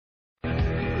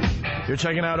You're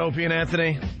checking out Opie and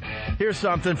Anthony. Here's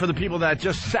something for the people that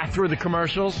just sat through the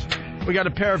commercials. We got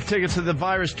a pair of tickets to the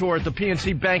Virus Tour at the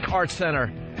PNC Bank Arts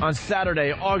Center on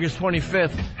Saturday, August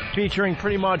 25th, featuring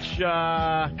pretty much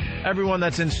everyone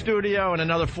that's in studio and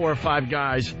another 4 or 5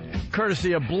 guys,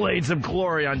 courtesy of Blades of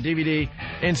Glory on DVD,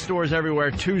 in stores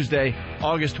everywhere, Tuesday,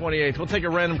 August 28th. We'll take a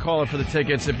random caller for the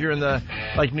tickets if you're in the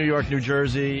New York, New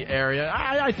Jersey area.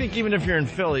 I think even if you're in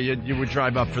Philly, you would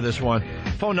drive up for this one.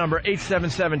 Phone number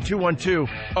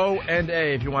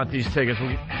 877-212-O&A if you want these tickets. We'll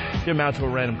give them out to a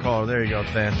random caller. There you go,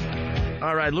 fans.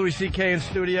 All right, Louis C.K. in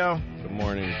studio. Good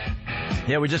morning.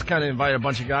 Yeah, we just kind of invited a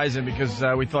bunch of guys in because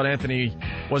we thought Anthony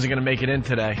wasn't going to make it in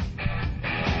today.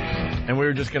 And we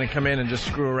were just going to come in and just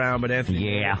screw around, but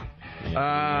Anthony... Yeah.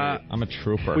 I'm a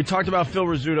trooper. We talked about Phil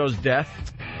Rizzuto's death.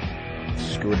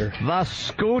 Scooter. The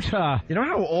scooter. You know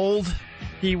how old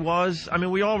he was? I mean,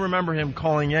 we all remember him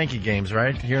calling Yankee games,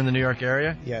 right? Here in the New York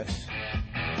area? Yes.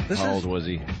 How old was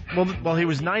he? Well, he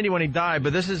was 90 when he died,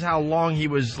 but this is how long he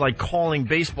was, calling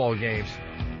baseball games.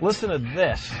 Listen to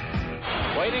this.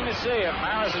 Waiting to see if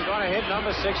Maris is going to hit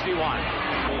number 61.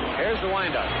 Here's the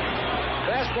windup.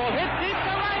 Fastball hit deep to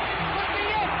right. Could be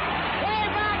it. Way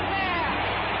back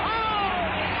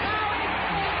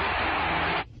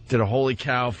there. Oh, Did a holy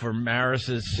cow for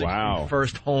Maris's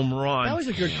first home run. That was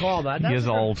a good call, man. He is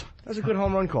old. That was a good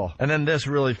home run call. And then this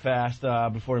really fast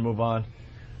before we move on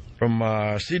from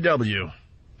CW.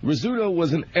 Rizzuto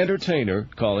was an entertainer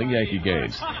calling Yankee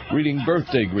games, reading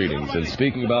birthday greetings and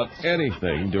speaking about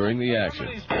anything during the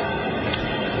action.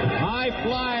 high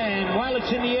fly, and while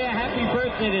it's in the air, happy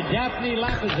birthday to Daphne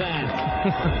Lapizan.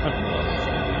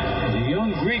 The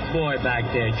young Greek boy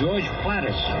back there, George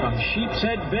Plattis from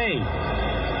Sheepshead Bay.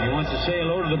 He wants to say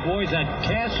hello to the boys at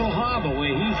Castle Harbor,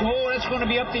 where that's going to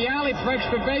be up the alley for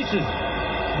extra bases.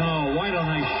 No, why don't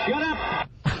I shut up?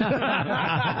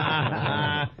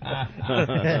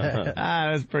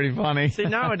 That's pretty funny. See,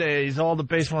 nowadays, all the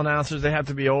baseball announcers, they have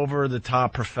to be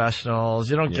over-the-top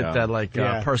professionals. You don't get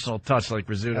that, personal touch like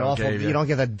Rizzuto gave you. You don't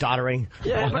get the doddering.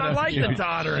 Yeah, but I like the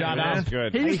doddering, Shut man. up.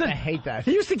 Good. He used to hate that.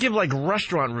 He used to give,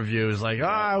 restaurant reviews,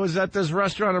 I was at this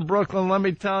restaurant in Brooklyn, let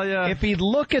me tell you. If he'd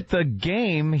look at the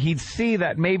game, he'd see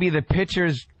that maybe the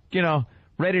pitcher's,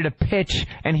 ready to pitch,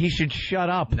 and he should shut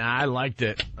up. Nah, I liked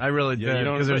it. I really did,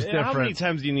 because it was different. How many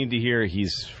times do you need to hear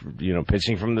he's,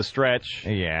 pitching from the stretch?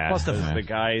 Yeah. Plus the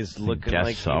guy's looking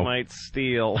like he might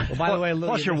steal. Well, by the way,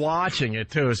 plus you're watching it,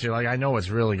 too, so you're like, I know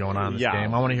what's really going on in this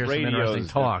game. I want to hear some interesting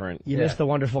talk. Different. You missed the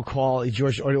wonderful call.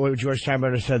 George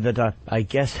Steinbrenner said that, I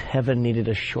guess heaven needed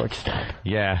a shortstop.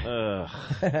 Yeah.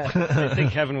 I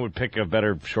think heaven would pick a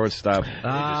better shortstop. Just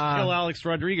kill Alex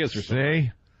Rodriguez or something.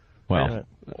 See? Well,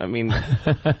 I mean,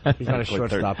 he's not a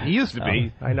shortstop. He used to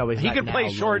be. I know, but he could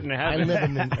play short in heaven.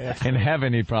 In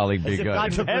heaven, he'd probably be good. If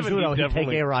God took Rizzuto, he'd take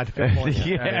A-Rod. Good point.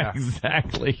 Yeah,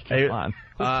 exactly. Come on.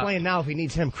 Who's playing now if he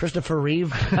needs him? Christopher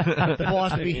Reeve? The ball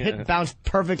has to be bounced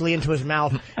perfectly into his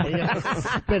mouth, and he has to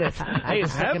spit it. Hey,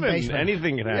 it's heaven.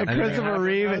 Anything can happen. Christopher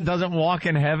Reeve doesn't walk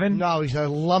in heaven? No, he's a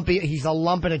lump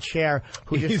in a chair.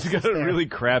 He's got a really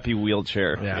crappy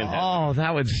wheelchair. Yeah. Oh,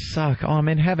 that would suck. Oh, I'm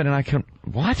in heaven, and I can...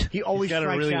 What? He's got a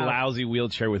really lousy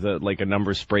wheelchair with a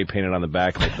number spray painted on the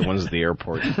back, like the ones at the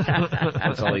airport.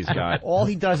 That's all he's got. All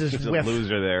he does is He's whiff. a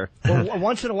loser there. Well,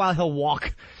 once in a while he'll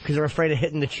walk because they're afraid of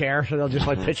hitting the chair, so they'll just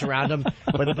pitch around him.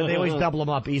 But they always double him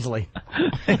up easily.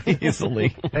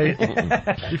 Easily. Hey,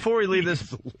 before we leave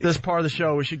this part of the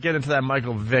show, we should get into that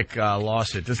Michael Vick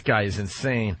lawsuit. This guy is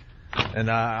insane. And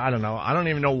I don't know. I don't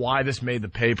even know why this made the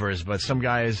papers, but some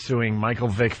guy is suing Michael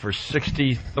Vick for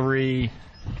 $63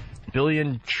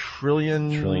 billion. Well, he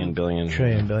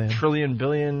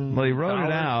wrote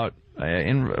it out.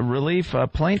 In relief,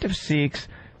 plaintiff seeks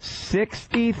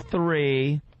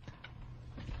 63.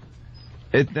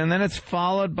 And then it's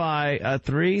followed by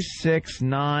 3, 6,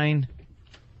 9,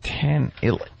 10,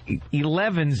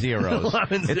 11 zeros.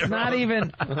 11 it's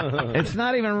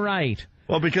not even right.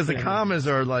 Well, because the commas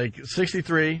are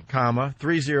 63, comma,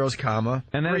 3 zeros, comma,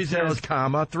 and then 3 zeros,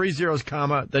 comma, 3 zeros,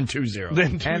 comma, then 2 zeros.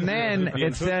 And then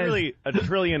it says really a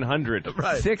trillion hundred.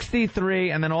 Right.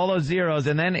 63, and then all those zeros,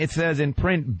 and then it says in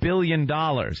print $1 billion.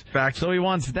 So he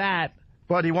wants that.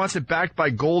 But he wants it backed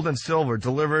by gold and silver,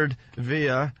 delivered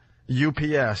via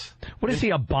UPS. What is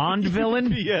he, a Bond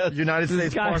villain? Yes. United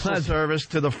States Postal Service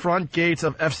to the front gates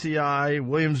of FCI,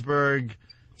 Williamsburg,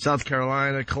 South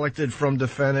Carolina, collected from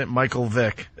defendant Michael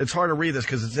Vick. It's hard to read this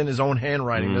because it's in his own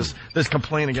handwriting, this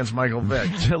complaint against Michael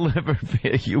Vick. Delivered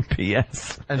via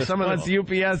UPS. And some wants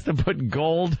UPS to put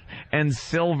gold and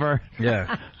silver.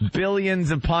 Yeah. Billions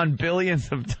upon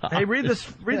billions of dollars. Hey, read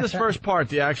this first part,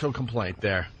 the actual complaint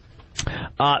there.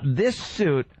 This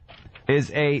suit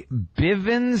is a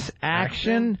Bivens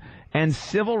action and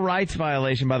civil rights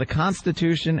violation by the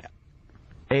Constitution,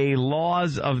 a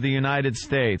laws of the United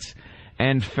States,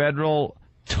 and federal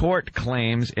tort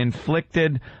claims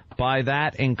inflicted by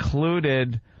that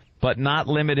included but not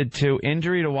limited to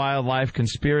injury to wildlife,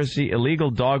 conspiracy,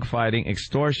 illegal dogfighting,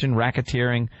 extortion,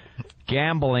 racketeering,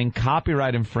 gambling,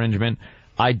 copyright infringement,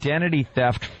 identity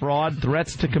theft, fraud,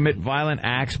 threats to commit violent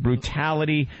acts,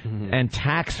 brutality, and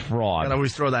tax fraud. And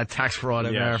always throw that tax fraud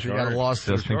in there if you got a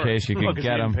lawsuit. Just in case you could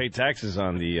get them. Pay taxes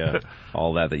on the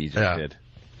all that you just did.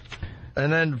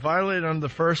 And then violated under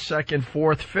the 1st, 2nd,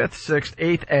 4th, 5th, 6th,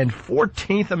 8th, and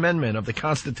 14th Amendment of the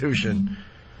Constitution.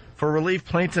 For relief,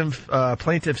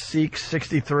 plaintiff seeks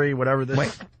 63, whatever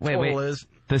this total is.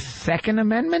 The Second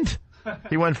Amendment?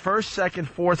 He went 1st, 2nd,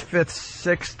 4th, 5th,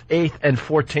 6th, 8th, and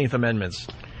 14th Amendments.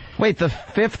 Wait, the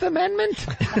Fifth Amendment?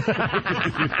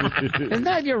 Isn't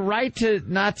that your right to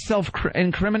not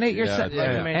self-incriminate yourself?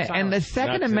 And the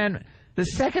Second Amendment,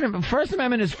 First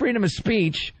Amendment is freedom of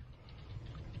speech.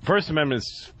 First Amendment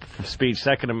is speech.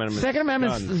 Second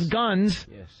Amendment is guns.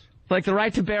 Yes. Like the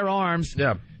right to bear arms.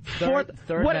 Yeah. Third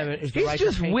Amendment is the right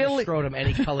to paint your scrotum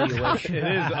any color you wish. It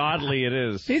is, oddly, it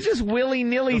is. He's just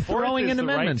willy-nilly throwing in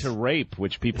amendments. The right to rape,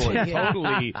 which people are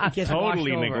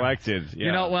totally neglected. Yeah.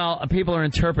 You know, well, people are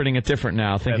interpreting it different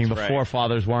now, thinking the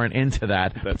forefathers weren't into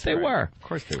that. But they were. Of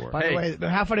course they were. By the way,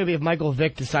 how funny would it be if Michael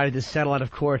Vick decided to settle out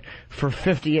of court for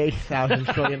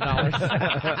 $58,000 trillion?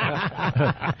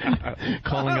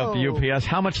 Calling up the UPS.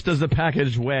 How much does the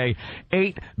package weigh?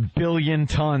 8 billion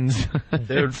tons.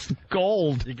 It's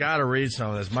gold. You got to read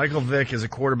some of this. Michael Vick is a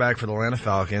quarterback for the Atlanta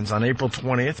Falcons. On April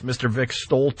 20th, Mr. Vick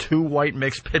stole 2 white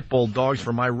mixed pit bull dogs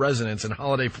from my residence in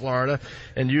Holiday, Florida,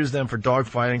 and used them for dog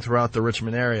fighting throughout the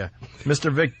Richmond area.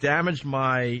 Mr. Vick damaged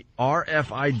my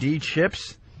RFID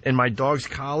chips in my dog's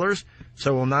collars,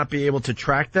 so will not be able to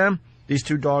track them. These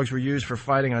 2 dogs were used for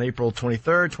fighting on April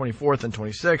 23rd, 24th, and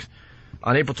 26th.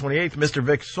 On April 28th, Mr.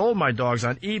 Vick sold my dogs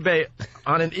on eBay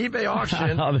on an eBay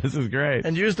auction. Oh, this is great.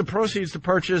 And used the proceeds to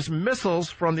purchase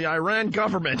missiles from the Iran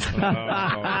government.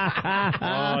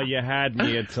 Oh, you had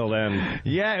me until then.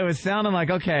 Yeah, it was sounding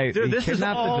like, okay, dude, this is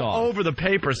all over the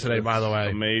papers today, by the way.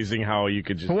 Amazing how you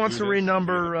could just. Who wants to read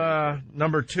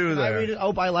number 2 there? I read it?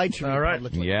 Oh, I like to read. All right.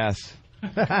 Publicly. Yes.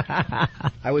 I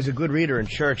was a good reader in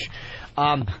church.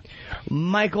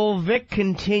 Michael Vick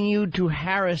continued to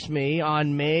harass me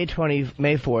on May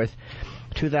 4th,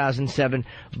 2007,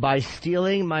 by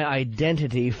stealing my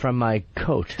identity from my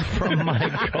coat. From my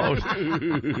coat.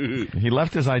 He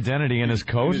left his identity in his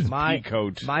coat? My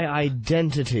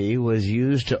identity was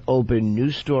used to open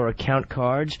new store account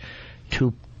cards,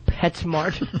 to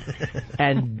PetSmart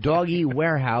and Doggy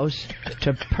Warehouse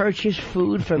to purchase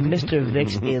food from Mr.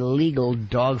 Vick's illegal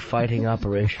dog-fighting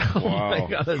operation. Wow.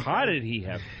 How did he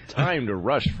have time to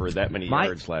rush for that many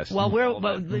yards last Well, night?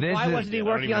 why wasn't he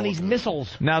working on these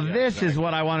missiles? Now, this is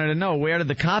what I wanted to know. Where did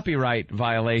the copyright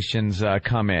violations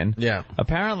come in? Yeah.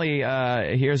 Apparently,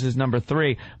 here's his number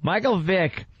 3. Michael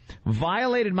Vick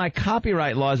violated my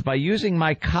copyright laws by using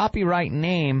my copyright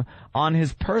name on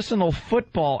his personal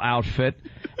football outfit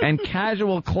and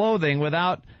casual clothing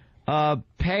without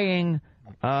paying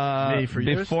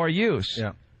before use.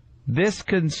 Yeah. This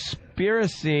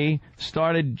conspiracy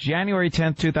started January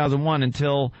 10th, 2001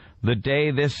 until the day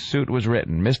this suit was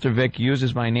written. Mr. Vick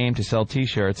uses my name to sell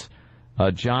T-shirts,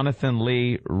 Jonathan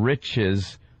Lee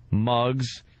Rich's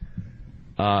mugs,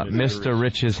 Mr.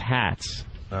 Rich's hats.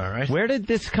 All right. Where did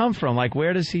this come from? Like,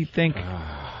 where does he think?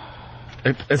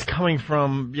 It's coming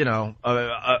from,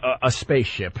 a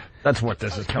spaceship. That's what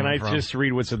this is coming from. Can I just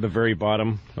read what's at the very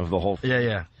bottom of the whole thing?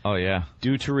 Yeah. Oh, yeah.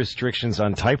 Due to restrictions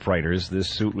on typewriters, this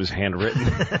suit was handwritten.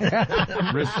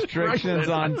 Restrictions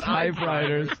on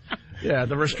typewriters. Yeah,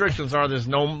 the restrictions are there's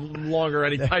no longer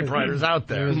any typewriters out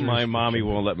there. My mommy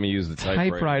won't let me use the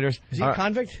typewriters. Is he a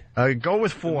convict? Go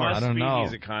with 4. I don't know.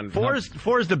 He's a convict.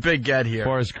 4 is the big get here.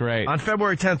 4 is great. On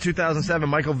February 10th, 2007,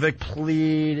 Michael Vick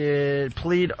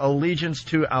plead allegiance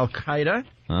to Al-Qaeda.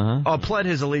 Pled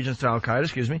his allegiance to Al-Qaeda,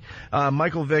 excuse me.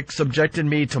 Michael Vick subjected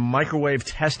me to microwave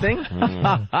testing.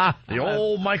 The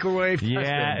old microwave testing.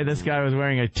 Yeah, this guy was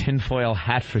wearing a tinfoil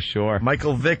hat for sure.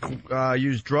 Michael Vick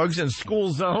used drugs in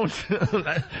school zones.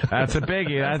 That's a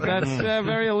biggie. That's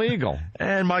very illegal.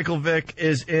 And Michael Vick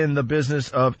is in the business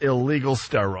of illegal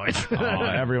steroids. Oh,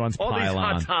 everyone's all these pile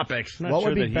hot on. topics. What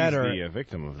would be better? He's the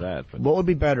victim of that. But. What would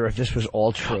be better if this was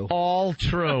all true? All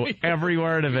true. Every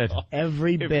word of it.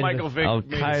 Every If bit Michael of it.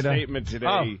 Vick made a statement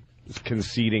today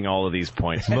conceding all of these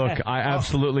points. Look, I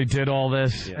absolutely did all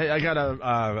this. Hey, I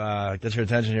gotta get your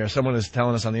attention here. Someone is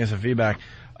telling us on the instant feedback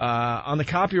on the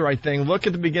copyright thing. Look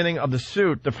at the beginning of the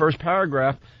suit, the first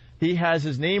paragraph. he has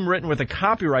his name written with a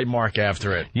copyright mark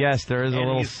after it. Yes, there is a And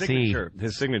little his C. signature,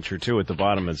 his signature too at the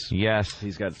bottom is. Yes.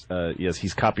 He's got.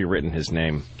 He's copywritten his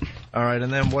name. All right,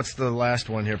 and then what's the last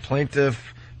one here?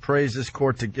 Plaintiff prays this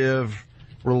court to give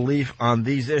relief on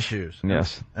these issues.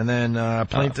 Yes. And then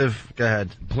plaintiff, go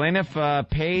ahead. Plaintiff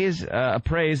prays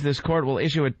this court will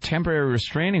issue a temporary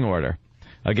restraining order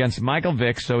against Michael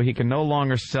Vick so he can no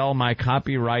longer sell my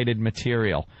copyrighted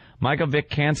material. Michael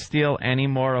Vick can't steal any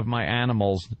more of my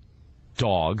animals,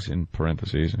 dogs, in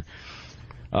parentheses,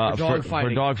 for dog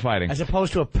fighting. As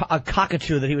opposed to a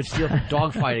cockatoo that he would steal from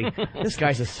dog fighting. This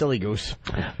guy's a silly goose.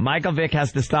 Michael Vick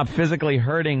has to stop physically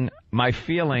hurting my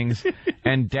feelings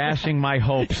and dashing my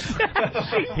hopes.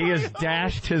 He has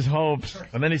dashed his hopes.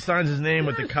 And then he signs his name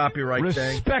with the copyright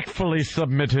thing. Respectfully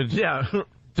submitted. Yeah.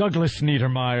 Douglas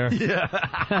Niedermeyer. Yeah.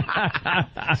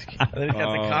 And then he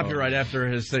got the copyright after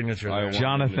his signature.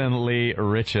 Jonathan Lee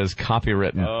Riches,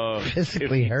 copywritten.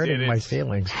 Physically hurting my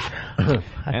feelings.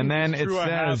 And then it I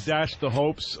have says, dashed the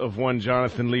hopes of one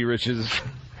Jonathan Lee Riches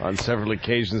on several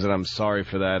occasions, and I'm sorry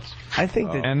for that. I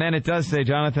think that... and then it does say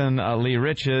Jonathan Lee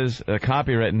Riches,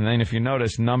 copywritten. And then if you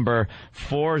notice, number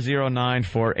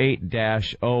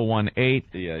 40948-018,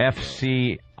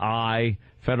 FCI,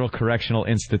 Federal Correctional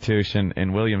Institution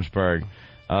in Williamsburg.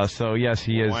 So, yes,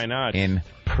 he is Why not? in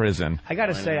prison. I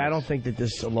gotta say, I don't think that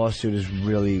this lawsuit is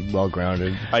really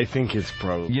well-grounded. I think it's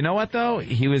probably. You know what, though?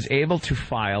 He was able to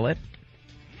file it.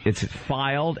 It's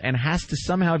filed and has to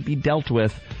somehow be dealt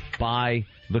with by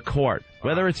the court.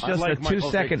 Whether it's just a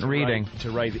 2-second reading.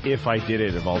 To write If I Did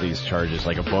It of all these charges,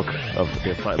 like a book of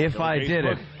If I did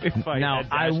it. Now,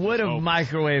 I would have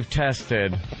microwave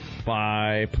tested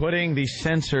by putting the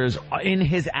sensors in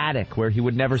his attic where he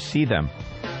would never see them.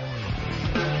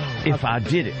 If I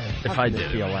did it. If I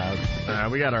did. Be allowed.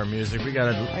 We got our music. I got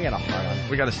a heart on.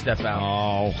 We got to step out.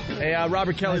 Oh. Hey,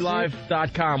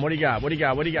 RobertKellyLive.com. What do you got?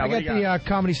 I got the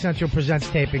Comedy Central Presents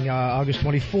taping August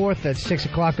 24th at 6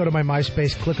 o'clock. Go to my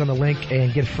MySpace, click on the link,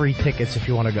 and get free tickets if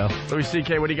you want to go. Louis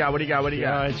C.K., what do you got?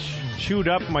 It's chewed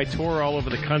up my tour all over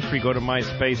the country. Go to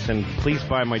MySpace and please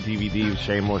buy my DVD,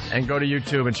 Shameless. And go to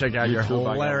YouTube and check out your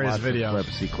hilarious video.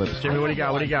 Clips. Jimmy, what do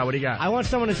you got? I want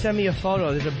someone to send me a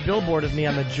photo. There's a billboard of me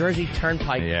on the Jersey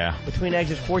Turnpike between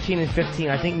exits 14 and 15,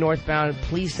 I think northbound.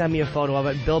 Please send me a photo of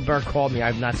it. Bill Burr called me.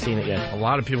 I've not seen it yet. A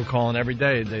lot of people calling every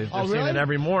day. They're seeing it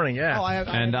every morning, yeah.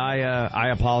 I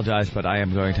apologize, but I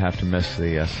am going to have to miss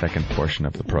the second portion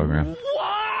of the program. What?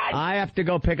 I have to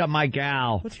go pick up my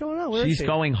gal. What's going on? Where is She's she?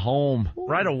 going home.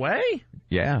 Right away?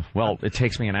 Yeah. Well, it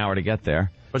takes me an hour to get there.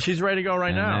 But she's ready to go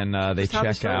right now. And then they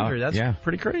check out. That's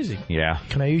pretty crazy. Yeah.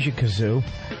 Can I use your kazoo?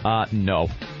 No.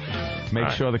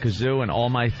 Make sure the kazoo and all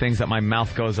my things that my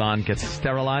mouth goes on gets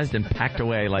sterilized and packed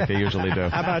away like they usually do.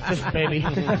 How about this, baby?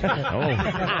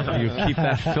 Oh, you keep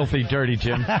that filthy dirty,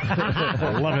 Jim.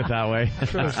 I love it that way. It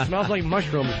smells like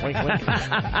mushrooms. Wink, wink. All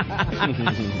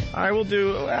right,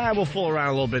 we'll fool around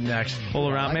a little bit next. Fool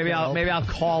around. Maybe I'll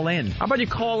call in. How about you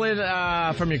call in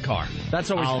from your car?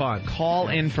 That's always fun. Call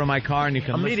in from my car and you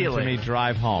can immediately listen to me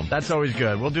drive home. That's always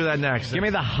good. We'll do that next. Give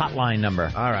me the hotline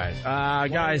number. All right.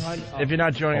 Guys, if you're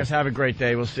not joining us, have a great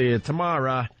day. We'll see you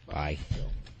tomorrow. Bye.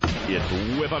 It's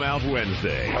Whip 'em Out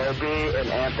Wednesday. Herbie and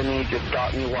Anthony just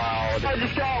got me wild. I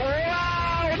just got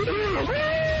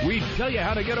wild! We tell you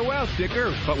how to get a wow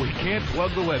sticker, but we can't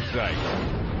plug the website.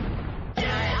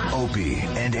 Opie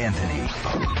and Anthony.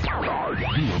 The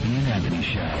Opie and Anthony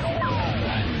Show.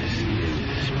 This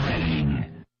is spreading.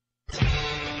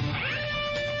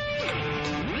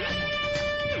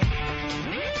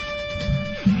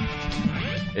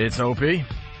 It's Opie.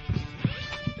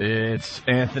 It's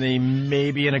Anthony,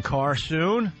 maybe in a car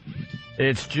soon.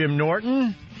 It's Jim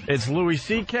Norton. It's Louis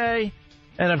C.K.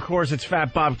 And, of course, it's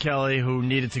Fat Bob Kelly, who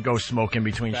needed to go smoke in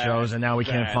between shows, and now we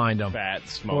can't find him. Fat,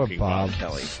 smoking Bob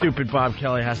Kelly. Stupid Bob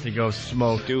Kelly has to go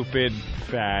smoke. Stupid,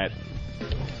 fat.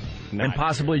 And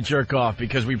possibly jerk off,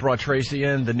 because we brought Tracy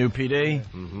in, the new PD,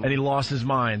 and he lost his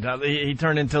mind. He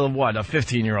turned into, what, a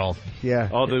 15-year-old? Yeah.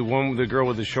 Oh, the girl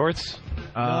with the shorts?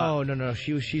 No.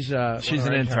 She's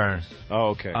an intern. Oh,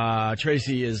 okay.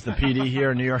 Tracy is the PD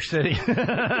here in New York City.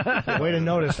 Way to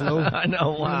notice, Lou. I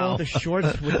know, wow. The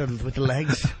shorts with the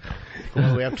legs all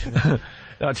the way up to the...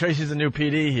 Tracy's the new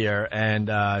PD here, and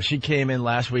she came in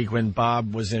last week when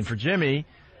Bob was in for Jimmy,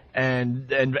 and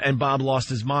Bob lost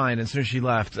his mind. And as soon as she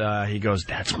left, he goes,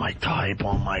 "That's my type.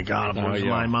 Oh my God, I'm losing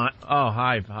my mind." Oh,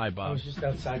 hi, Bob. I was just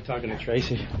outside talking to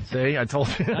Tracy. See, I told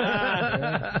you.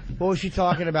 What was she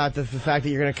talking about? The fact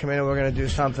that you're going to come in and we're going to do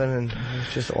something, and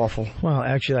it's just awful. Well,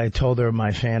 actually, I told her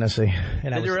my fantasy.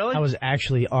 And Did you really? I was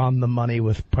actually on the money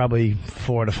with probably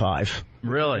 4 to 5.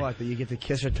 Really? What, that you get to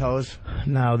kiss her toes?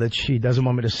 No, that she doesn't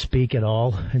want me to speak at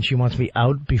all, and she wants me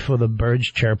out before the birds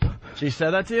chirp. She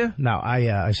said that to you? No,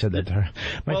 I said that to her.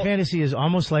 My fantasy is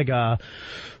almost like I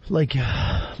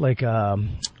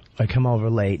come over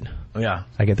late. Yeah.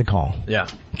 I get the call. Yeah.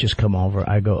 Just come over.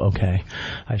 I go, okay.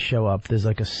 I show up. There's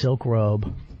like a silk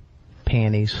robe,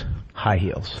 panties, high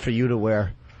heels. For you to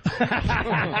wear.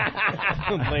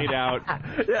 Laid out.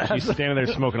 She's standing there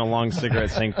smoking a long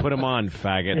cigarette saying, put him on,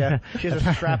 faggot. Yeah. She has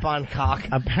a strap-on cock.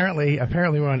 Apparently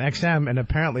we're on XM, and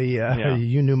apparently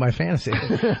you knew my fantasy.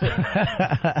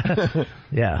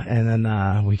 Yeah, and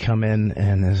then we come in,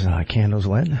 and there's candles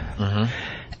lit.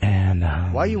 And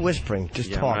why are you whispering?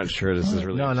 Just talk. I'm not sure this is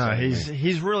really. No,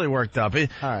 he's really worked up. All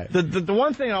right. The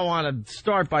one thing I want to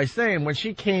start by saying, when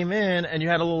she came in and you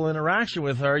had a little interaction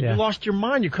with her, you lost your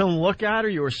mind. You couldn't look at her.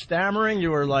 You were stammering.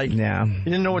 You were like, you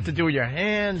didn't know what to do with your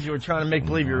hands. You were trying to make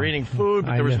believe you were eating food,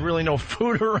 but there was really no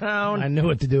food around. I knew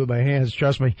what to do with my hands.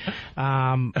 Trust me.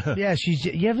 Yeah,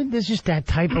 there's just that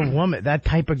type of woman, that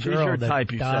type of girl that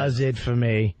does it for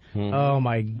me. Oh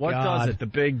my God! What does it?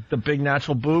 The big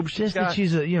natural boobs. Just that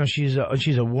she's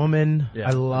a woman. Yeah.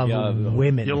 I love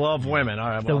women. You love women. All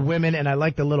right. The women, and I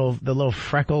like the little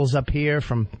freckles up here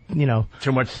from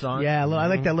too much sun. Yeah, I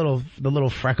like the little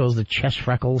freckles, the chest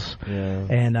freckles. Yeah.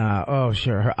 And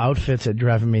her outfits are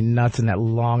driving me nuts, and that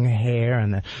long hair,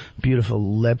 and the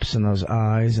beautiful lips, and those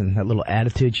eyes, and that little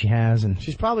attitude she has. And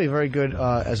she's probably very good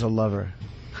as a lover.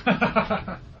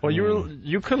 Well,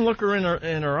 you couldn't look her in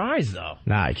her eyes though.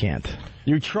 Nah, I can't.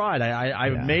 You tried. I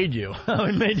made you. I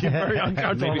made you very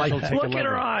uncomfortable. Like, look at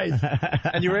her eyes.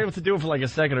 And you were able to do it for like a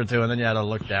second or two, and then you had to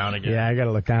look down again. Yeah, I got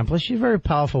to look down. Plus, she's a very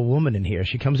powerful woman in here.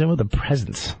 She comes in with a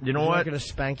presence. You know what? I'm going to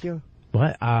spank you.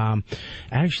 What?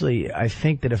 Actually, I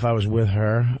think that if I was with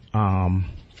her,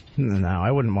 no, I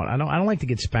wouldn't want. I don't like to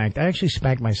get spanked. I actually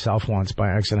spanked myself once by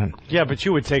accident. Yeah, but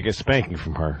you would take a spanking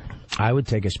from her. I would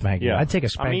take a spanking. Yeah. I'd take a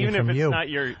spanking even from if it's you. not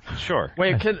your sure.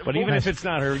 Wait, but even if it's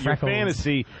not her your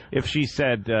fantasy, if she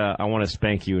said, "I want to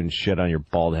spank you and shit on your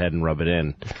bald head and rub it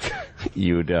in,"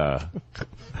 you'd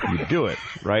do it,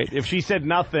 right? If she said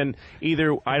nothing,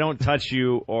 either I don't touch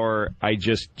you or I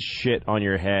just shit on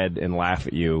your head and laugh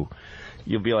at you.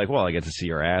 You'll be like, well, I get to see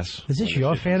your ass. Is this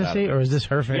your fantasy or is this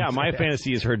her fantasy? Yeah, my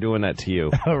fantasy is her doing that to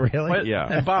you. Oh, really? Yeah.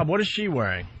 And Bob, what is she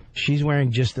wearing? She's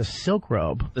wearing just a silk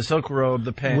robe. The silk robe,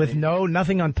 the pants. With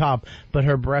nothing on top, but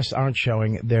her breasts aren't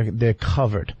showing. They're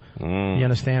covered. You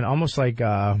understand? Almost like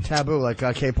Taboo, like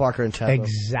Kay Parker and Taboo.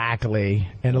 Exactly.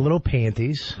 And a little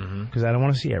panties, because I don't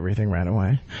want to see everything right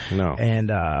away. No. And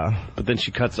but then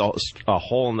she cuts a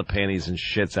hole in the panties and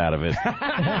shits out of it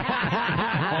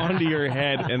onto your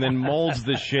head, and then molds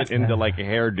the shit into like a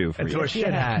hairdo for you. Into a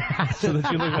shit hat. So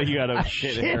that you look like you got a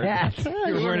shit hair.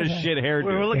 You're wearing a shit hairdo.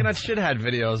 We were looking at shit hat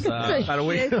videos about a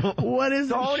week. What is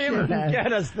Don't even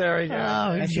get us there again.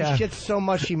 Oh, and she shits so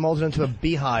much she molds it into a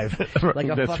beehive. Like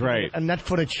a That's right. A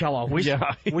net-footed cello.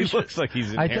 He looks like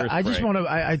he's in hairspray. I just want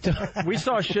to. We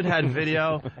saw a shit hat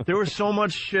video. There was so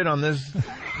much shit on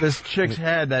this chick's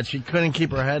head that she couldn't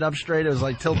keep her head up straight. It was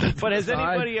like tilted. But has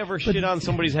anybody ever shit on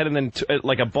somebody's head and then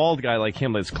like a bald guy like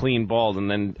him that's clean bald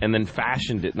and then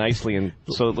fashioned it nicely and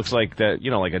so it looks like that,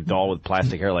 like a doll with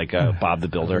plastic hair like Bob the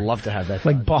Builder? I'd love to have that.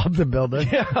 Like Bob the Builder.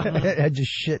 Yeah. I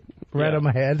just shit right on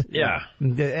my head. Yeah.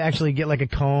 Actually get like a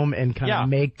comb and kind of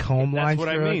make comb lines. That's what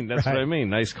I mean. That's what I mean.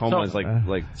 Nice comb lines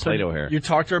like Play-Doh hair. You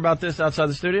talked to her about this outside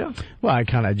the studio? Well, I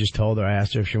kind of just told her. I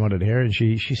asked her if she wanted to hear it, and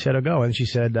she said, "I'll go." And she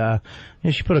said,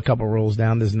 she put a couple rules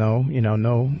down. There's no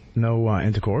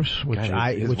intercourse. Which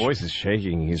God, his voice is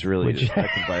shaking. He's really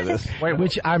affected by this.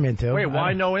 Which I'm into. Wait,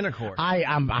 why no intercourse?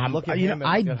 I'm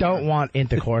I don't want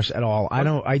intercourse at all. I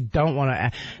don't want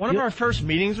to. One of our first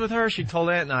meetings with her, she told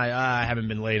Aunt and I haven't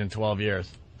been laid in 12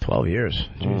 years. 12 years.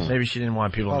 Maybe she didn't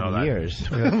want people to know that.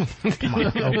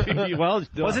 12 years. Well,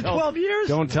 was it 12 years?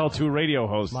 Don't tell two radio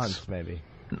hosts. Months, maybe.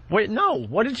 Wait, no.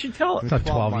 What did she tell us? It's not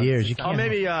 12 years. You can't.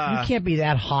 Maybe. You can't be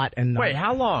that hot and. Wait,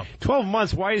 how long? 12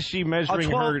 months. Why is she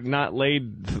measuring her not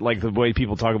laid like the way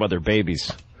people talk about their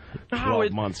babies?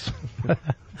 12 months.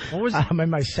 What was? I'm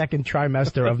in my second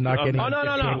trimester of not getting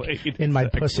no. in my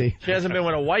pussy. She hasn't been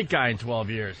with a white guy in 12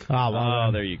 years. Oh,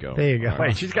 well, there you go. There you go.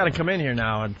 Wait, she's got to come in here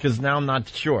now because now I'm not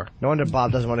sure. No wonder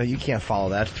Bob doesn't want to. You can't follow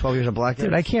that. 12 years of black.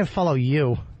 Dude, I can't follow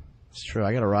you. It's true.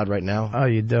 I got a rod right now. Oh,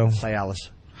 you do. Cialis.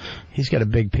 He's got a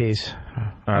big piece.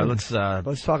 All right, let's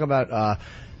talk about.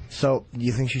 So, do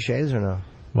you think she shaves or no?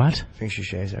 What? Think she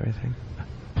shaves everything?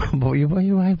 Why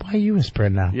are you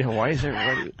whispering now? Yeah, why is there?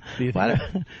 Why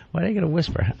are you gonna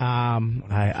whisper?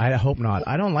 I hope not.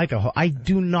 I don't like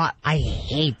I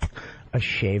hate a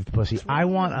shaved pussy. I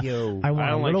want a don't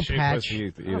little like shaved patch.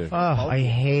 pussy either. Oh, I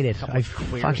hate it. I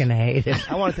fucking hate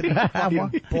it. I want it to be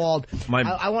fucking bald.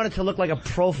 I want it to look like a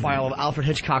profile of Alfred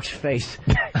Hitchcock's face.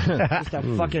 Just a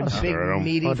fucking big,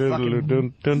 meaty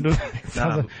fucking...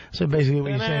 So basically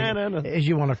what you're saying is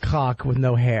you want a cock with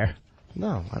no hair.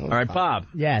 No. I don't All right, Bob.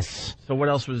 Yes. So what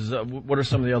else was? What are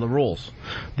some of the other rules?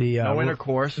 No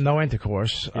intercourse. No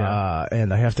intercourse.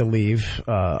 And I have to leave.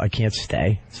 I can't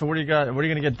stay. So what do you got? What are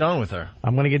you going to get done with her?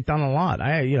 I'm going to get done a lot.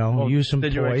 Use some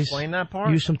toys. Did you explain that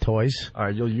part? Use some toys. All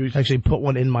right, you'll use. Actually, put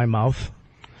one in my mouth.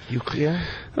 Yeah.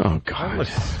 Oh God,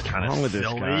 What's kind of with this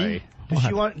guy? Do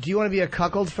you want to be a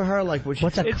cuckold for her? Like, What's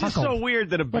a It's cuckold? just so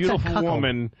weird that a beautiful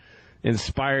woman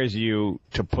inspires you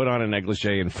to put on a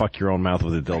negligee and fuck your own mouth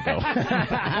with a dildo.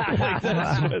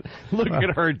 Look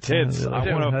at her tits.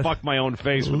 I want to fuck my own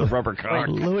face with a rubber cock.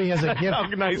 Louis has a gift. How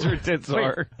nice her tits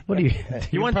are. What do you?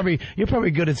 You're probably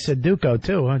good at Sudoku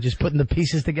too, huh? Just putting the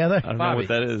pieces together. I don't know what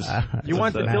that is. You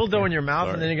want the dildo in your mouth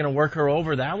and then you're going to work her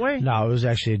over that way? No, it was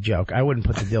actually a joke. I wouldn't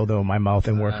put the dildo in my mouth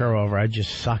and work her over. I'd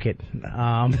just suck it.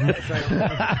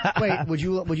 Wait, would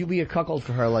you be a cuckold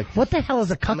for her? Like, what the hell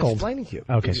is a I'm cuckold? explaining to you.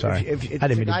 Okay, sorry. If I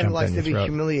didn't a mean to guy jump who likes in to your be throat.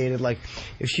 humiliated, like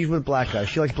if she's with black guys,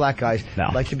 she likes black guys,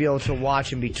 like to be able to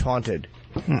watch and be taunted.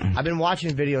 I've been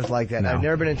watching videos like that. I've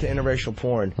never been into interracial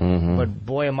porn, but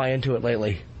boy, am I into it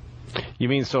lately. You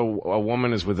mean so a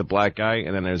woman is with a black guy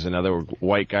and then there's another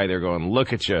white guy there going,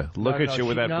 look at you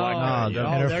with that black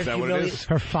guy. Is that what it is?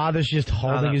 Her father's just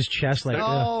holding his chest like.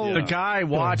 The guy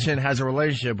watching has a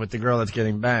relationship with the girl that's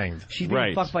getting banged. She's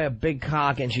being fucked by a big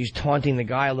cock, and she's taunting the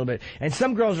guy a little bit. And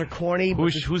some girls are corny.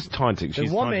 Who's taunting? The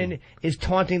woman is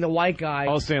taunting the white guy.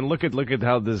 Oh, saying, look at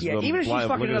how this. Yeah, even if she's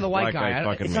fucking another white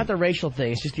guy, it's not the racial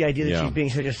thing. It's just the idea that she's being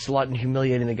such a slut and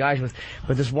humiliating the guys with.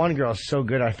 But this one girl is so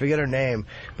good. I forget her name,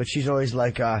 but she's always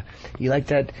like, you like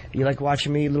that? You like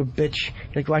watching me, little bitch?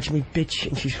 You like watching me, bitch?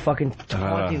 And she's fucking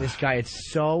taunting this guy.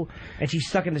 It's so, and she's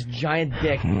sucking this giant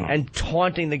dick and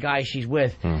taunting the guy she's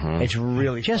with. It's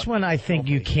really just when I think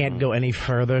you can't go any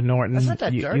further, Norton. That's not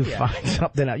that dirty, you find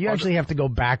something out. You actually have to go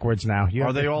backwards now.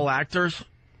 Are they all actors?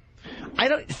 I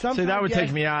don't. See, that would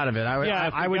take me out of it.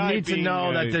 I would need to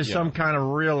know that there's some kind of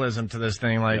realism to this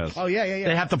thing. Like, oh yeah.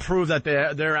 They have to prove that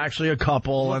they're actually a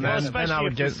couple, and then I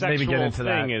would maybe get into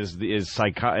that. Is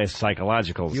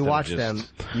psychological. You watch them,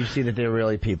 you see that they're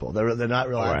really people. They're not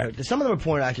real actors. Some of them are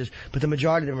porn actors, but the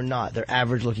majority of them are not. They're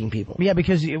average-looking people. Yeah,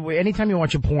 because anytime you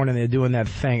watch a porn and they're doing that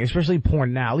thing, especially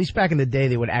porn now, at least back in the day,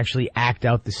 they would actually act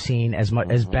out the scene as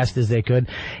best as they could.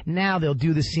 Now they'll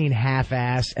do the scene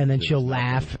half-ass, and then she'll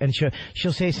laugh and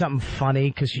she'll say something funny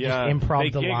because she just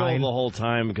improv the line. They giggle the whole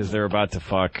time because they're about to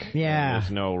fuck. Yeah.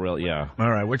 There's no real, All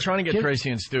right, we're trying to get Tracy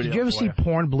in studio. Did you ever see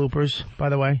porn bloopers, by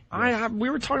the way? We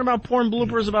were talking about porn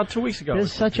bloopers about 2 weeks ago.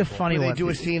 There's such a funny one. They do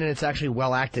a scene and it's actually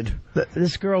well acted.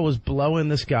 This girl was blowing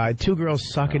this guy. Two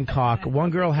girls sucking cock. One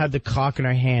girl had the cock in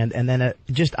her hand, and then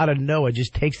just out of nowhere,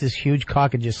 just takes this huge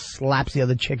cock and just slaps the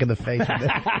other chick in the face with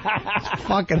it. It's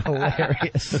fucking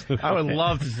hilarious. I would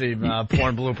love to see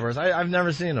porn bloopers. I've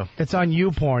never seen them. It's on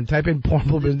YouPorn. Type in porn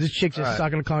bloopers. This chick's just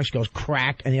sucking a cock. She goes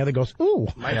crack, and the other goes ooh.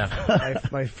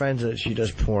 My friend, she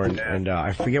does porn, and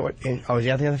I forget what. Oh, is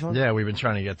he out there on the phone? Yeah, we've been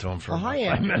trying to get to him for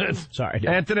 5 minutes. Sorry,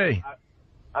 Anthony.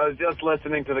 I was just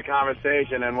listening to the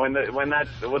conversation, and when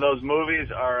those movies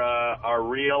are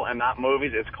real and not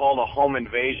movies, it's called a home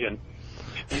invasion.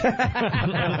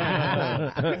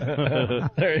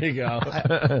 There you go.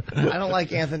 I don't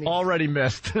like Anthony. Already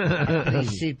missed. Anthony's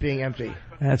seat being empty.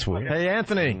 That's weird. Hey,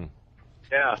 Anthony.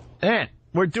 Yeah. Ant,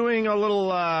 we're doing a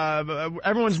little.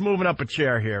 Everyone's moving up a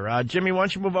chair here. Jimmy, why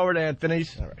don't you move over to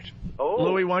Anthony's? All right. Oh.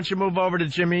 Louis, why don't you move over to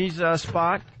Jimmy's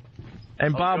spot?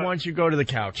 And Bob, why don't you go to the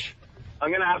couch? I'm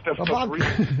going to have to...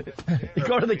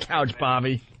 Go to the couch,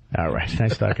 Bobby. All right.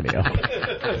 Nice talking to you.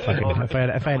 If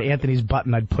I had Anthony's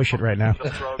button, I'd push it right now.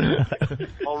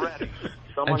 Already.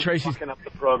 Someone's fucking up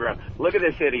the program. Look at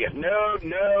this idiot. No,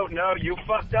 you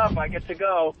fucked up. I get to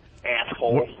go.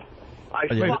 Asshole. I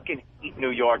fucking hate New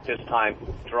York this time,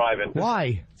 driving.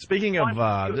 Why? Speaking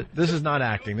of, this is not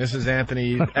acting. This is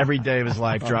Anthony every day of his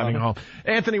life driving home.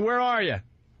 Anthony, where are you?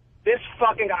 This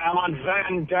fucking guy, I'm on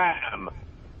Van Damme.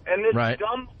 And this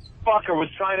dumb fucker was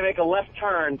trying to make a left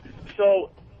turn, so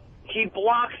he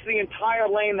blocks the entire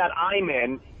lane that I'm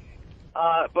in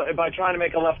by trying to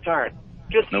make a left turn.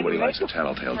 Nobody likes a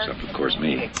tattletale except, of course,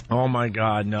 me. Oh, my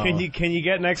God, no. Can you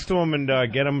get next to him and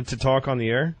get him to talk on the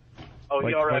air? Oh,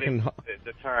 he already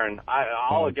the turn.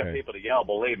 I'll get people to yell,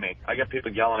 believe me. I get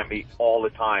people yelling at me all the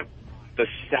time. The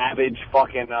savage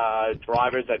fucking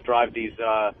drivers that drive these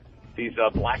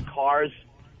black cars.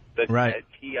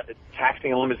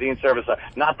 taxing and limousine service,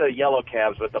 not the yellow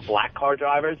cabs, but the black car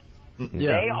drivers.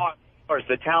 Yeah. They are,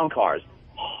 the town cars,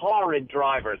 horrid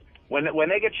drivers. When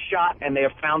they get shot and they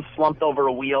are found slumped over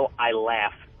a wheel, I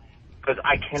laugh because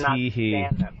I cannot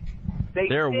stand them.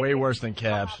 They're way worse than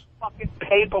cabs. Fucking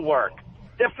paperwork.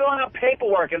 They're filling out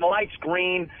paperwork, and the light's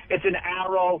green. It's an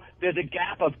arrow. There's a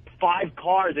gap of 5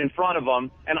 cars in front of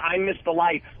them, and I missed the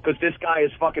light because this guy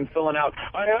is fucking filling out.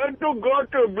 I had to go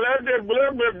to blah, blah,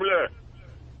 blah, blah, blah.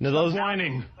 No, those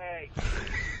whining.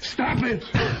 Stop it!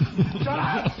 Shut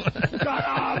up! Shut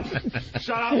up!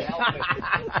 Shut up!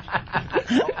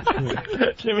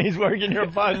 Jimmy's working your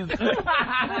buttons.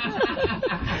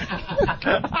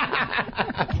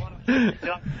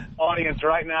 Audience,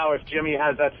 right now, if Jimmy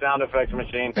has that sound effects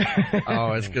machine.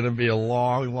 Oh, it's going to be a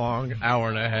long, long hour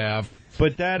and a half.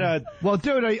 But that, well,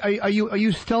 dude, are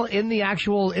you still in the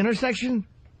actual intersection?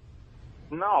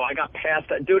 No, I got past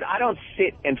that. Dude, I don't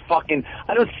sit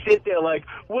there like,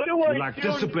 what do I do?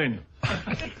 Discipline.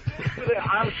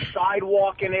 I'm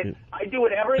sidewalking it. I do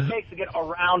whatever it takes to get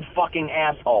around fucking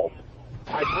assholes.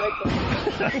 I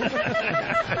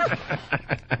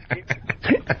break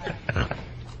the...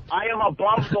 I am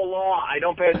above the law. I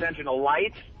don't pay attention to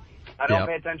lights. I don't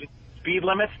pay attention to speed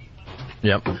limits.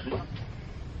 Yep.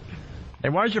 Hey,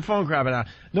 why is your phone crapping out?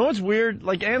 No, it's weird.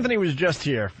 Like, Anthony was just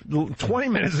here 20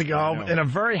 minutes ago in a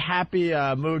very happy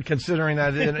mood, considering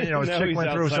that, his chick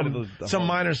went through some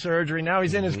minor surgery. Now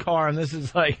he's in his car, and this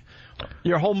is like,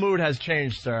 your whole mood has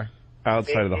changed, sir.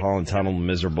 Outside of the Holland Tunnel,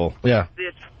 miserable. Yeah.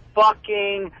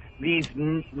 These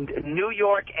New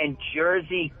York and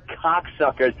Jersey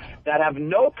cocksuckers that have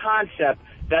no concept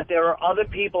that there are other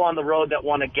people on the road that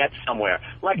want to get somewhere.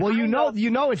 Like, well, you know it's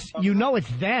them.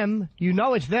 You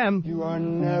know it's them. You are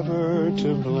never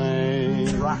to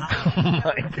blame. Oh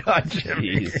my God,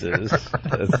 Jimmy. Jesus,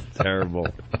 that's terrible.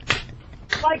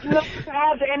 Like, no one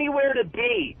has anywhere to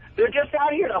be. They're just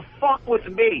out here to fuck with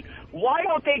me. Why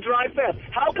don't they drive fast?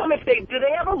 How come do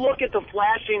they ever look at the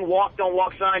flashing walk, don't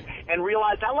walk sign and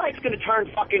realize that light's going to turn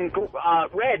fucking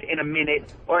red in a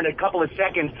minute or in a couple of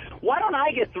seconds? Why don't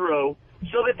I get through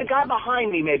so that the guy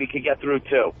behind me maybe could get through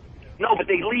too? No, but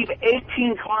they leave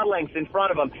 18 car lengths in front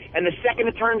of them, and the second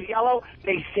it turns yellow,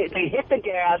 they hit the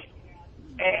gas,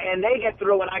 and they get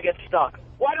through and I get stuck.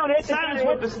 Why don't hit the gas?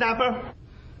 Whippersnapper.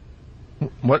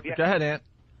 What? Yeah. Go ahead, Ant.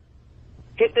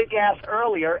 Hit the gas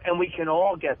earlier, and we can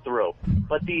all get through.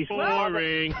 But these...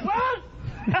 Boring. What?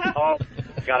 Oh,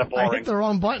 got it boring. I hit the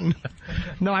wrong button.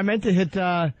 No, I meant to hit,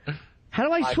 how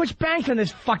do I switch banks on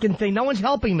this fucking thing? No one's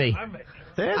helping me. I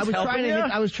was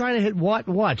trying to hit what?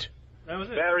 That was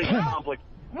it. Very complicated.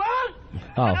 What?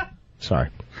 Oh,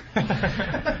 sorry.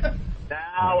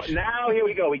 Now here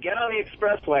we go. We get on the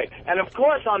expressway, and of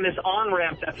course on this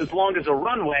on-ramp that's as long as a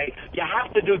runway, you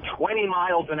have to do 20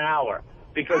 miles an hour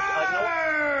because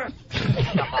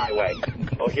the highway.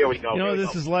 Oh, here we go. You know,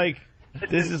 this is like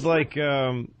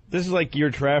your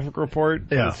traffic report.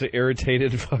 Yeah. It's an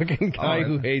irritated fucking guy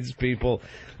who hates people.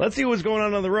 Let's see what's going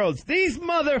on the roads. These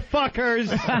motherfuckers.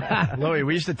 Louis,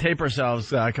 we used to tape ourselves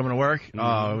coming to work.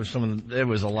 Oh, it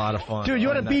was a lot of fun. Dude, you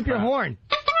want to beep your horn.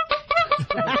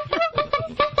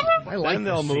 I like then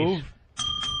they'll move.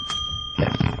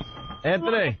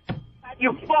 Anthony.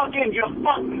 You fucking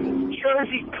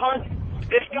Jersey cunt.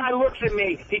 This guy looks at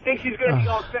me. He thinks he's going to be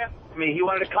all fast with me. He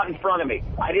wanted to cut in front of me.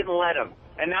 I didn't let him.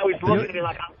 And now he's looking at me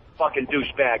like I'm a fucking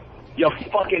douchebag. You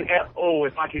fucking... Oh,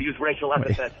 if I could use racial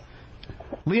epithets.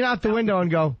 Lean out the window and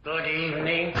go, good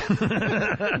evening.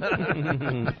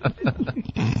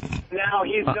 Now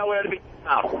he's nowhere to be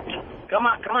found. Come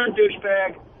on,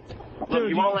 douchebag.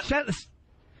 Dude, you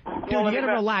gotta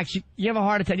relax. You have a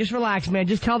heart attack. Just relax, man.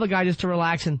 Just tell the guy just to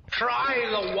relax and... Try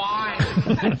the wine.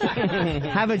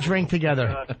 Have a drink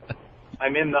together.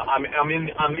 I'm in the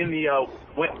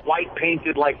white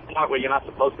painted part where you're not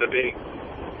supposed to be.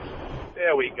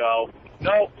 There we go.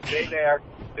 Nope, stay there.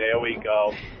 There we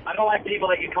go. I don't like people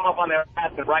that you come up on their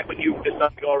ass and right when you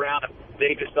decide to go around,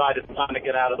 they decide it's time to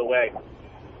get out of the way.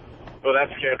 Well,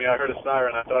 that scared me. I heard a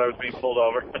siren. I thought I was being pulled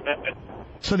over.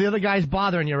 So the other guy's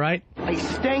bothering you, right? He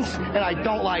stinks, and I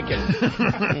don't like it.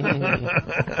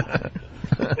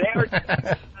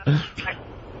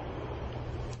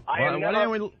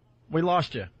 We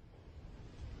lost you.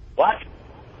 What?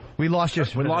 We lost you.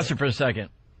 We lost you for a second.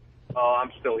 Oh,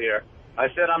 I'm still here. I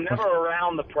said I'm never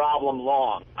around the problem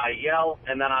long. I yell,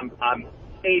 and then I'm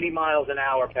 80 miles an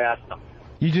hour past them.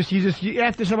 You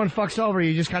after someone fucks over,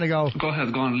 you just kind of go. Go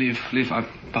ahead, go on, leave. I'm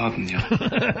pardon you.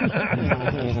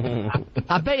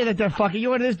 I bet you that they're fucking. You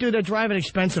know what this dude? They're driving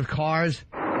expensive cars.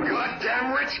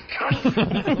 Goddamn rich cunt.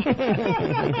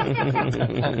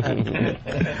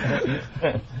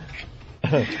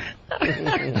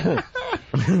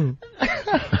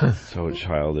 So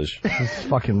childish. This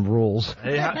fucking rules.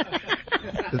 Hey,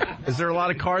 is there a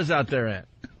lot of cars out there, Ant?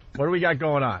 What do we got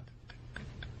going on?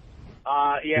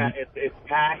 Yeah, it's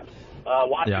packed.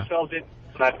 Watch yourselves in.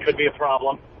 That could be a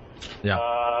problem.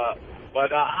 Yeah.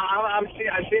 But I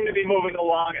seem to be moving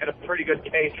along at a pretty good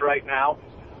pace right now.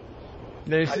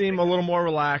 They seem a little more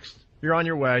relaxed. You're on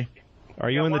your way. Are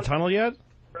you in the tunnel yet?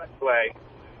 Way.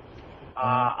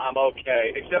 I'm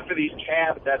okay, except for these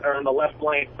cabs that are in the left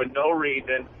lane for no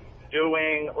reason,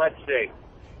 doing, let's see,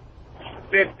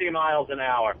 50 miles an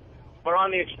hour. We're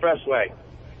on the expressway,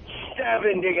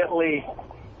 70 at least.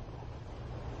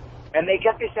 And they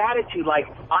get this attitude like,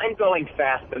 I'm going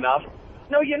fast enough.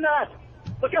 No, you're not.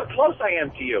 Look how close I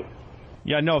am to you.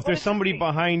 Yeah, no, if there's somebody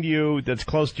behind you that's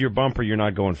close to your bumper, you're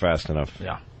not going fast enough.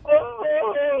 Yeah.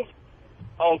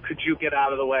 Oh, could you get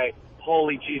out of the way?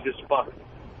 Holy Jesus fuck.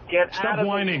 Get Stop out of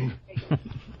whining. the way.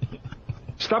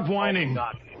 Stop whining.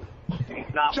 Oh, he's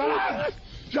not Shut moving. up!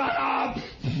 Shut up!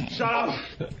 Shut up!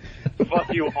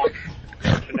 Fuck you,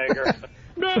 Schwarzenegger.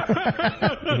 Did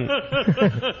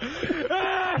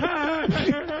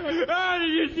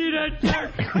you see that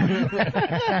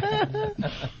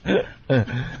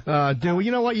Dude,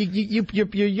 you know what? You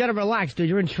gotta relax, dude.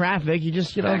 You're in traffic. You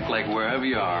just, Act like wherever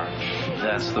you are,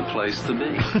 that's the place to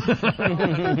be.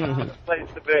 Place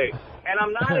to be. And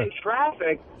I'm not in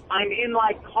traffic. I'm in,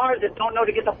 like, cars that don't know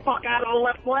to get the fuck out of the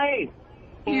left lane.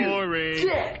 Boring.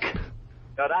 Dick.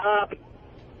 Shut up.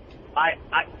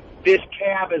 This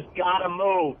cab has got to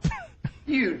move.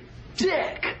 You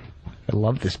dick. I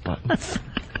love this button. I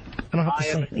don't have to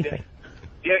say anything.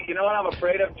 Yeah, you know what I'm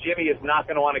afraid of? Jimmy is not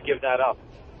going to want to give that up.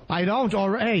 I don't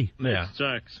already. Yeah.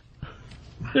 Sucks.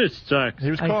 This sucks. He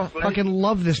was I fucking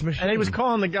love this machine. And he was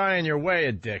calling the guy in your way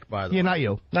a dick, by the way. Yeah, not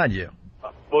you. Not you.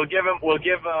 We'll give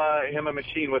him a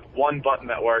machine with one button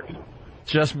that works.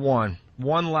 Just one.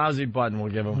 One lousy button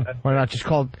we'll give him. Why not just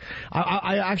call...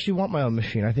 I actually want my own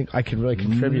machine. I think I could really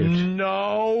contribute.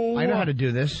 No. I know how to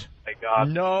do this. Thank God.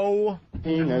 No.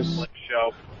 Flip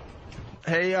show.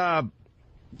 Hey,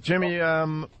 Jimmy,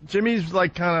 Jimmy's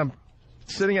like kind of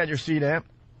sitting at your seat, Ant.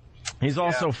 He's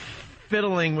also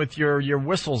fiddling with your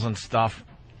whistles and stuff.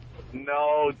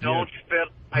 No, don't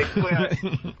fiddle. I swear.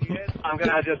 I'm going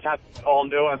to just have all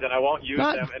new ones, and I won't use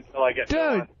them until I get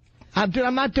Dude,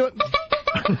 I'm not doing...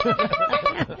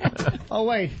 Oh,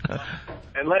 wait.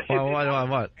 Unless you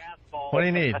what? What do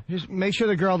you need? Just make sure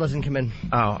the girl doesn't come in.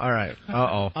 Oh, all right.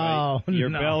 Uh-oh. Oh, Your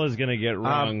no. bell is going to get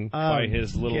rung by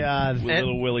his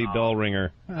little Willie bell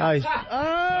ringer. He's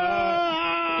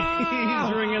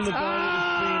ringing the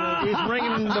bell. He's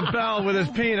ringing the bell with his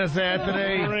penis,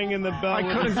 Anthony. Ringing the bell. I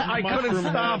couldn't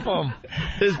stop him.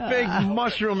 His big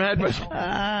mushroom head was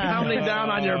pounding down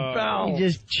on your bell. He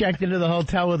just checked into the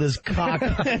hotel with his cock.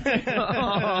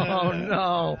 Oh,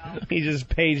 no. He just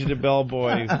paged a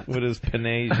bellboy with his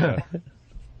Panasia.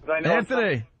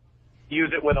 Anthony.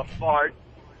 Use it with a fart.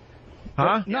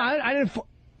 Huh? No, I didn't...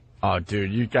 Oh,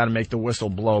 dude, you got to make the whistle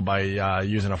blow by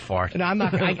using a fart. No, I'm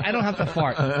not. I don't have to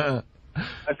fart.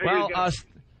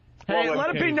 Hey,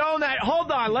 let it be known that.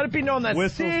 Hold on, let it be known that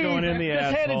Whistle's Steve going in the just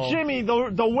asshole. handed Jimmy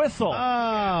the whistle.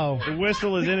 Oh, the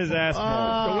whistle is in his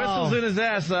asshole. The whistle's in his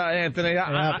ass, Anthony.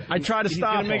 I tried to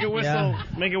stop him. Make it whistle. Yeah.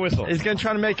 Make it whistle. He's gonna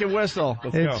try to make it whistle.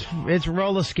 Let's go. It's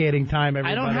roller skating time,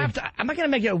 everybody. I don't have to. I'm not going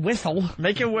to make it whistle.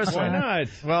 Make it whistle. Why not?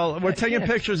 Well, we're taking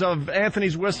pictures of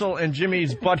Anthony's whistle and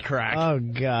Jimmy's butt crack. Oh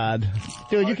God,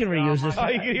 dude, you can reuse this. Oh,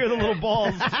 you can hear the little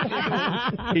balls.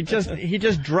 He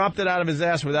just dropped it out of his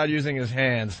ass without using his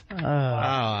hands.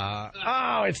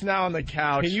 It's now on the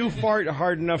couch. Can you fart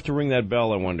hard enough to ring that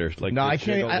bell, I wonder? Like, No, I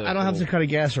can't. I don't have to cut a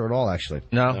gasser at all, actually.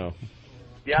 No.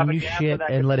 Can you shit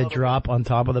and let it drop on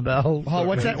top of the bell? Oh,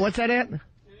 what's that? What's that, Ant?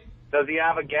 Does he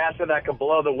have a gasser that can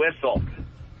blow the whistle?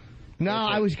 No,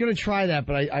 I was going to try that,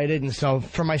 but I didn't. So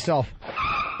for myself.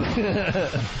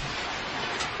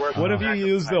 What if you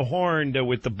use the horn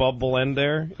with the bubble end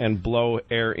there and blow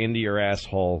air into your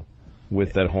asshole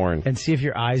with that horn? And see if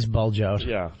your eyes bulge out.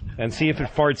 Yeah. And see if it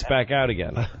farts back out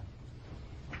again.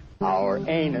 Our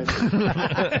anus.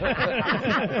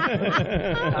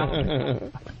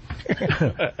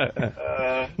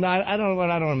 No, I don't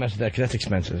want to mess with that because that's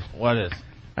expensive. What is?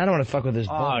 I don't want to fuck with this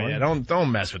Oh bullhorn. yeah,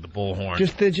 don't mess with the bullhorn.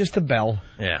 Just the bell.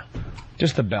 Yeah.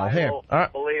 Just the bell. Here.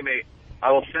 Believe me,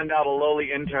 I will send out a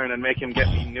lowly intern and make him get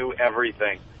me new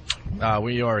everything.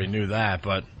 We already knew that,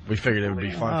 but we figured it would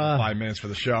be fun for 5 minutes for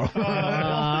the show.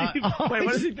 Wait,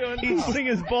 what is he doing? He's putting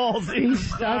his balls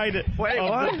inside of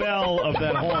the bell of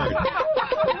that horn.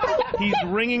 He's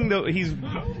he's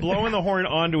blowing the horn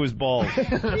onto his balls.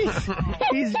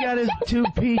 He's got his 2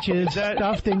 peaches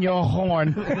stuffed in your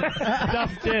horn.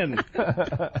 Stuffed in.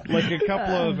 Like a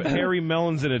couple of hairy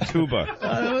melons in a tuba.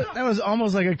 That was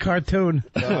almost like a cartoon.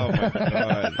 Oh, my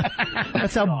God.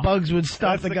 That's how Bugs would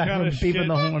stop the guy from beeping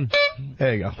the horn.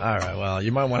 There you go. All right, well,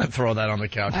 you might want to throw that on the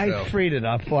couch, I freed it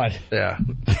up. What? Yeah.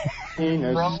 Throw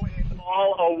it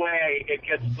all away. It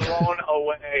gets thrown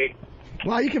away.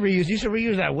 Well, you should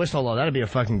reuse that whistle, though. That'd be a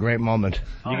fucking great moment.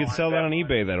 You could sell that on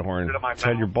eBay, that horn. It's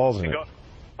had your balls in it.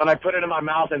 When I put it in my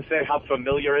mouth and say how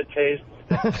familiar it tastes.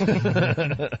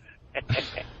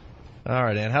 All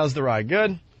right, Ann. How's the ride?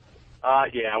 Good?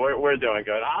 Yeah, we're doing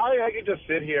good. I could just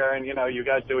sit here and, you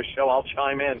guys do a show. I'll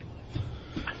chime in.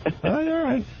 All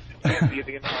right.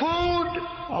 Food.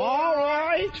 All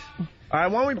right. All right,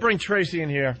 why don't we bring Tracy in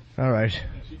here? All right.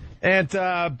 And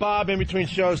Bob, in between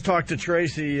shows, talked to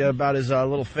Tracy about his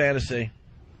little fantasy.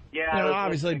 Yeah.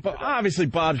 Obviously,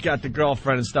 Bob's got the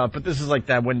girlfriend and stuff, but this is like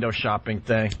that window shopping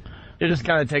thing. You're just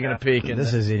kind of taking a peek and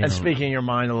speaking your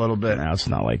mind a little bit. No, it's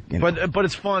not like. But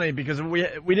it's funny because we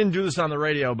didn't do this on the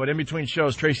radio, but in between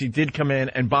shows, Tracy did come in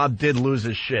and Bob did lose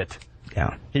his shit.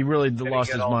 Yeah. He really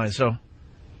lost his mind. So.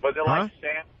 Was it like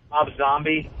Sam, Bob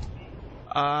Zombie?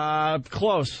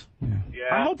 Close. Yeah.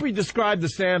 I hope we described the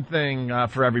Sam thing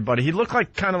for everybody. He looked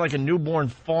kind of like a newborn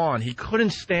fawn. He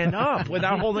couldn't stand up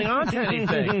without holding on to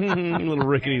anything. Little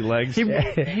rickety legs. He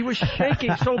was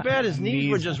shaking so bad his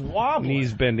knees were just wobbling.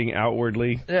 Knees bending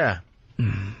outwardly. Yeah. His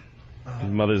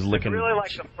mother's licking It's really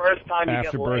like the first time you get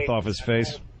afterbirth off his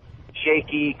face.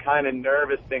 Shaky, kind of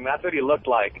nervous thing. That's what he looked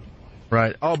like.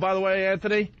 Right. Oh, by the way,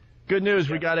 Anthony, good news.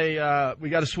 We got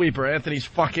a sweeper. Anthony's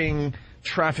fucking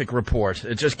traffic report.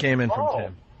 It just came in from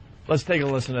Tim. Let's take a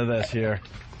listen to this here.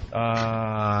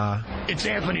 It's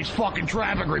Anthony's fucking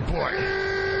traffic report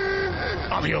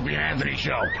on the Opie and Anthony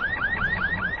Show.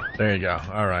 There you go.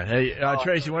 All right. Hey,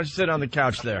 Tracy, why don't you sit on the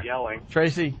couch there? Yelling.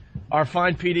 Tracy, our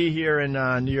fine PD here in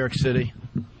New York City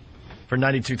for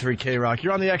 92.3 K-Rock.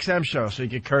 You're on the XM show, so you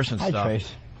can curse and stuff. Hi,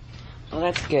 Trace. Well,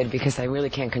 that's good because I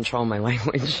really can't control my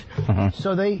language.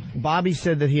 So Bobby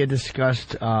said that he had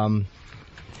discussed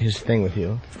his thing with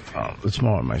you. Oh, it's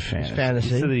more of my fantasy. He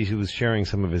said that he was sharing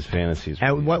some of his fantasies.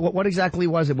 And what exactly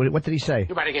was it? What did he say?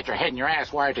 You better get your head and your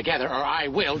ass wired together, or I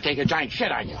will take a giant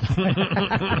shit on you.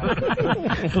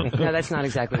 No, that's not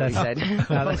exactly what he said.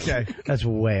 No, that's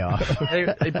way off.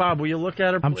 Hey, Bob, will you look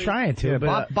at her, please? I'm trying to. Yeah,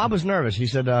 but Bob was nervous. He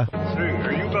said, Are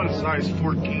you about size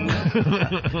 14?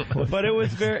 But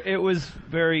it was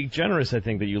very generous, I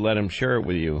think, that you let him share it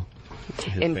with you.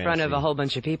 In front of a whole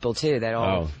bunch of people, too.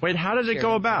 Wait, how did it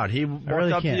go about? He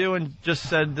walked up to you and just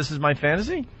said, "This is my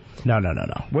fantasy"? No.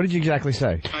 What did you exactly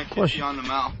say? I kiss you on the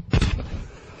mouth.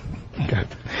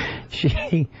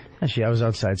 I was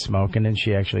outside smoking, and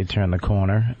she actually turned the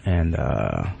corner, and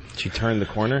she turned the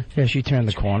corner. Yeah, she turned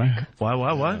the corner.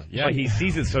 What? Yeah, he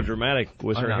sees it so dramatic.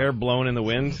 Was her hair blown in the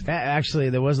wind? Actually,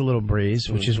 there was a little breeze,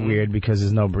 which is weird because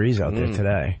there's no breeze out there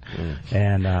today.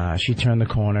 And she turned the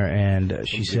corner, and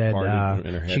she said,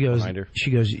 she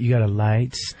goes, "You got a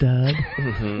light, stud?"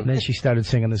 And then she started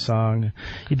singing the song,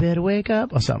 "You better wake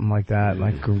up," or something like that,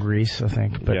 like Grease, I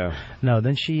think. But no,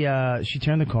 then she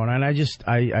turned the corner, and I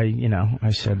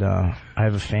said, I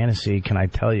have a fantasy. Can I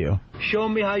tell you? Show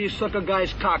me how you suck a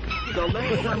guy's cock. The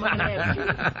last time I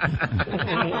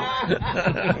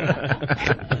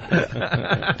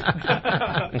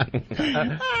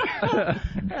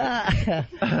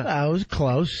I was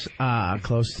close.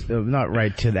 Not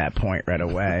right to that point right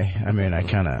away. I mean, I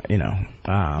kind of,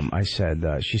 I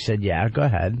said, she said, yeah, go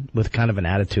ahead, with kind of an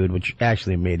attitude, which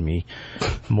actually made me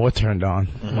more turned on.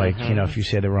 Like, if you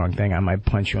say the wrong thing, I might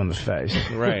punch you in the face.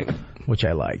 Right. Which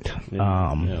I liked.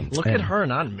 Look at her,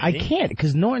 not me. I can't,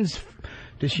 because Norton's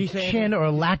chin or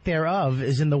lack thereof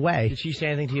is in the way. Did she say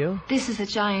anything to you? This is a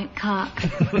giant cock.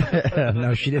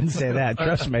 No, she didn't say that.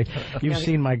 Trust me. You've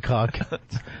seen my cock.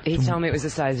 He told me it was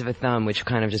the size of a thumb, which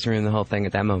kind of just ruined the whole thing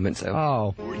at that moment. So.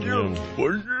 Oh.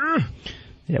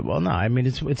 Yeah, well, no. I mean,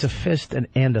 it's a fist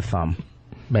and a thumb.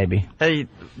 Maybe. Hey,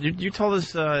 you told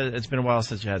us it's been a while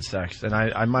since you had sex, and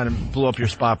I might have blew up your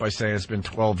spot by saying it's been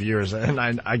 12 years, and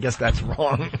I guess that's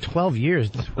wrong. 12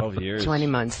 years? 12 years. 20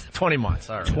 months. 20 months,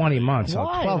 all right. 20 months.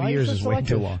 Why? 12 years is way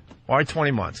too long. Why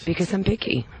 20 months? Because I'm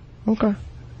picky. Okay.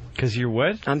 Because you're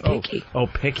what? I'm picky. Oh,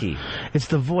 picky. It's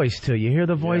the voice, too. You hear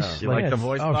the voice? You like the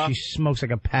voice, Oh, Bob? she smokes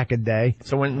like a pack a day.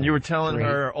 So when you were telling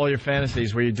her all your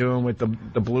fantasies, were you doing with the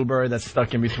blueberry that's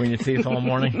stuck in between your teeth all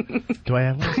morning? Do I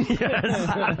have one? Yes.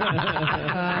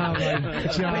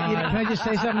 Can I just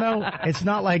say something, though? It's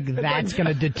not like that's going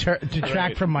to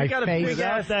detract from my face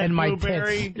and my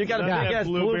tits. You got a big ass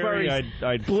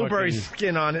blueberry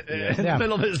skin on it in the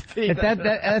middle of his teeth.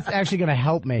 That's actually going to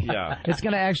help me. Yeah. It's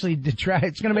going to actually detract.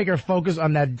 It's going to make her focus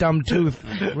on that dumb tooth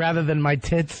rather than my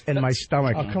tits and my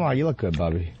stomach. Oh, come on. You look good,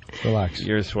 Bobby. Relax.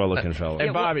 You're a swell-looking fellow. Hey,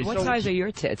 Bobby. What size are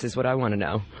your tits is what I want to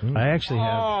know. I actually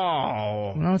have.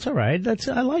 Oh. No, it's all right.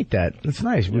 I like that. That's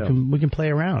nice. We can play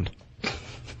around.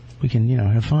 We can,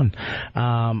 have fun.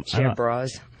 Share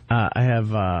bras. I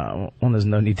have, there's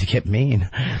no need to get mean.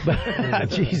 But,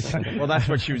 jeez. Well, that's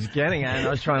what she was getting at. I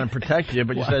was trying to protect you,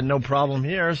 but you said no problem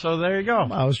here, so there you go.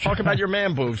 I was Talk about your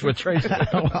man boobs with Tracy. You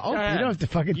don't have to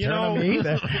fucking turn on me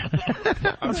either.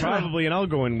 And I'll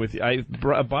go in with you.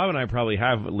 Bob and I probably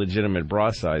have legitimate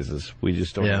bra sizes. We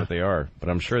just don't know what they are. But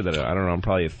I'm sure that, I don't know, I'm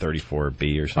probably a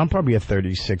 34B or something. I'm probably a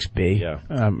 36B. Yeah.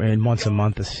 And once a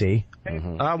month a C.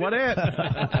 What it?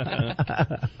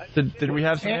 Did we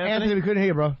have some Anthony, we couldn't hear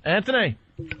you, bro. Anthony.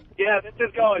 Yeah, this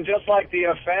is going just like the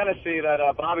fantasy that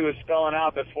Bobby was spelling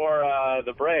out before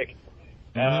the break.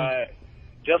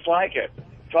 Just like it.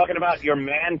 Talking about your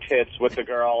man tits with the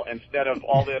girl instead of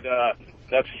all that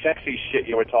sexy shit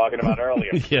you were talking about earlier.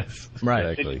 Yes. Right.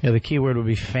 Exactly. Yeah, the key word would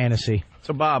be fantasy.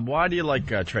 So, Bob, why do you like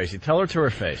Tracy? Tell her to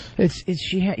her face.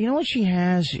 You know what she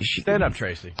has? Stand up,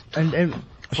 Tracy. And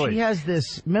she has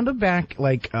this. Remember back,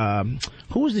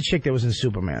 who was the chick that was in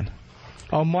Superman?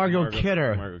 Oh, Margot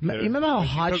Kidder. You remember how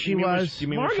hot she was?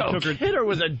 Margot Kidder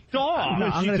was a dog. No,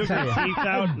 I'm going to tell you. Teeth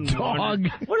out Dog.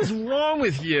 What is wrong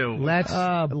with you?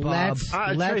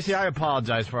 Tracy, I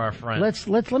apologize for our friend.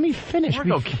 Let me finish.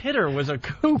 Margot Kidder was a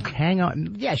kook. Hang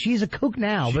on. Yeah, she's a kook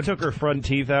now. She took her front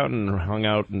teeth out and hung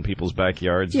out in people's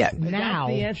backyards. Yeah, now.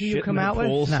 That's the answer you Shit come in out the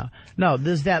pools. with? No,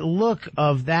 there's that look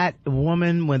of that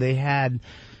woman when they had...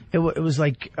 It was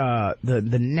like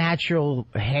the natural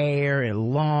hair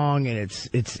and long, and it's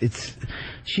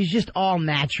she's just all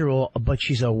natural, but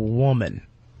she's a woman.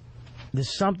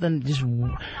 There's something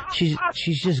she's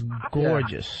just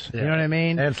gorgeous. Yeah. You know what I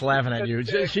mean? Ant's laughing at you.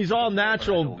 She's all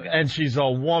natural and she's a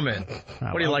woman.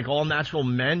 What do you like? All natural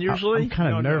men usually? I'm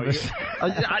kind of nervous.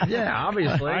 Yeah,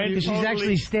 obviously. She's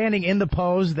actually standing in the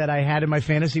pose that I had in my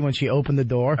fantasy when she opened the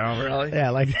door. Oh, really?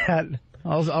 Yeah, like that.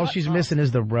 All she's missing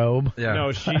is the robe. Yeah.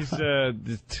 No, she's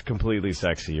completely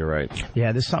sexy. You're right.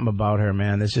 Yeah, there's something about her,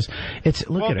 man. Look at her.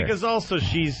 Well, because also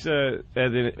she's. I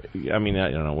mean, I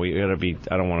don't know. We gotta be.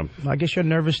 I don't want to. I guess you're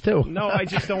nervous too. No, I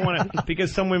just don't want to.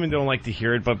 Because some women don't like to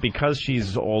hear it, but because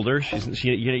she's older,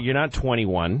 you're not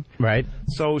 21, right?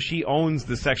 So she owns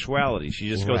the sexuality. She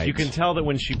just goes. Right. You can tell that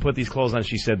when she put these clothes on,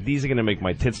 she said, "These are going to make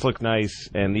my tits look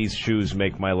nice, and these shoes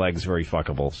make my legs very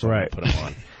fuckable." So I'm gonna put them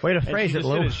on. Way to phrase it,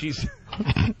 Lou.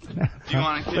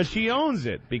 But she owns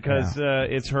it because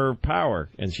it's her power,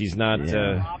 and she's not.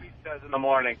 Bobby says in the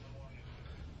morning.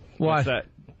 What's that?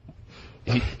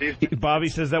 Bobby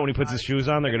says that when he puts his shoes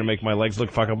on, they're going to make my legs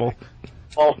look fuckable.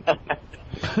 Oh.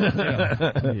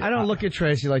 I don't look at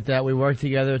Tracy like that. We work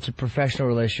together. It's a professional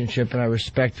relationship, and I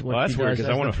respect what that's she weird, does 'cause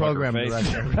as I wanna the fuck her program face.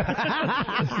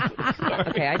 director.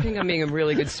 Okay, I think I'm being a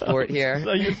really good sport here.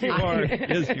 Yes, you are.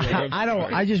 Yes, you are. I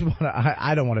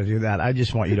don't want to do that. I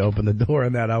just want you to open the door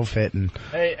in that outfit and,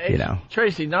 Hey,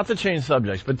 Tracy, not to change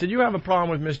subjects, but did you have a problem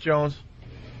with Miss Jones?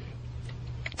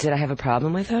 Did I have a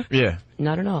problem with her? Yeah.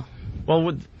 Not at all.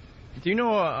 Well, do you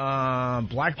know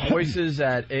Black Voices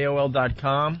at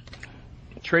AOL.com?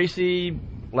 Tracy,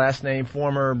 last name,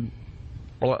 former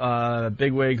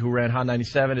bigwig who ran Hot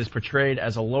 97, is portrayed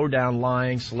as a low-down,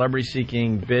 lying,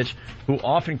 celebrity-seeking bitch who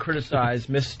often criticized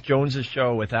Miss Jones's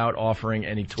show without offering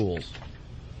any tools.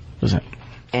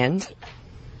 And?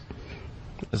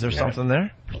 Is there something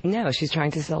there? No, she's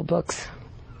trying to sell books.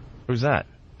 Who's that?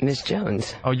 Miss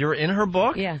Jones. Oh, you're in her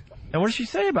book? Yeah. And what does she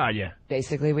say about you?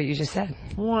 Basically what you just said.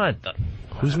 What the...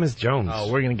 Who's Miss Jones?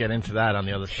 Oh, we're going to get into that on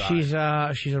the other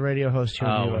side. She's a radio host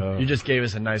here. You just gave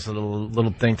us a nice little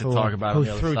thing to talk about on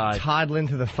the other side. Who threw Todd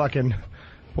into the fucking...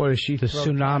 What is she? The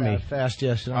tsunami. Fast,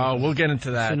 yes. Oh, we'll get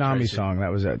into that. Tsunami Tracy. song.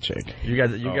 That was that chick. You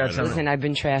got some. Listen, I've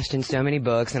been trashed in so many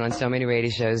books and on so many radio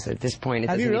shows. At this point, it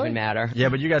doesn't even matter. Yeah,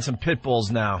 but you got some pit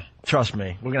bulls now. Trust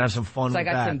me, we're gonna have some fun So with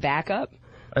I got that. some backup.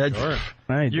 Sure.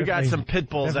 You got some pit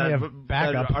bulls that are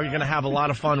going to have a lot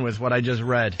of fun with what I just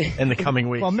read in the coming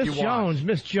weeks. Well, Miss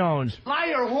Jones.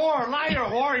 Liar,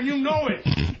 whore, you know it.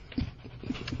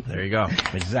 There you go.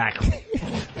 Exactly.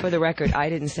 For the record, I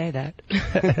didn't say that.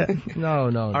 No.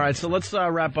 All right, so let's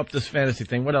wrap up this fantasy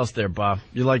thing. What else there, Bob?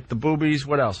 You like the boobies?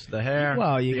 What else? The hair?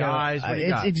 Well, the eyes? What do you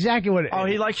it's got? exactly what. Oh,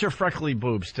 he likes your freckly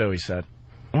boobs too. He said.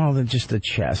 Well, then just the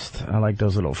chest. I like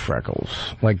those little freckles.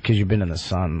 Like, because you've been in the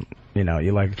sun. You know,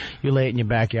 you lay it in your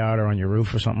backyard or on your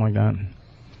roof or something like that.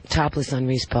 Topless on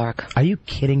Reese Park. Are you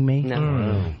kidding me?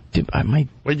 No. Dude, I might.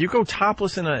 Wait, you go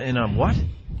topless in a what?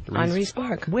 On Reese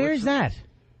Park. Where is that?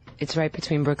 It's right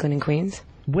between Brooklyn and Queens.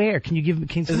 Where? Can you give?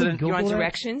 Can someone Google you want that?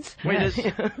 directions? Wait, Yes.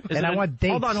 And I want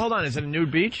dates. Hold on. Is it a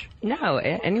nude beach? No,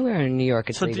 anywhere in New York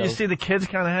it's So legal. do you see the kids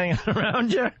kind of hanging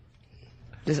around you?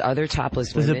 There's other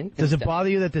topless Does women. it bother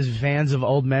you that there's vans of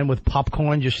old men with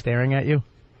popcorn just staring at you?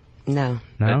 No.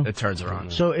 No? It turns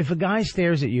around. So if a guy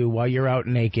stares at you while you're out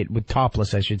naked, with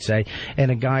topless, I should say, and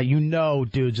a guy,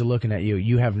 dudes are looking at you,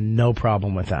 you have no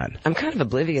problem with that. I'm kind of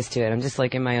oblivious to it. I'm just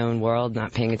like in my own world,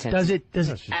 not paying attention.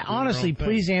 Honestly,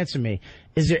 please answer me.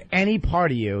 Is there any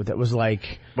part of you that was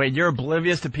like... Wait, you're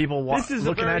oblivious to people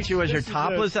looking at you as you're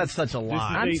topless? That's such a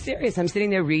lie. I'm serious. I'm sitting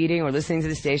there reading or listening to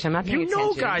the station. I'm not paying attention. You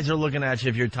know guys are looking at you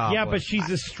if you're topless. Yeah, but she's a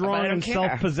But I strong don't and care.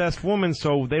 self-possessed woman,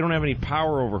 so they don't have any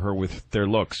power over her with their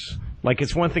looks. Like,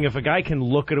 it's one thing if a guy can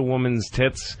look at a woman's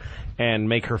tits and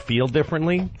make her feel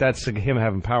differently, that's him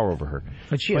having power over her.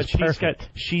 But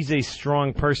she's a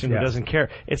strong person who doesn't care.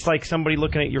 It's like somebody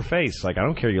looking at your face. Like, I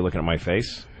don't care you're looking at my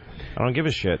face. I don't give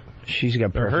a shit. She's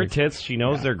got perfect. Her tits, she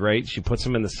knows they're great. She puts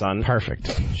them in the sun.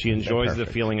 Perfect. She enjoys the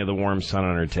feeling of the warm sun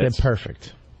on her tits. They're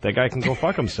perfect. That guy can go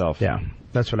fuck himself. Yeah,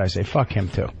 that's what I say. Fuck him,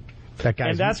 too. That guy's,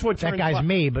 And that's what that guy's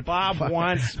me, but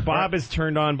Bob is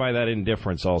turned on by that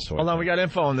indifference also. Hold on, we got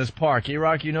info on this park.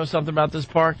 E-Rock, you know something about this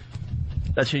park?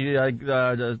 That she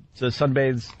the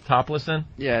sunbathes topless in?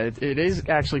 Yeah, it is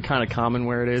actually kind of common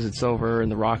where it is. It's over in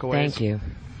the Rockaways. Thank you.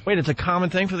 Wait, it's a common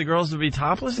thing for the girls to be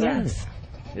topless there? Yes.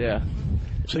 Yeah.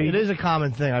 So it is a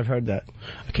common thing. I've heard that.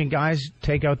 Can guys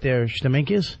take out their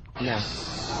shtaminkas? No.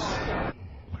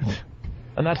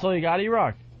 And that's all you got,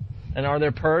 E-Rock? And are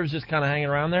there pervs just kind of hanging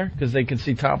around there because they can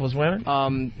see topless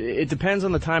women? It depends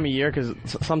on the time of year because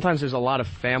sometimes there's a lot of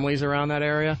families around that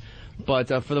area. But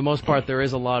for the most part, there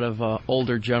is a lot of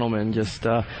older gentlemen just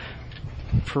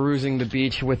perusing the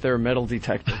beach with their metal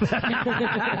detector.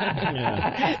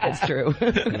 That's true.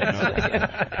 But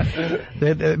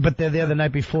they're there the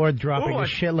night before dropping a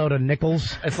shitload of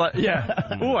nickels. It's like,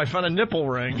 yeah. Ooh, I found a nipple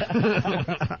ring.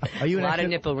 Are you a lot of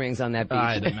nipple rings on that beach.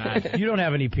 I'd imagine. You don't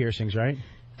have any piercings, right?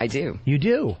 I do. You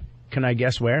do? Can I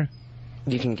guess where?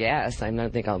 You can guess. I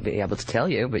don't think I'll be able to tell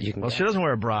you, but you can Well, guess. she doesn't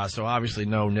wear a bra, so obviously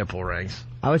no nipple rings.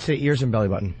 I would say ears and belly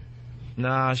button.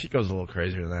 Nah, she goes a little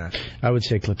crazier than that. I would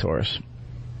say clitoris.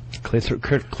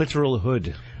 Clitoral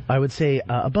hood. I would say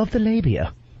above the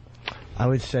labia. I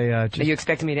would say... Are you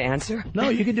expecting me to answer? No,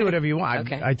 you can do whatever you want.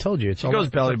 Okay. I told you. It's She all goes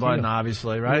belly it's up to button, you.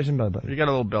 obviously, right? Ears and belly button. You got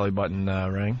a little belly button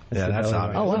ring. Yeah, the that's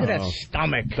belly obvious. Oh, look at that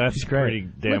stomach. That's pretty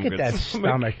damn Look good. at that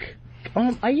stomach.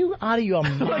 Are you out of your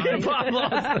mind?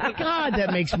 God, that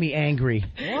makes me angry.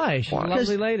 Why? She's a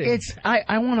lovely lady. It's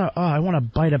I wanna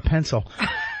bite a pencil.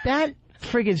 That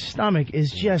friggin' stomach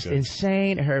is just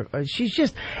insane.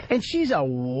 She's a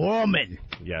woman.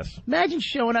 Yes. Imagine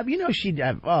showing up. You know she'd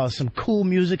have some cool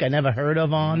music I never heard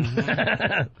of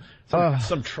on.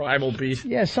 Some tribal beat.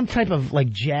 Yeah, some type of like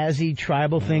jazzy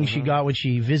tribal thing she got when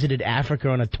she visited Africa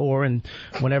on a tour and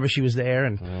whenever she was there.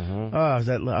 And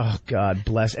oh God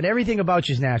bless. And everything about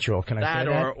you's natural. Can I say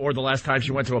that? Or the last time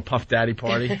she went to a Puff Daddy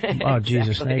party. Oh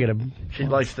Jesus, negative. She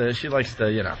likes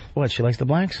the What? She likes the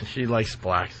blacks? She likes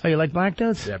blacks. Oh, you like black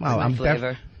dudes? Yeah, Well, my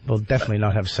flavor. We'll definitely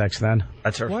not have sex then.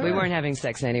 That's her. We weren't having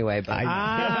sex anyway, but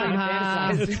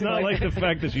It's not like the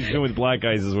fact that she's doing with black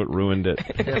guys is what ruined it.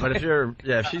 Yeah, but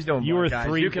if she's doing You were black guys,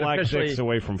 three you can black officially- dicks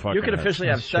away from fucking You can her. officially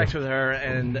have sex with her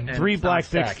and Three it's black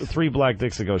not dicks. sex. 3 black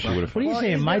dicks ago, she would have. What are you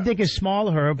saying? My dick is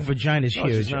small, her vagina's Oh,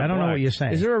 she's huge. not I don't know black. what you're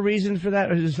saying. Is there a reason for that,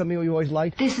 or is it something you always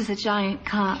liked? This is a giant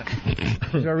cock.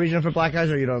 Is there a reason for black guys,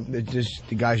 or you don't? It's just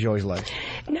the guys you always liked?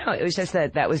 no, it was just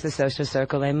that was the social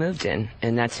circle I moved in,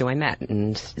 and that's who I met,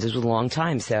 and this was a long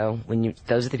time. So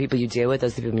those are the people you deal with,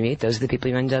 those are the people you meet, those are the people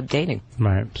you end up dating.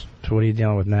 Right. So what are you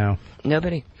dealing with now?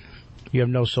 Nobody. You have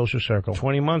no social circle.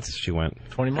 20 months she went.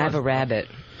 20 I have a rabbit.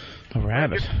 A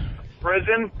rabbit.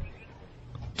 Prison?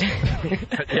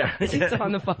 Yeah. Is he still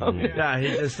on the phone? Yeah, he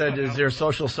just said is your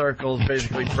social circle is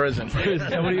basically prison.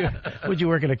 Would you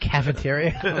work in a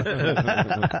cafeteria?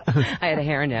 I had a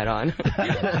hairnet on.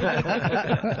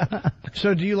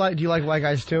 So do you like white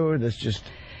guys too, or this just?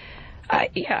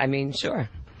 Yeah, I mean, sure.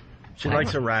 She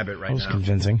likes a rabbit right That was now.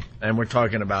 convincing. And we're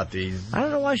talking about these. I don't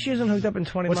know why she isn't hooked up in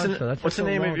 20 months. though. That's What's the so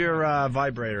name long. of your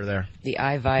vibrator there? The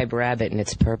iVibe Rabbit, and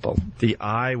it's purple. The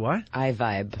what?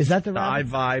 iVibe. Is that the The rabbit?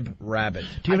 iVibe Rabbit.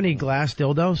 Do you have any glass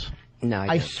dildos? No,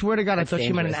 I swear to God, I That's thought she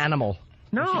meant an dangerous. animal.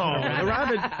 No,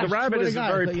 the rabbit to is a God,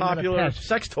 I very thought you meant a popular pet.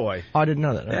 sex toy. Oh, I didn't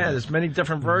know that. Yeah, there's many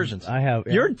different versions. I have.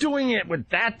 Yeah. You're doing it with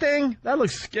that thing? That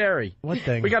looks scary. What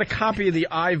thing? We got a copy of the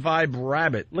iVibe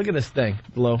Rabbit. Look at this thing,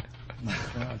 Lou.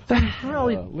 The hell?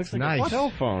 Looks like Nice. a cell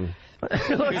phone.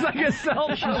 It looks like a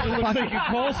cell phone. It looks like you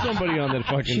call somebody on that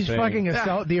fucking She's thing. fucking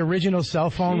the original cell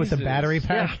phone with the Jesus. battery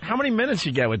Yeah, pack. how many minutes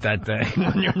you get with that thing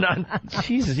when you're not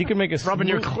Jesus, you can make a rubbing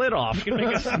your smooth- clit off? You can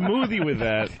make a smoothie with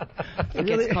that. It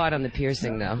gets caught on the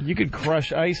piercing, though. You could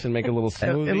crush ice and make a little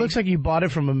smoothie. It looks like you bought it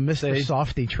from a Mr.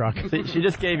 Softy truck. See, she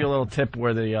just gave you a little tip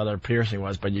where the other piercing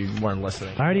was, but you weren't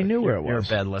listening. I already knew where it You're a was.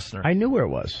 bad listener. I knew where it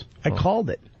was. I called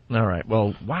it. All right.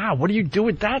 Well, wow. What do you do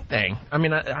with that thing? I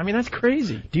mean, that's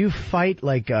crazy. Do you fight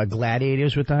like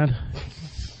gladiators with that?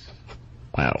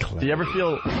 Wow. Do you ever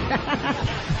feel?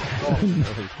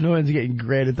 No one's getting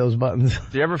great at those buttons.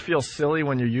 Do you ever feel silly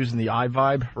when you're using the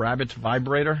iVibe Rabbit's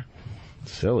vibrator?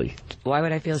 silly. Why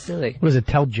would I feel silly? What does it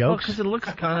tell Well, jokes? because it looks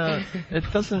kind of.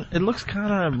 It doesn't. It looks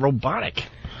kind of robotic.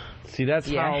 See, that's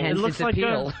Yeah, how hence It looks its like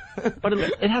appeal. but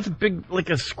it has a big, like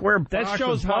a square. that box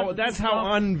shows with how buttons that's and how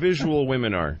stuff. unvisual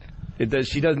women are. It does,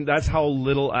 she doesn't. That's how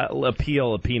little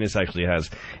appeal a penis actually has.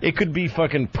 It could be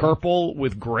fucking purple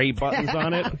with gray buttons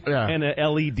on it Yeah. and an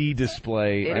LED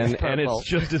display, It is and purple. it's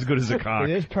just as good as a cock.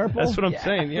 It is purple? That's what I'm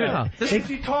saying. Yeah.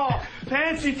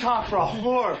 Fancy talk for a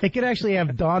whore. It could actually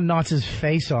have Don Knotts'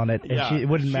 face on it, and it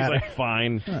wouldn't She's matter. like,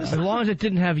 fine. As long as it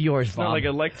didn't have yours, It's not Bob. like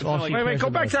a like. all she Wait, go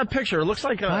back to that picture. It looks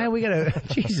like Why a. we gotta?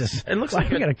 Jesus! It looks Why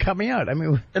like we a- gotta cut me out? I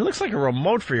mean, It looks like a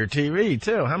remote for your TV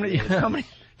too. How many? How many?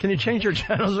 Can you change your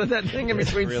channels with that thing in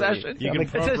between sessions? You can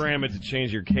It says- program it to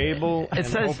change your cable and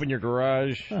says- open your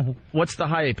garage. What's the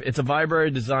hype? It's a vibrator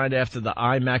designed after the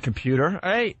iMac computer.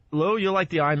 Hey, Lou, you like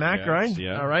the iMac, Yes, right?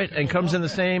 yeah. All right, and comes in the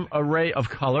same array of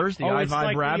colors. The It's iVibe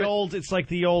like Rabbit it's like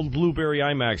the old Blueberry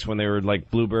iMacs when they were like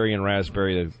blueberry and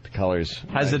raspberry, the colors.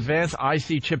 has advanced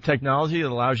IC chip technology that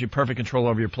allows you perfect control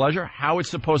over your pleasure. How it's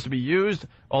supposed to be used,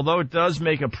 although it does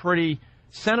make a pretty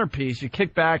centerpiece, you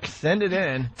kick back, send it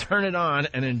in, turn it on,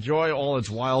 and enjoy all its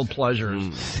wild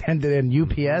pleasures. send it in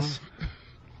UPS.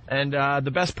 And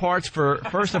the best parts for,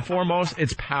 first and foremost,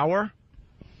 its power.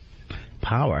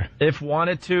 Power. If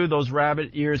wanted to, those rabbit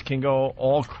ears can go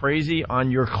all crazy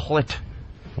on your clit.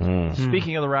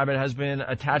 Speaking of the rabbit, it has been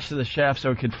attached to the shaft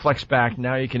so it could flex back.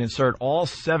 Now you can insert all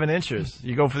 7 inches.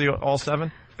 You go for the all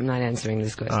 7? I'm not answering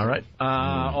this question. All right.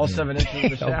 All 7 inches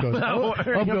of the shaft.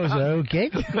 Up goes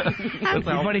okay.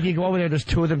 Everybody can go over there. There's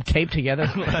two of them taped together.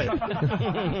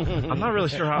 I'm not really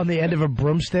sure how. On the end of a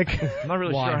broomstick. I'm not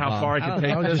really Why, sure how Bob? far I I can don't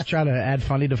take know, this. just trying to add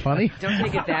funny to funny. Don't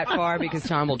take it that far because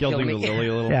Tom will kill Gilding me. the lily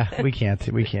a little. Yeah, we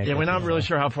can't. We can't. Yeah, we're not really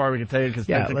sure how far we can take it because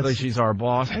Yeah, technically let's- she's our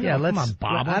boss. Yeah, let's. Come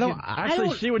on, Bob. I don't.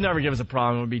 Actually, she would never give us a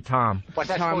problem. It would be Tom. What's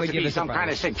that Tom supposed would to give be? us a Some kind of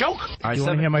prize. sick joke? All right, Do you want to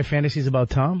 7 hear my fantasies about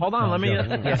Tom? Hold on, let me.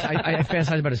 Yes, I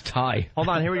fantasize about his tie. Hold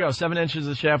on, here we go. 7 inches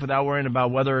of shaft without worrying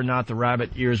about whether or not the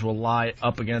rabbit ears will lie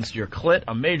up against your clit.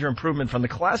 A major improvement from the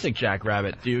classic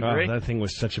Jackrabbit. Do you agree? That thing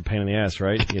was such a pain in the ass,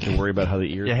 right? You have to worry about how the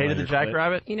ears. You hated line the your clit.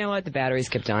 Jackrabbit? You know what? The batteries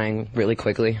kept dying really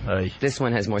quickly. Hey. This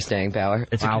one has more staying power.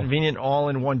 It's a convenient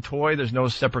all-in-one toy. There's no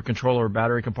separate controller or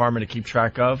battery compartment to keep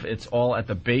track of. It's all at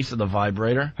the base of the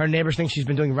vibrator. Her neighbors think she's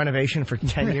been doing renovation for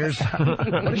 10 years.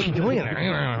 What is she doing in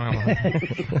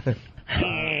there?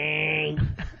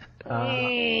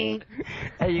 Hey,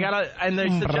 you gotta, and they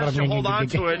suggest you hold on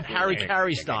to it Harry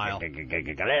Carey style.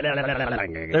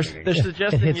 They're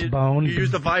suggesting It's bone. you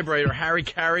use the vibrator Harry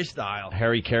Carey style.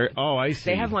 Harry Carey. Oh, I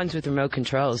see. They have ones with remote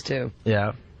controls too.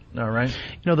 Yeah. All right. You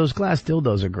know, those glass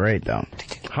dildos are great, though.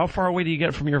 How far away do you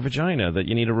get from your vagina that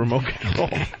you need a remote control?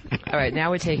 All right, now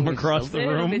we're taking this Across a the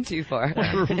little room? bit too far.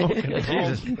 remote control.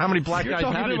 Jesus, how many black You're guys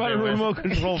have talking you about a been with? remote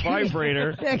control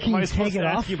vibrator. Yeah, can Am I you supposed take to it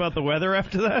ask off? you about the weather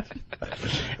after that?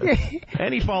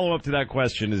 Any follow-up to that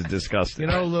question is disgusting.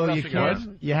 You know, Lou, else you we got?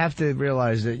 can't. You have to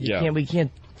realize that Yeah. we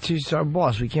can't. She's our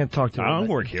boss. We can't talk to her. I don't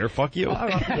work here. Fuck you. You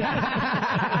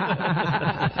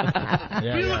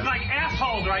look like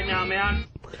assholes right now, man.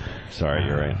 Sorry,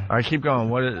 you're right. All right, keep going.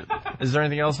 Is there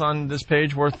anything else on this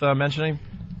page worth mentioning?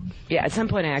 Yeah, at some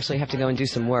point I actually have to go and do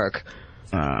some work.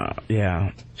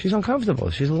 Yeah. She's uncomfortable.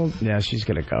 She's a little. Yeah, she's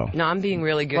gonna go. No, I'm being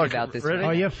really good Look, about this. really? right Oh,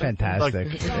 now. you're fantastic.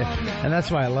 And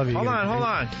that's why I love you. Hold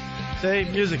on. Say,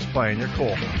 music's playing. You're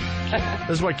cool. This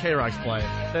is what K-Rock's playing.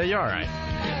 Say, you're all right.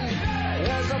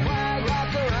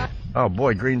 Oh,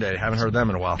 boy, Green Day. Haven't heard them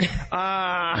in a while. Hey,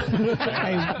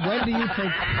 when do you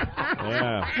think...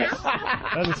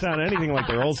 Yeah. Doesn't sound anything like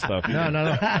their old stuff. No.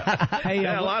 Hey,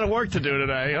 a lot of work to do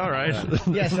today. All right.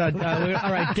 Yes, all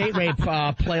right, Date Rape,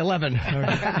 play 11.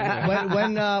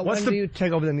 When do you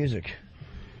take over the music?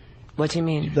 What do you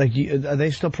mean? Like, are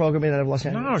they still programming out of Los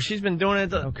Angeles? No, she's been doing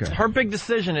it. Okay. Her big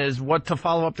decision is what to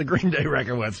follow up the Green Day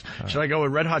record with. Should I go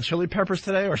with Red Hot Chili Peppers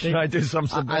today, or should I do some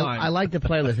Sublime? I like the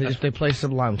playlist. They play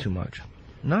Sublime too much.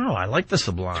 No, I like the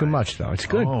Sublime. Too much, though. It's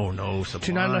good. Oh, no,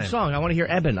 Sublime. Not enough song. I want to hear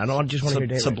Eben. I don't just want to hear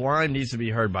David. Sublime needs to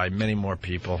be heard by many more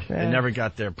people. Yeah. They never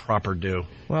got their proper due.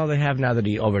 Well, they have now that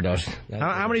he overdosed.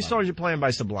 How many songs are you playing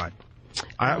by Sublime?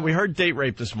 We heard Date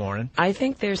Rape this morning. I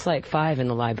think there's like 5 in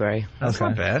the library. That's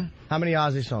not bad. How many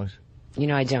Ozzy songs? You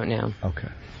know, I don't know. Okay.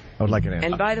 I would like an answer.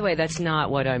 And by the way, that's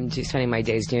not what I'm spending my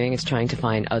days doing. It's trying to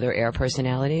find other air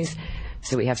personalities.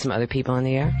 So we have some other people on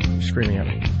the air. Screaming at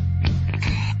me.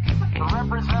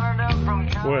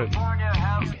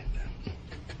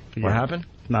 What happened?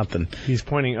 Nothing. He's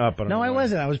pointing up. No, I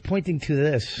wasn't. I was pointing to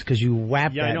this because you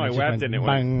whapped Yeah, at I know. it. I whapped it and it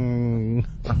bang.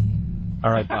 All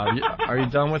right, Bob. Are you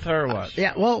done with her or what?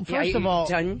 Yeah, well, first of all...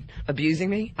 done abusing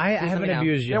me? I haven't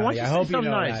abused you. Yeah, why don't I you hope say you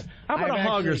something know nice? that. How about I've a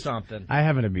hug or actually- something? I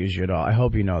haven't abused you at all. I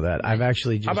hope you know that. I've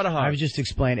actually just... How about a hug? I've just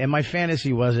explained. And my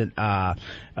fantasy wasn't, it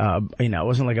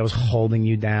wasn't like I was holding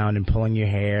you down and pulling your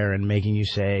hair and making you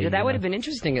say... Yeah, that would have been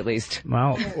interesting at least.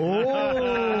 Well...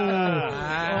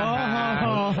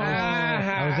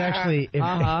 I was actually,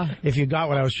 if you got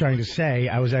what I was trying to say,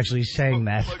 I was actually saying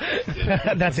that.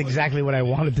 That's exactly what I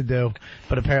wanted to do,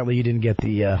 but apparently you didn't get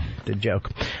the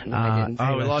joke. No, I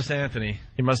didn't. We lost Anthony.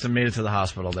 He must have made it to the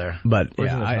hospital there. But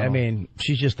Where's yeah, the I tunnel? mean,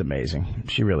 she's just amazing.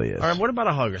 She really is. All right, what about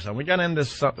a hug or something? We got to end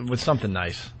this with something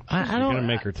nice. I You're don't. going to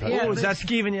make her touch. Yeah, Is that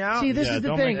skeeving you out? See, this Yeah, is the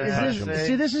don't thing. make her touch him.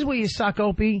 See, this is where you suck,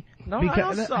 Opie. No, I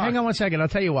don't suck. Hang on one second. I'll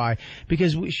tell you why.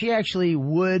 Because she actually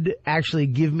would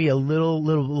give me a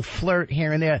little flirt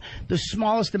here and there. The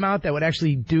smallest amount that would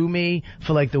actually do me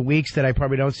for like the weeks that I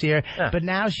probably don't see her. Yeah. But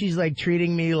now she's like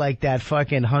treating me like that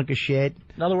fucking hunk of shit.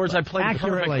 In other words, I played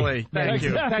Accurately. perfectly. Thank you.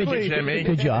 Exactly. Thank you, Jimmy.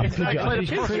 Good job. Good I job. played it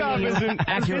His perfectly.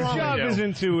 job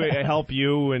isn't to help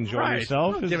you enjoy Right.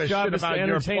 yourself. Don't give a His job shit is to about your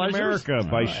entertain pleasures. America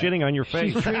by shitting on your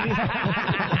face.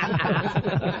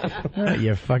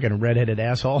 You fucking redheaded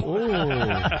asshole.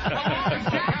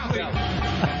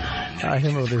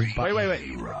 Him with his butt.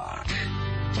 Wait.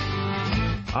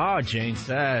 Oh, Jane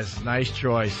says. Nice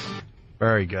choice.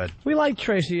 Very good. We like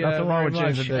Tracy. Nothing wrong with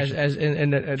Jane's much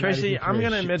addiction. Tracy, I'm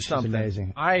going to admit something.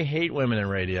 Amazing. I hate women in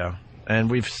radio, and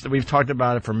we've talked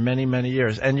about it for many, many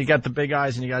years. And you got the big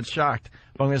eyes, and you got shocked.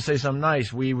 But I'm going to say something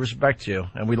nice. We respect you,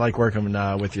 and we like working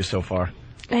with you so far.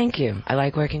 Thank you. I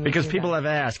like working with Because you people guys. have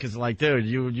asked, because like, dude,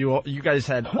 you guys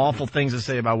had awful things to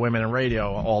say about women in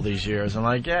radio all these years, and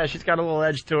like, yeah, she's got a little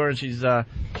edge to her, and she's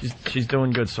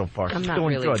doing good so far. I'm She's not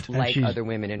doing really good. like other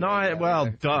women in radio. Well,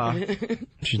 either. duh.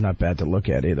 She's not bad to look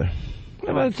at either.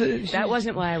 That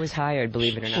wasn't why I was hired,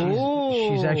 believe it or not.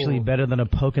 She's actually better than a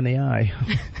poke in the eye.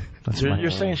 You're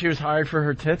saying she was hired for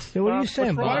her tits? What are you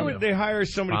saying, What's wrong Why with would you? they hire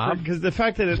somebody? Bob? Because the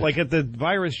fact that, like, at the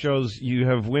virus shows, you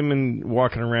have women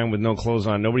walking around with no clothes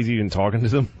on. Nobody's even talking to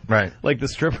them. Right. Like the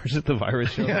strippers at the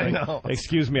virus show. Yeah, I like, know.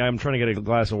 Excuse me, I'm trying to get a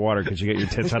glass of water. Could you get your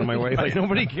tits out of my way? Like,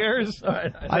 nobody cares.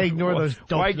 I ignore those.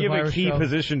 Why give a key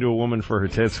position to a woman for her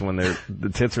tits when the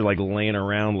tits are like laying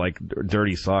around like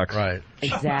dirty socks? Right.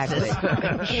 Exactly.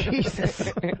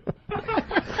 Jesus.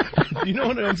 You know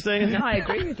what I'm saying? No, I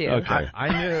agree with you. Okay.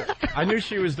 I knew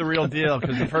she was the real deal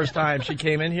because the first time she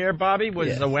came in here, Bobby,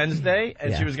 was a Wednesday,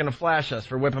 and she was going to flash us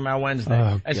for Whip 'em Out Wednesday.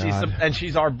 Oh, and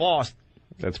she's our boss.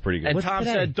 That's pretty good. And What's Tom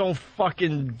today? said, "Don't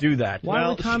fucking do that." Why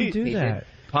Well, would Tom do that?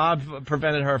 Bob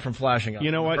prevented her from flashing us.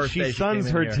 You know the what? first day She came suns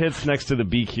in her here. tits next to the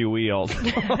BQE all day.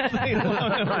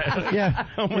 Yeah.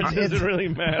 How much does it really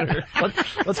matter?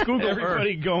 Let's Google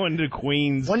Everybody Earth. going to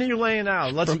Queens. When are you laying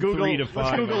out? Let's From Google. 3 to Let's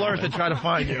 5. Google Earth and try to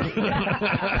find you.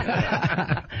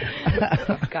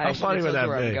 God, How funny would that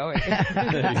where I'm be? going.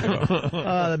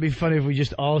 Oh, that'd be funny if we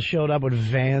just all showed up with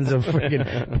vans of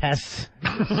freaking pests,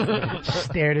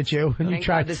 stared at you, and you Thank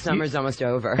tried. God the summer's almost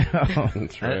over.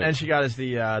 That's right. And she got us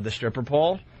the stripper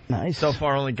pole. Nice. So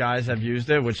far, only guys have used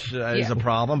it, which is a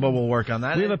problem, but we'll work on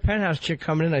that. We have a penthouse chick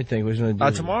coming in, I think, who's going to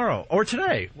do tomorrow or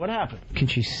today. What happened? Can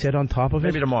she sit on top of it?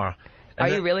 Maybe tomorrow. Are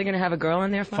And you really going to have a girl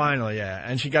in there? Finally, yeah.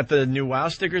 And she got the new WOW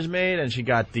stickers made, and she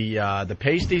got the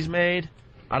pasties made.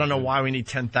 I don't know why we need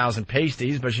 10,000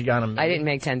 pasties, but she got them made. I didn't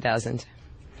make 10,000.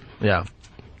 Yeah.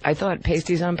 I thought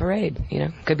pasties on parade,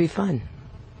 could be fun.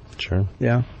 Sure.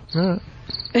 Yeah.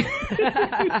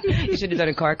 You should have done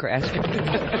a car crash.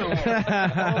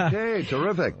 Okay,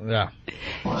 terrific. Yeah.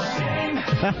 All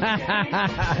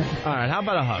right, how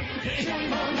about a hug?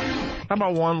 How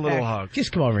about one little hug?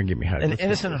 Just come over and give me a hug. An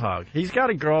innocent hug. He's got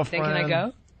a girlfriend. Can I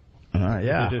go?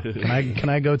 Yeah. Can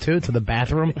I go too to the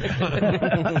bathroom?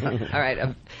 All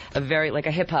right, a very like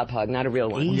a hip hop hug, not a real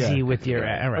one. Easy with your.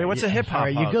 All right. Wait, what's a hip hop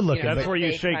hug? You're good looking. That's where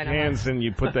you shake hands and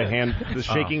you put the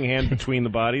shaking hand between the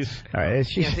bodies. All right,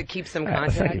 You have to keep some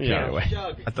contact.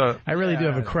 I really do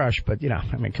have a crush, but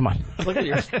I mean, come on. Look at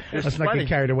you. Let's not get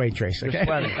carried away, Trace. Okay.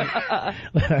 All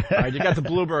right, you got the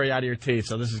blueberry out of your teeth,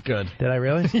 so this is good. Did I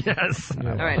really? Yes.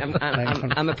 All right,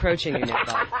 I'm approaching you now,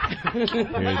 Bob. Here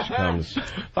she comes.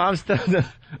 Bob's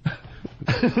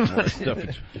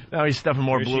now he's stuffing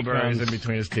more blueberries in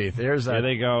between his teeth. There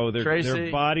they go. Their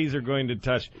bodies are going to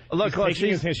touch. Look,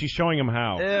 she's showing him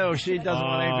how. Ew, she doesn't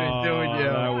want anything to do with you.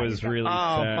 That was really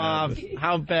sad. Bob,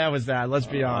 how bad was that? Let's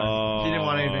be honest. She didn't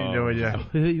want anything to do with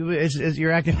you.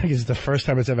 You're acting like it's the first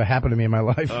time it's ever happened to me in my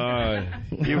life.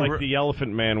 You're like the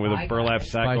elephant man with a burlap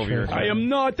sack over your head. I am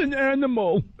not an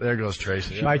animal. There goes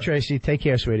Tracy. Bye, Tracy. Take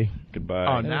care, sweetie. Goodbye.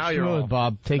 Oh, now you're all...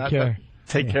 Bob. Take care.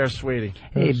 Take care, sweetie.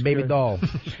 Hey, baby doll.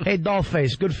 Hey, doll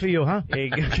face. Good for you, huh? Hey,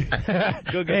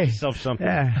 go get yourself something.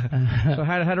 Yeah. So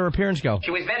how'd her appearance go?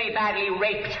 She was very badly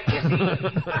raped, you see.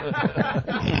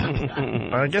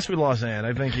 I guess we lost Ann.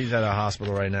 I think he's at a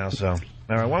hospital right now, so... All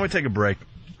right, why don't we take a break?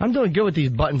 I'm doing good with these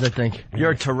buttons, I think.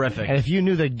 You're terrific. And if you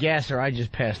knew the gasser, I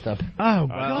just passed up. Oh,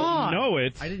 God. I know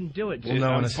it. I didn't do it. We'll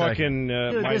know in a second.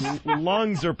 My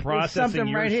lungs are processing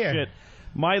your right shit. Here.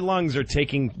 My lungs are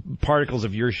taking particles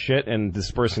of your shit and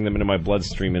dispersing them into my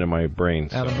bloodstream, into my brain.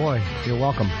 So. Attaboy. You're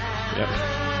welcome. Yep.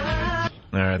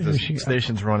 All right, the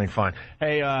station's running fine.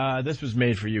 Hey, this was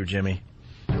made for you, Jimmy.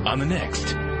 On the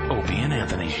next Opie and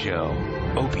Anthony show,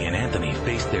 Opie and Anthony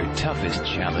face their toughest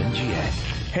challenge yet.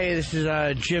 Hey, this is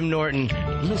Jim Norton.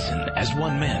 Listen as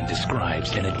one man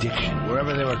describes an addiction.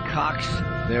 Wherever there were cocks,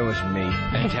 there was me.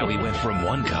 And how he went from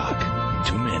one cock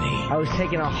to many. I was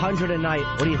taking 100 a night.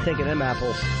 What do you think of them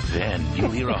apples? Then you'll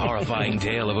hear a horrifying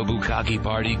tale of a bukkake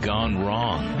party gone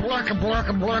wrong. Blurka,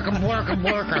 blurka, blurka, blurka,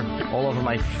 blurka. All over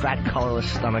my fat, colorless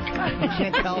stomach. You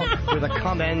can't tell where the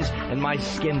cum ends and my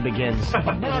skin begins.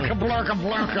 Blurka, blurka,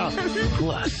 blurka.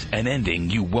 Plus, an ending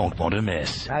you won't want to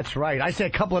miss. That's right. I say a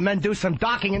couple of men do some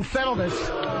docking and settle this.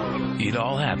 It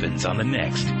all happens on the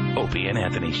next Opie and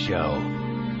Anthony show.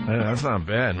 Hey, that's not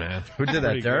bad, man. Who did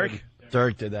that, Derek? Good.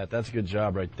 Dirk did that. That's a good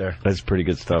job right there. That's pretty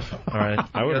good stuff. All right.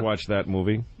 I would watch that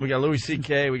movie. We got Louis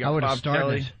C.K., we got Bob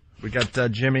Kelly, we got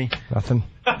Jimmy. Nothing.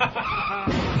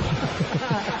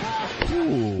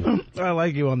 Ooh. I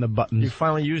like you on the buttons. You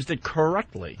finally used it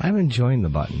correctly. I'm enjoying the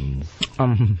buttons. All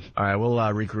right, we'll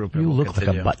regroup. You look like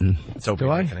a button. It's Opie Do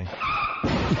I? Anthony.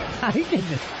 I did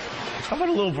this. How about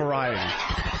a little variety?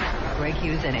 Greg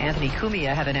Hughes and Anthony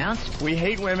Cumia have announced. We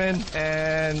hate women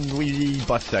and we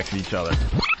butt sex each other.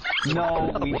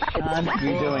 No, we shan't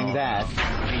be doing that. The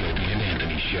Opie and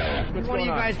Anthony show. One of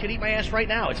you guys could eat my ass right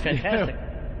now. It's fantastic.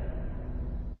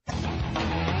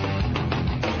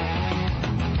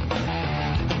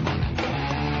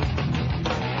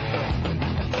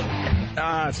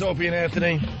 It's Opie and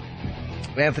Anthony.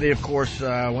 Anthony, of course,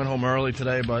 went home early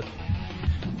today, but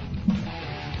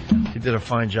he did a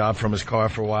fine job from his car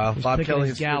for a while. Bob Kelly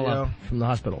in studio. From the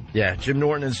hospital. Yeah, Jim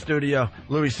Norton in studio.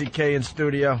 Louis C.K. in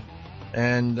studio.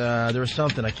 And there was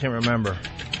something, I can't remember.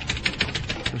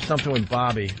 There was something with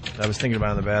Bobby that I was thinking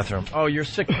about in the bathroom. Oh, your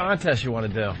sick contest you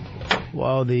want to do.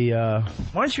 Well, Why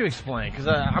don't you explain? Because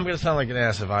I'm going to sound like an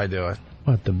ass if I do it.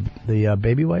 What, the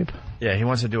baby wipe? Yeah, he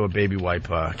wants to do a baby wipe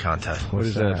contest. What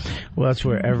is that? Well, that's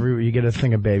where you get a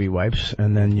thing of baby wipes,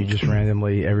 and then you just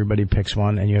randomly, everybody picks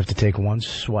one, and you have to take one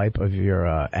swipe of your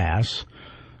ass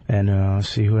and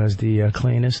see who has the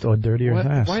cleanest or dirtier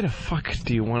ass. Why the fuck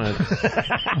do you want to...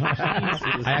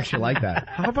 I actually like that.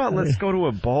 How about let's go to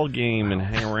a ball game and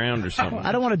hang around or something?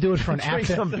 I don't want to do it for an Drink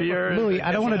some beer. Louis,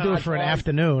 I don't want to do it for an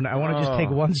afternoon. I want to just take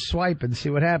one swipe and see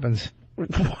what happens.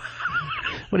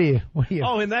 What do you?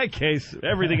 Oh, in that case,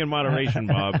 everything in moderation,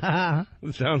 Bob.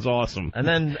 It sounds awesome. And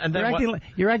then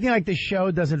you're acting like the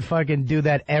show doesn't fucking do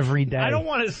that every day. I don't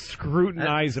want to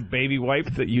scrutinize a baby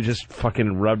wipe that you just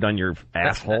fucking rubbed on your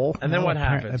asshole. And then what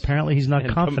happens? Apparently, he's not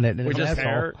confident in his just asshole.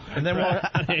 hair. And then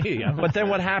what? But then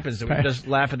what happens? Do we just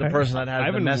laugh at the person that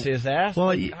has the messiest ass?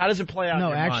 Well, how does it play out? No,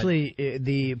 in your actually,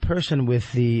 the person with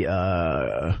the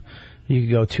You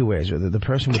could go two ways with it. The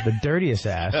person with the dirtiest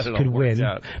ass could win,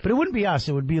 but it wouldn't be us.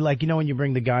 It would be like, you know, when you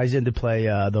bring the guys in to play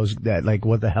like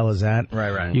what the hell is that?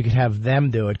 Right. You could have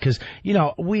them do it because it'd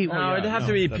have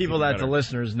to be people that the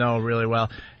listeners know really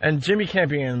well. And Jimmy can't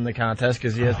be in the contest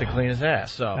because he has to clean his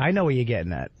ass. So I know where you're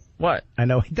getting at. What? I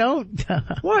know. Don't.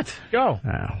 What? Go.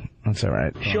 Oh, that's all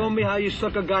right. Show me how you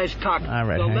suck a guy's cock. All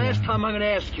right. The last time I'm going to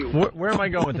ask you. Where am I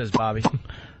going with this, Bobby?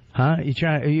 Huh?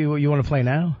 You want to play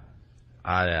now?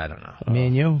 I don't know. Me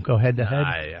and you go head to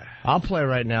head. I'll play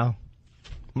right now.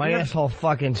 My asshole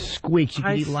fucking squeaks. You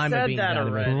can eat lima beans out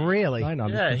of it. Really? I know.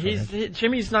 Yeah,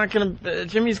 Jimmy's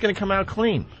gonna come out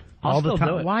clean. All the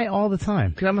time. Why all the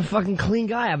time? Because I'm a fucking clean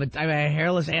guy. I have a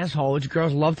hairless asshole, which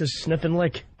girls love to sniff and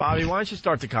lick. Bobby, why don't you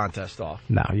start the contest off?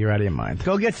 No, you're out of your mind.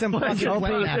 Go get some fucking Why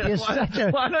don't you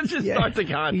start the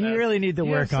contest? You really need to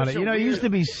work on it. You know, you used to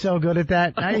be so good at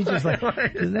that. Now you just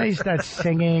now you start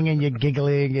singing and you're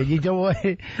giggling and you don't.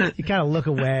 You kind of look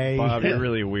away. Bob, you're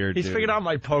really weird. He's figured out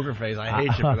my poker face. I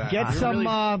hate you for that. Get some.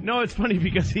 No, it's funny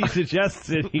because he suggests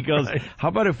it. He goes, "How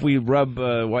about if we rub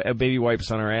baby wipes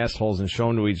on our assholes and show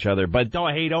them to each other?" But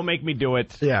don't make me do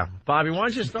it. Yeah, Bobby, why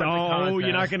don't you start the contest? No,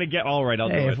 you're not going to get. All right, I'll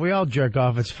do it. If we all jerk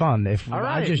off, it's fun. If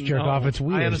I just jerk off, it's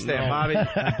weird. I understand, Bobby.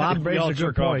 Bob raises a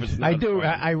good point. I do.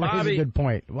 I raise a good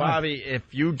point. What? Bobby, if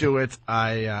you do it,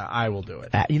 I will do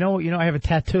it. You know, I have a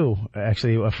tattoo.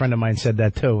 Actually, a friend of mine said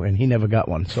that too, and he never got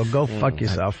one. So go fuck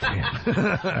yourself. All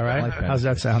right? Like How's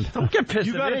that sound? Don't get pissed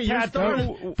You got a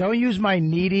tattoo. Don't use my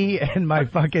needy and my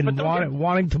fucking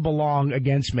wanting to belong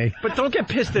against me. But don't get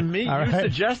pissed at me. All You right?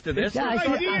 suggested this.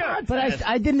 Yeah, but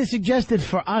I didn't suggest it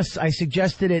for us. I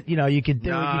suggested it. You could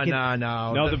do it.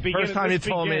 No. The first time you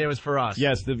told me it was for us.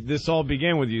 Yes, this all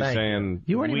began with you saying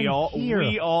you weren't even here.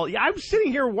 Yeah, I'm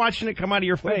sitting here watching it come out of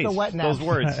your face. Those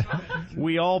words.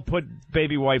 We all put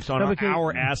baby wipes on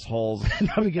our assholes. And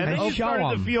then you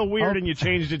started to feel weird, and you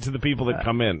changed it to the people that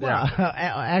come in.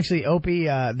 Actually, Opie,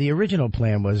 the original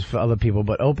plan was for other people,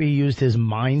 but Opie used his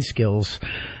mind skills.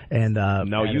 And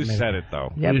no, you said it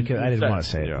though. Yeah, because I didn't want to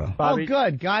say it. Bobby. Oh,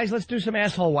 good, guys. Let's do some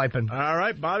asshole wiping. All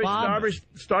right, Bobby,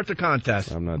 start the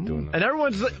contest. I'm not doing that. And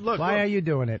everyone's look. Why are you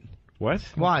doing it? What?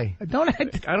 Why? I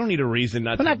don't need a reason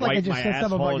not to wipe my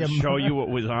asshole and show you what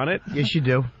was on it. Yes, you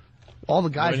do. All the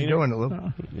guys are doing it,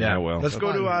 Lou. Yeah, well. Let's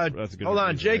go to. Hold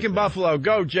on, Jake in Buffalo.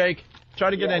 Go, Jake. Try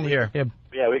to get in here.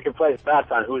 Yeah, we can place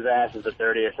bets on whose ass is the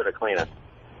dirtiest or the cleanest.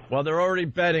 Well, they're already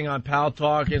betting on Pal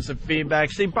Talk and some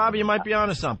feedback. See, Bobby, you might be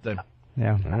onto something.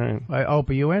 Yeah. All right.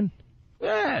 Opie, you in?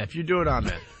 Yeah, if you do it on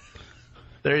it.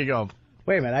 There you go.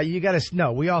 Wait a minute. You got to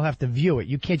know. We all have to view it.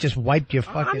 You can't just wipe your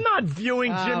fucking. I'm not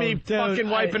viewing Jimmy fucking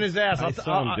wiping his ass. I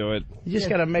saw him do it. You just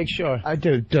got to make sure. I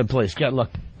do. Please, look.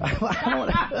 I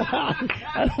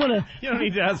don't want to. You don't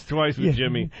need to ask twice with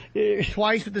Jimmy.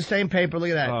 Twice with the same paper.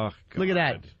 Look at that. Oh, look at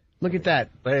that. Look at that.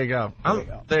 There you go.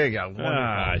 There you go.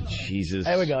 Ah, Jesus.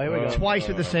 Here we go. Twice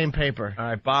with the same paper. All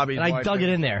right, Bobby. And I dug it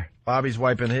in there. Bobby's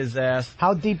wiping his ass.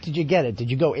 How deep did you get it?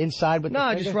 Did you go inside with the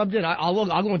finger? No, I just rubbed it. I'll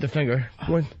go with the finger.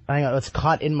 Hang on. It's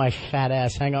caught in my fat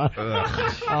ass. Hang on.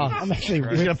 I'm actually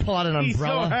He's going to pull out an umbrella.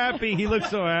 He's so happy. He looks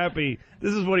so happy.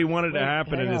 This is what he wanted to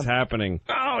happen, and it's happening.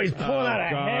 Oh, he's pulling out a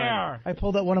hair. I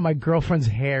pulled out one of my girlfriend's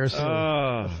hairs.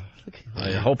 I'm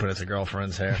hoping it's a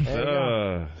girlfriend's hair.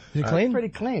 Is it clean? It's pretty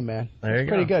clean, man. There you go.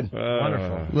 Pretty good.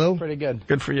 Wonderful. Lou? Pretty good.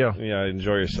 Good for you. Yeah,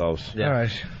 enjoy yourselves. Yeah. All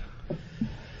right.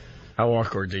 How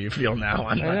awkward do you feel now?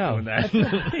 I'm not doing that.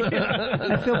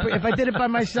 I feel if I did it by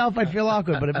myself, I'd feel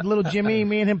awkward. But if little Jimmy,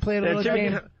 me and him played a little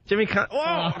game. Jimmy,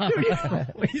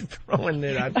 he's throwing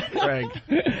it at Craig.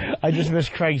 I just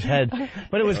missed Craig's head.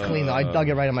 But it was clean, though. I dug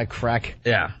it right in my crack.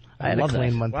 Yeah. I had a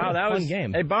clean one. Wow, that was fun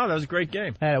game. Hey, Bob, that was a great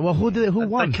game. Well, who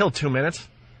won? That killed 2 minutes.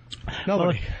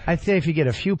 Nobody. Well, I'd say if you get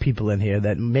a few people in here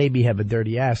that maybe have a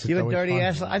dirty ass. You have a dirty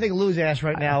ass? I think Lou's ass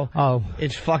right now.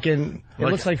 It's fucking. It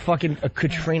looks like fucking a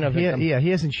Katrina victim. He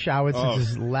hasn't showered since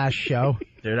his last show.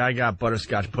 Dude, I got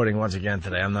butterscotch pudding once again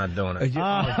today. I'm not doing it.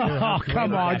 Oh,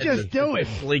 come on. Just do it.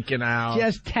 It's leaking out.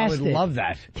 Just test it. I would love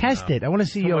that. Test it. I want to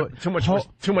see you. Too much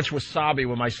wasabi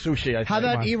with my sushi. I think. How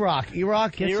about E-Rock?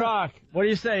 E-Rock? What do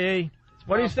you say, E?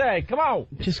 What do you say? Come on.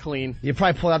 Just clean. You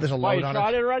probably pull out. There's a Why, load you on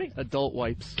tried it. it already? Adult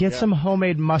wipes. Get some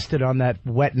homemade mustard on that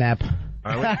wet nap.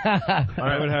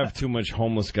 I would have too much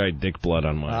homeless guy dick blood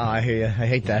on mine. Oh, I hear you. I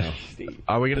hate that.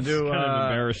 Are we going to do... kind of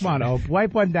embarrassing. Come on, Ope.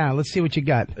 Wipe one down. Let's see what you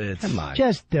got. Come on.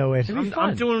 Just do it.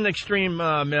 I'm doing an extreme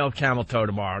male camel toe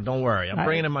tomorrow. Don't worry. I'm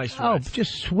bringing in my sweats. Oh,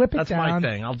 just swip it That's down. my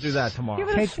thing. I'll do that tomorrow. Give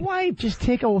it a swipe. Just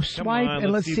take a swipe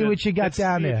and let's see what you got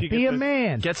down there. Be a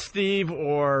man. Get Steve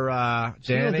or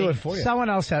Danny. do it for you.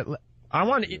 Someone else has. I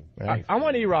want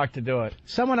E-Rock to do it.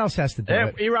 Someone else has to do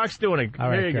it. E-Rock's doing it. All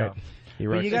right, Here you great. go.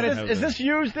 But you gotta, is this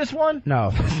used, this one?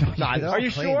 No. Are you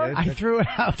sure? I threw it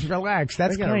out. Relax.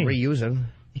 That's gotta clean. reuse them.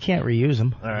 You can't reuse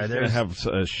them. All right, He's gonna have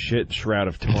a shit shroud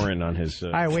of Torrin on his.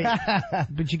 All right, wait.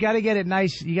 But you got to get it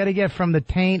nice. You got to get from the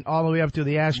taint all the way up to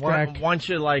the ass crack. Why don't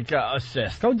you, like,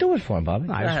 assist? Go do it for him, Bobby.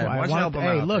 No, Go ahead. Why don't you help him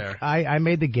hey, out look, there? I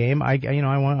made the game. I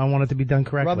want it to be done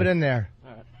correctly. Rub it in there.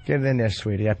 Get it in there,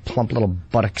 sweetie. That plump little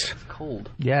buttocks. It's cold.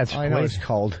 Yeah, it's I know great. it's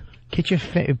cold. Get your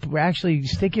actually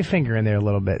stick your finger in there a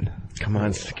little bit. Come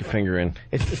on, stick your finger in.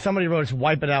 Somebody wrote it's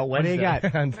wipe it out What do you Wednesday.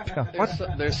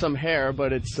 got? There's some hair,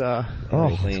 but it's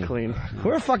clean. clean.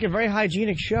 We're a fucking very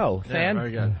hygienic show. Yeah, Than,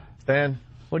 very good. Than,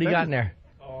 what do you got in there?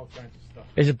 All kinds of stuff.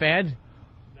 Is it bad?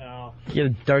 No. You get a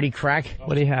dirty crack?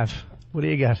 What do you have? What do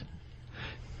you got?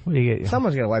 What do you get?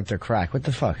 Someone's gonna wipe their crack. What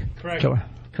the fuck? Craig.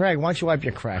 Craig, why don't you wipe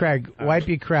your crack? Craig, wipe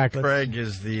your crack. Craig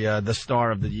is the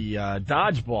star of the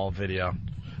dodgeball video.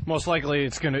 Most likely,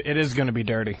 it is gonna be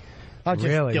dirty. Oh, just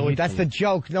Really? do it. That's the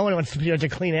joke. No one wants to be able to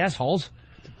clean assholes.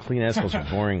 Clean assholes are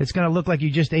boring. It's gonna look like you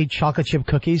just ate chocolate chip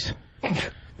cookies.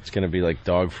 It's gonna be like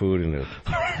dog food and.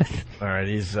 All right,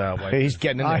 he's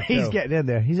getting in there. He's too. getting in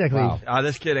there. He's actually. Wow.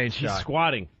 this kid ain't He's shy.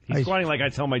 squatting. He's He's- squatting like I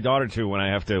tell my daughter to when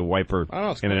I have to wipe her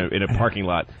Oh, it's in a parking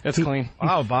lot. It's clean.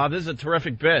 Wow, Bob, this is a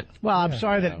terrific bit. Well, I'm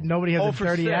sorry that nobody has 0 a for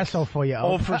dirty 6. asshole for you.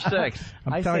 0 for 6.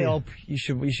 I'm I telling say, you.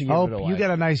 you should give Oh, it away. you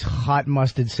got a nice hot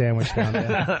mustard sandwich down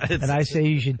there, and I say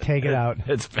you should take it out.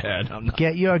 It's bad. I'm not.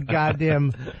 Get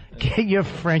your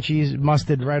Frenchie's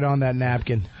mustard right on that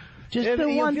napkin. Just the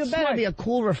You'll one feel better. It'll be a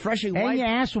cool, refreshing and wipe. your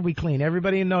ass will be clean.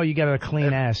 Everybody know you got a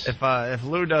clean ass. If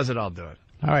Lou does it, I'll do it.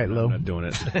 All right, Lou. I'm not doing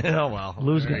it. Oh well.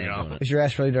 Lou's There gonna you go. Is your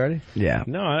ass really dirty? Yeah,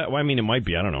 No, I mean it might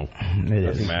be. I don't know. it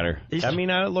Doesn't is. matter. I mean,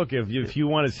 look, if you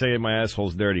want to say my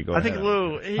asshole's dirty, go I ahead. think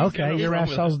Lou. he's Okay, gonna your run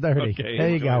with asshole's it. dirty. Okay, there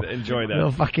you go. enjoy that.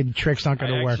 Little fucking tricks aren't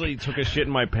going I to work. actually took a shit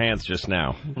in my pants just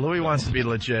now. Louis wants to be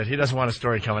legit. He doesn't want a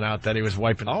story coming out that he was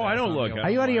wiping. his Oh, I ass don't on look. the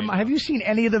Are you out of your mind? Have you seen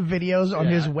any of the videos on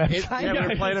his website? Yeah, we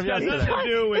were playing them yesterday.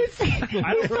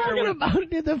 I don't Talking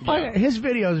about his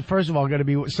videos, first of all, going to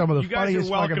be some of the You guys funniest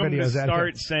are welcome fucking videos. to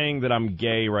start saying that I'm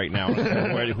gay right now. I don't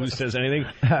know who says anything,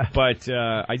 but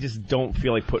I just don't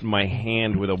feel like putting my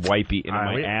hand with a wipey into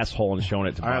my asshole and showing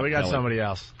it to All right, Bob we got Kelly. somebody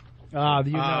else. Oh,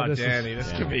 you know this Danny, is...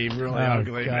 this could be really Oh,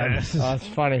 ugly, God, man. this is- Oh, it's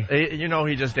funny. You know,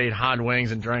 he just ate hot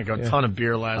wings and drank a ton of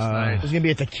beer last night. There's gonna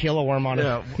be a tequila worm on it.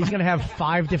 Yeah. He's going to have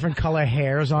 5 different color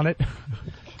hairs on it.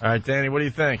 All right, Danny, what do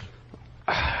you think?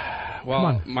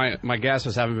 Well, my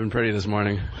gases haven't been pretty this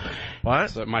morning.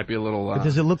 What? So it might be a little.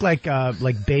 Does it look like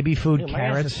baby food My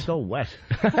ass is carrots? still wet.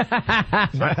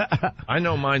 I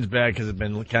know mine's bad because it's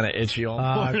been kind of itchy all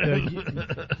morning.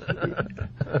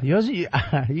 Yours, you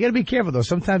got to be careful though.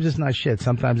 Sometimes it's not shit.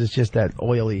 Sometimes it's just that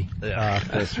oily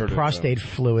That's sort of, prostate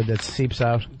fluid that seeps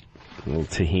out. a little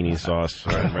tahini sauce.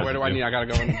 Where do I need? I gotta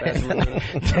go in the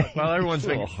bathroom. Well, everyone's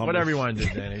been, Little hummus. whatever you want to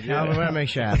do, Danny. Yeah, we want to make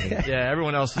sure happy. Yeah,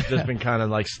 everyone else has just been kind of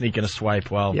like sneaking a swipe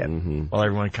while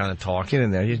everyone kind of talks. Get in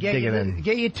there. Just dig it in.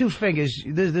 Get your 2 fingers.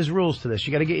 There's rules to this.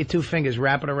 You got to get your 2 fingers,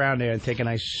 wrap it around there, and take a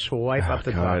nice swipe up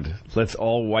the top. God, let's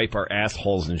all wipe our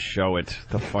assholes and show it.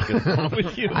 The fuck is wrong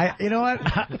with you? You know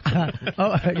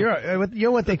what?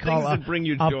 You're what they call Things that bring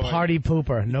you a joy. party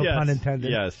pooper. No Yes, pun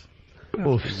intended. Yes,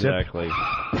 Oof, sip. exactly.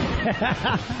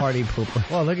 Party pooper.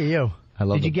 Well, look at you. I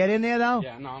love Did you get in there though?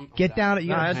 Yeah, no, I'm Get down. You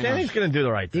Nah, gotta, Danny's going to do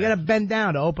the right thing. you gotta bend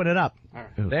down to open it up.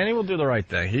 Danny will do the right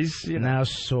thing. He's, you know, Now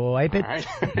swipe it. All right.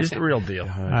 he's the real deal.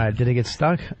 All right. Did it get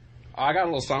stuck? I got a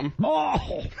little something.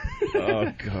 Oh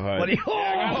God! What do you?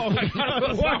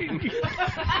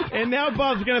 And now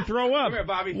Bob's gonna throw up. Come here,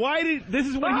 Bobby. Why did this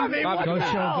is what he Bobby, Go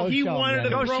show. he Go wanted show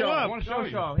to him, throw I up. want to show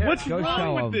you. What's Go show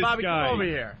wrong him. with this Bobby, guy? come over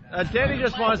here. Danny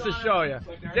just wants to show you.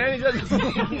 Danny just...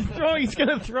 He's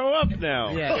gonna throw up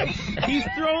now. Yeah. He's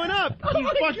throwing up. He's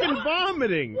fucking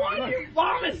vomiting. Why do you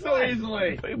vomit so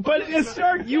easily? But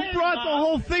sir, you brought the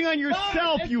whole thing on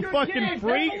yourself, you fucking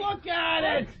freak. Take a look at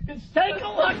it. Take a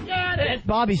look at it.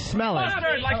 Bobby, smell it.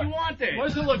 Butter like you want it. What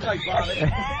does it look like, Bobby?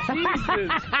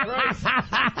 Jesus Christ.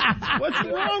 What's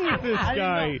wrong with this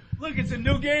guy? Look, it's a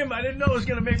new game. I didn't know it was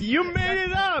going to make... You made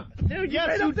it up. Dude, yes,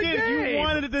 made you up the did. game. You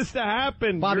wanted this to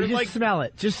happen. Bobby, You're just like smell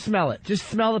it. Just smell it. Just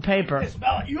smell the paper.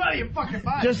 Smell it. You out of your fucking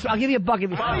mind. Just, I'll give you a bucket. if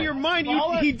you out smell of it. your mind.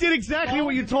 He did exactly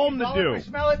what you told him to do.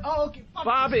 Smell it. Oh, okay. Fuck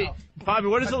Bobby, yourself. Bobby,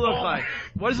 what does it look like?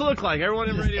 What does it look like? Everyone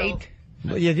in radio...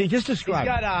 Yeah, just describe.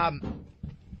 He's got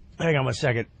Hang on 1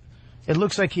 second. It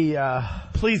looks like he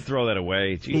Please throw that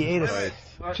away. Jesus ate Christ.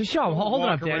 it. Just show him. Hold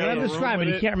on, Danny. Let him describe it.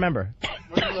 He can't remember.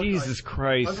 Jesus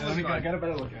Christ. I got a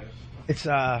better look at it. It's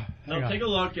No, take a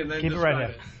look and then Keep it describe right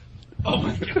here. Oh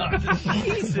my god.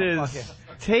 Jesus.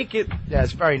 Take it. Yeah,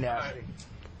 it's very nasty.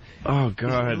 Oh,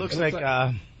 God. It looks like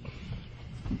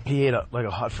He ate like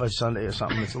a hot fudge sundae or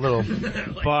something. It's a little.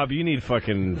 Bob, you need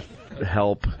fucking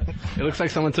help. It looks like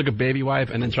someone took a baby wipe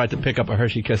and then tried to pick up a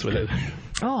Hershey Kiss with it.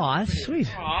 Oh, that's sweet.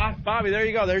 Aw, Bobby, there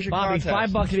you go. There's your Bobby,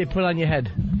 contest. $5 if you put on your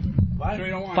head.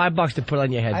 $5 to put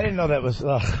on your head. I didn't know that was.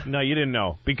 Ugh. No, you didn't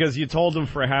know because you told him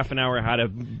for a half an hour how to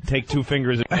take 2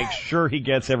 fingers and make sure he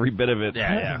gets every bit of it.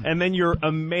 Yeah. And then you're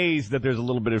amazed that there's a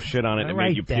little bit of shit on it and it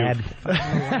made you puke.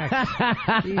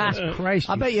 Dad. Jesus Christ!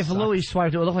 I bet you if Louis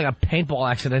swiped, it would look like a paintball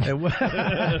accident.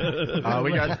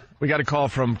 We got a call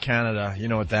from Canada. You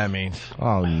know what that means?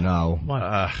 Oh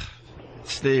no!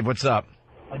 Steve, what's up?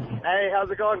 Hey, how's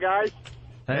it going, guys?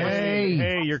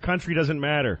 Hey, your country doesn't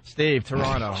matter. Steve,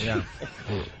 Toronto, yeah.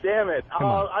 Damn it.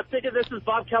 I'm thinking this is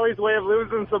Bob Kelly's way of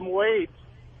losing some weight.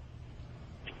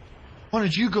 Why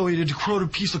don't you go eat a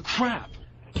decrepit piece of crap?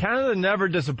 Canada never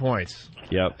disappoints.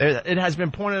 Yep. It has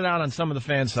been pointed out on some of the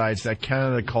fan sites that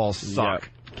Canada calls suck.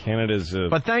 Yep. Canada's...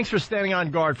 But thanks for standing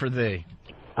on guard for thee.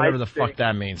 Whatever the fuck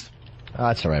that means. Oh,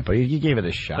 that's all right, but you gave it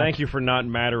a shot. Thank you for not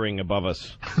mattering above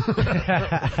us.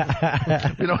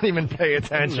 We don't even pay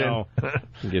attention. No.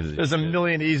 There's a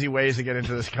million easy ways to get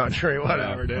into this country.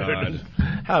 Whatever, dude.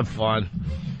 Have fun.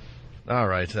 All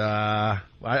right.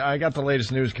 I got the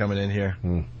latest news coming in here.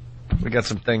 We got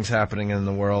some things happening in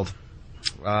the world.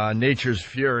 Nature's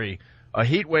fury. A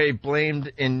heat wave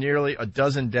blamed in nearly a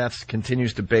dozen deaths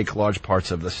continues to bake large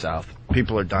parts of the South.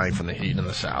 People are dying from the heat in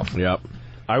the South. Yep.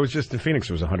 I was just in Phoenix.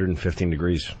 It was 115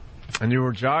 degrees. And you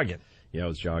were jogging. Yeah, I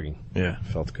was jogging. Yeah.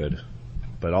 Felt good.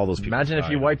 But all those people Imagine if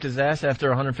you wiped his ass after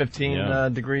a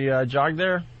 115 degree jog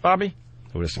there, Bobby.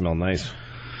 It would have smelled nice.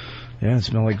 Yeah, it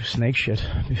smelled like snake shit.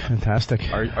 It'd be fantastic.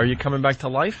 Are you coming back to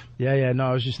life? Yeah. No,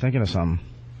 I was just thinking of something.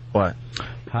 What?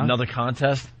 Huh? Another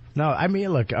contest? No, I mean,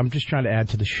 look, I'm just trying to add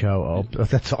to the show. Oh,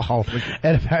 that's all.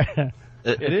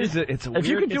 It's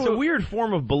a weird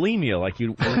form of bulimia. Like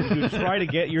you try to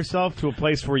get yourself to a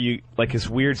place where you like this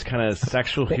weird kind of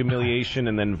sexual humiliation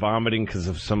and then vomiting because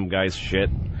of some guy's shit.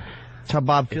 That's how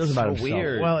Bob feels about himself.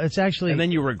 Weird. Well, it's actually, and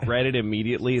then you regret it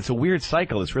immediately. It's a weird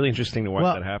cycle. It's really interesting to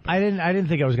watch that happen. I didn't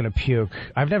think I was going to puke.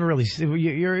 I've never really.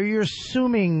 You're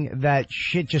assuming that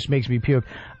shit just makes me puke.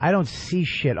 I don't see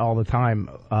shit all the time,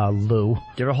 Lou. Do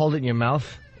you ever hold it in your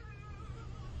mouth?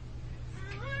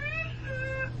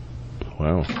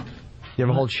 Wow. You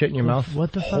ever hold shit in your mouth?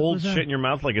 What the fuck Hold was that? shit in your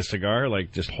mouth like a cigar?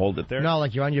 Like just hold it there? No,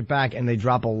 like you're on your back and they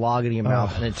drop a log in your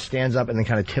mouth and it stands up and then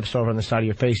kind of tips over on the side of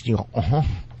your face and you go, uh-huh.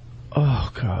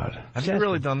 Oh, God. Have you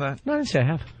really done that? No, I didn't say I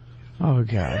have. Oh,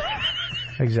 God.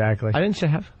 Exactly. I didn't say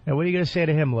I have. Now, what are you going to say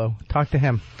to him, Lou? Talk to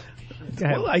him.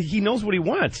 Well, he knows what he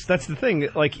wants. That's the thing.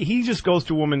 Like, he just goes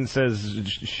to a woman and says,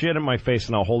 shit in my face,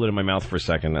 and I'll hold it in my mouth for a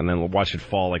second, and then watch it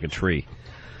fall like a tree.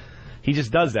 He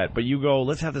just does that. But you go,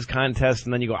 let's have this contest,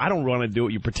 and then you go, I don't want to do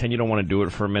it. You pretend you don't want to do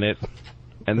it for a minute.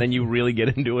 And then you really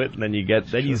get into it, and then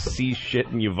you see shit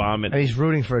and you vomit. And he's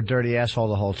rooting for a dirty asshole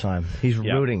the whole time. He's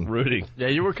rooting. Yeah,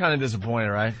 you were kind of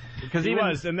disappointed, right? Because he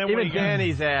was, and then even when he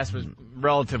Danny's ass was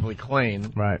relatively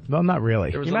clean. Right. Well, not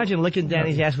really. Can you imagine licking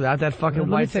Danny's ass without that fucking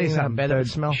white thing on bed that would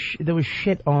smell? There was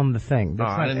shit on the thing. No,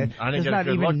 I didn't it's get not a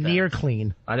good look even near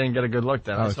clean. I didn't get a good look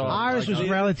then. Ours was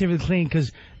relatively clean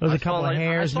because there was a couple of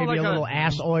hairs, maybe a little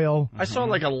ass oil. I saw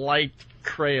like a light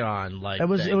crayon. It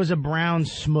was a brown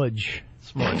smudge.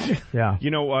 Yeah. You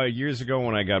know, years ago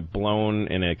when I got blown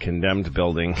in a condemned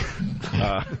building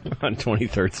on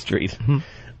 23rd Street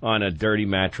on a dirty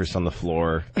mattress on the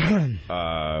floor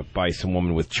by some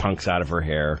woman with chunks out of her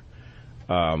hair.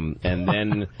 And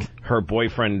then her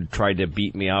boyfriend tried to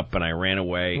beat me up, and I ran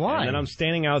away. Why? And then I'm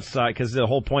standing outside, because the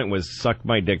whole point was suck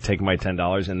my dick, take my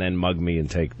 $10, and then mug me and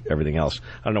take everything else.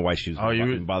 I don't know why she was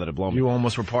fucking bothered to blow me. You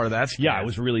almost were part of that scam. Yeah, it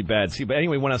was really bad. See, but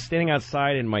anyway, when I was standing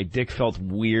outside and my dick felt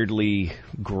weirdly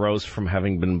gross from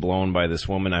having been blown by this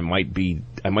woman, I might be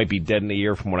dead in a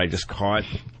year from what I just caught.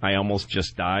 I almost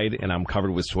just died, and I'm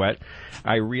covered with sweat.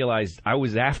 I realized I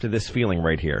was after this feeling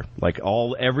right here. Like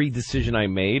every decision I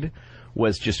made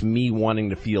was just me wanting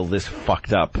to feel this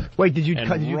fucked up. Wait, did you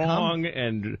wrong come?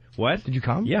 And what? Did you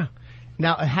come? Yeah.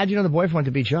 Now, how'd you know the boyfriend wanted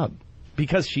to beat you up?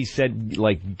 Because she said,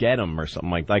 like, get him or something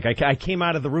like I came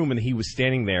out of the room and he was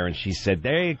standing there and she said,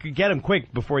 "Hey, get him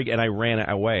quick before he..." And I ran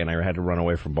away and I had to run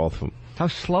away from both of them. How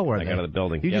slow were they? I got out of the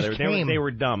building. You just came. They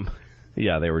were dumb.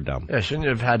 Yeah, they were dumb. Yeah, shouldn't you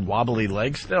have had wobbly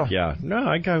legs still? Yeah.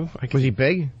 No, Was he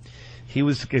big? He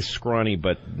was scrawny,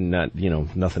 but not,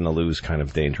 nothing to lose, kind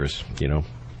of dangerous,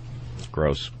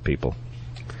 Gross people.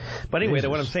 But anyway,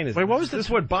 what I'm saying is, this is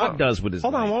what Bob does with his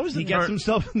life. Hold on, what was the He gets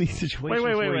himself in these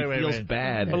situations where he feels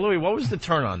bad. But Louis, what was the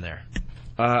turn on there?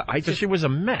 She was a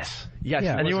mess. Yes,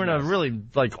 and you were in a really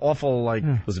awful It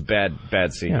was a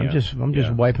bad scene. Yeah, I'm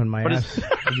just wiping my ass.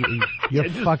 You're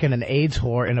fucking an AIDS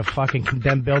whore in a fucking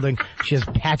condemned building. She has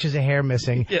patches of hair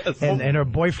missing, and her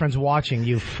boyfriend's watching.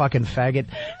 You fucking faggot.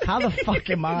 How the fuck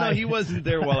am I? No, he wasn't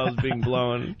there while I was being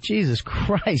blown. Jesus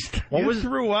Christ! You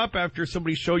threw up after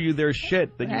somebody showed you their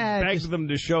shit that you begged them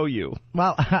to show you.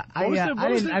 Well, I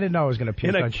didn't know I was going to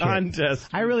puke in on a contest. Shit.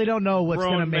 I really don't know what's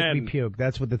going to make men. me puke.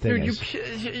 That's what the thing is.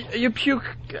 You puke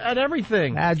at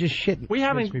everything. Just shit. We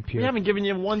haven't given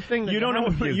you one thing. That You don't know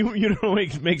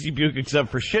what makes you puke except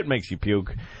for shit makes you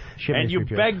puke. And you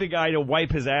begged the guy to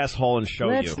wipe his asshole and show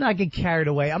you. Let's not get carried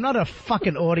away. I'm not a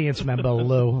fucking audience member,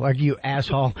 Lou, like you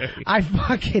asshole. I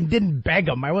fucking didn't beg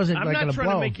him. I wasn't going to blow. I'm not trying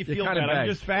to make you feel bad. I'm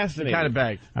just fascinated. You kind of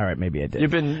begged. All right, maybe I did.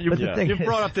 You've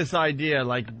brought up this idea,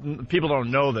 like, people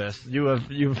don't know this.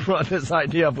 You've brought this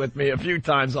idea up with me a few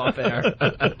times off air.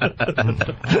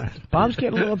 Bob's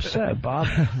getting a little upset, Bob.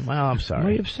 Well, I'm sorry. Why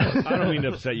are you upset? I don't mean to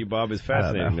upset you, Bob. It's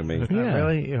fascinating to me. Yeah.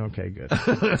 Really? Okay, good.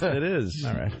 It is.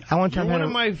 All right. You're one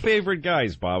of my favorite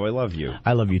guys, Bob. I love you.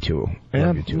 I love you too. I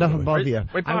love you too. Nothing above you.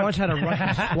 I once had a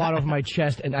Russian squat over my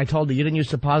chest, and I told her, you didn't use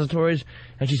suppositories?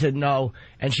 And she said no.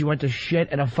 And she went to shit,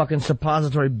 and a fucking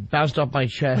suppository bounced off my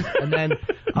chest. And then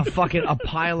a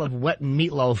pile of wet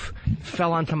meatloaf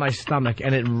fell onto my stomach,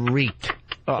 and it reeked.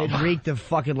 It reeked of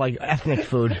fucking, ethnic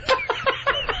food.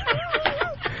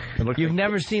 You've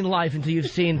never seen life until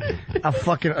you've seen a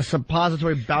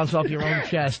suppository bounce off your own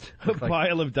chest. A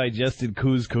pile of digested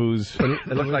couscous.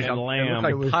 It looked like a lamb. It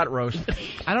looked like pot roast.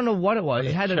 I don't know what it was.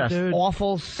 It had an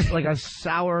awful, a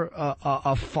sour,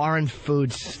 a foreign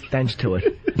food stench to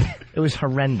it. It was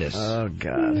horrendous. Oh,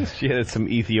 God. She had some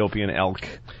Ethiopian elk.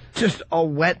 Just a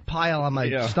wet pile on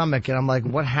my stomach, and I'm like,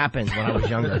 what happened when I was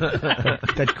younger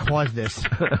that caused this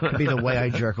to be the way I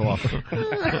jerk off?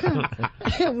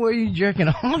 Were you jerking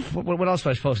off? What else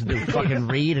was I supposed to do? Fucking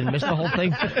read and miss the whole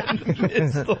thing?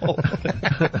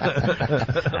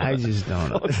 I just don't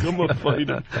know.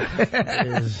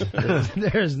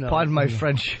 There's no... Pardon my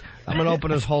French. I'm going to open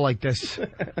this hole like this.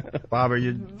 Bob,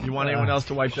 you want anyone else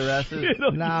to wipe their asses?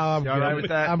 No, I'm good. All right with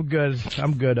that? I'm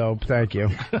good, Ope. Thank you.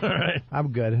 All right.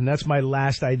 I'm good. And that's my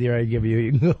last idea I give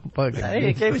you. Hey,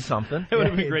 it gave me something. It would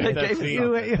have been great if that scene.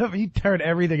 You turned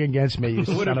everything against me, you It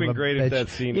would son have of been a great bitch. if that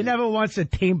scene. You never once a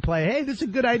team play. Hey, this is a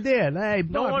good idea. Hey,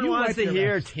 no Bob, one you wants wipe to your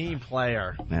hear ass. team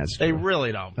player. That's true. They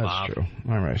really don't, Bob. That's true.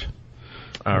 All right.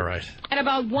 All right. At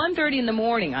about 1:30 in the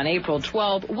morning on April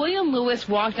 12, William Lewis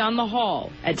walked down the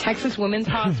hall at Texas Women's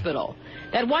Hospital.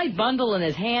 That white bundle in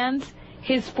his hands,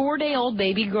 his 4-day-old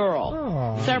baby girl.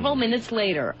 Aww. Several minutes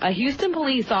later, a Houston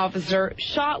police officer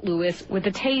shot Lewis with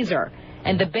a taser,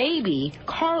 and the baby,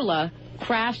 Carla,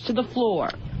 crashed to the floor.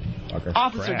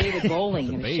 Officer David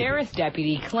Bowling and a sheriff's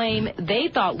deputy claim they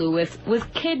thought Lewis was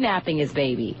kidnapping his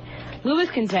baby.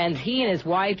 Lewis contends he and his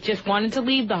wife just wanted to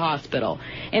leave the hospital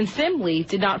and simply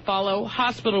did not follow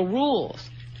hospital rules.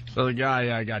 So the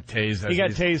guy got tased. He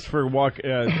got tased for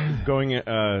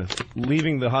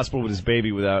leaving the hospital with his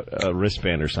baby without a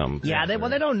wristband or something. Yeah, they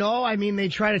don't know. I mean, they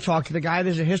try to talk to the guy.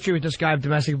 There's a history with this guy of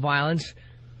domestic violence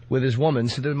with his woman.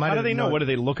 So there might How do they know? What, do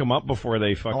they look him up before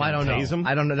they fucking I don't tase know. him?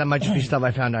 I don't know. That might just be stuff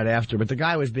I found out after. But the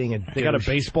guy was being a douche. They got a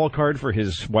baseball card for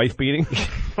his wife beating?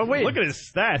 But wait. Look at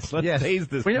his stats. Let's tase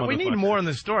this We need more in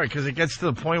the story, because it gets to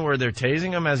the point where they're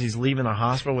tasing him as he's leaving the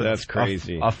hospital with That's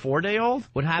crazy. a 4-day-old?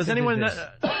 What happens Does anyone is this.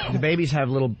 The babies have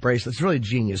little bracelets. It's really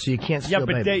genius, so you can't steal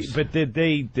babies.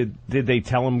 Did they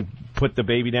tell him put the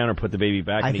baby down or put the baby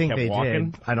back? I and think he kept they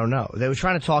walking? did. I don't know. They were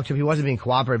trying to talk to him. He wasn't being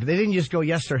cooperative. But they didn't just go,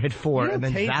 yes, sir, hit 4, and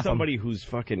then tase zap him. somebody who's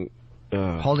fucking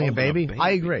holding a baby?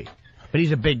 I agree. But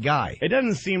he's a big guy. It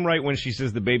doesn't seem right when she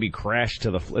says the baby crashed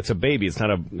to the floor. It's a baby. It's not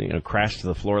a crash to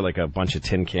the floor like a bunch of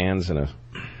tin cans and a...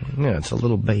 Yeah, it's a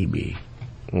little baby.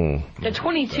 The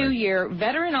 22-year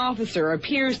veteran officer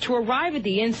appears to arrive at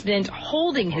the incident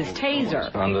holding his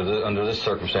taser. Under this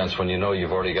circumstance, when you know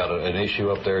you've already got an issue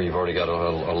up there, you've already got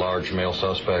a large male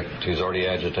suspect who's already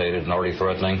agitated and already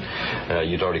threatening,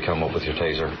 you'd already come up with your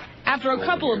taser. After a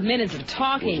couple of minutes of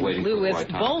talking with Lewis,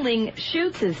 Bowling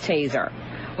shoots his taser.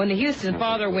 When the Houston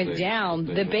father went down,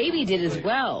 the baby did as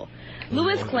well.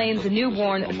 Lewis claims the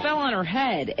newborn fell on her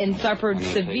head and suffered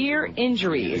severe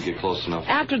injuries.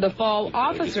 After the fall,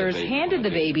 officers handed the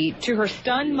baby to her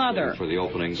stunned mother.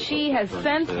 She has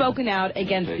since spoken out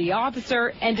against the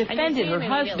officer and defended her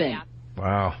husband.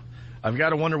 Wow. I've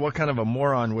got to wonder what kind of a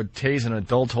moron would tase an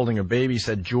adult holding a baby,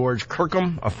 said George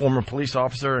Kirkham, a former police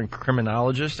officer and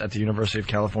criminologist at the University of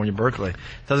California, Berkeley. It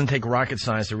doesn't take rocket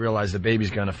science to realize the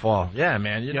baby's going to fall. Yeah,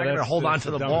 man, you're not going to hold on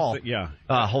to the ball.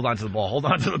 Hold on to the ball. Hold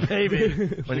on to the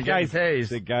baby when you get tased.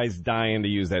 The guy's dying to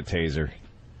use that taser.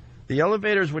 The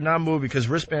elevators would not move because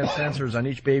wristband sensors on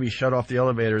each baby shut off the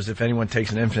elevators if anyone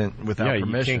takes an infant without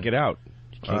permission. You can't get out.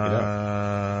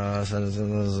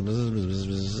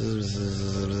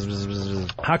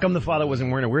 How come the father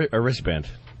wasn't wearing a wristband?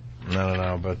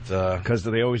 No, but because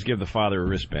they always give the father a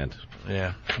wristband.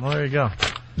 Yeah. Well, there you go.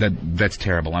 That's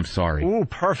terrible. I'm sorry. Ooh,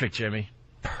 perfect, Jimmy.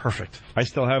 Perfect. I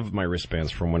still have my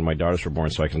wristbands from when my daughters were born,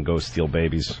 so I can go steal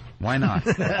babies. Why not?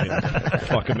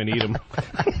 Fuck them and eat them.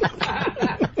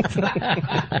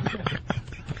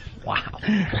 Wow.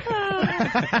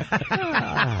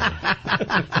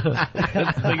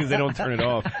 The thing is, they don't turn it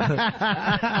off.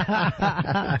 I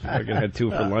had 2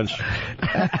 for lunch.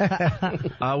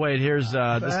 Wait, here's this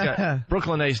guy.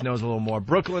 Brooklyn Ace knows a little more.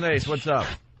 Brooklyn Ace, what's up?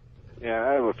 Yeah,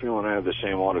 I have a feeling I have the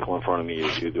same article in front of me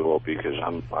as you do, Opie, because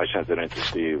I sent it in to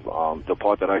Steve. The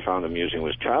part that I found amusing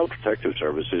was Child Protective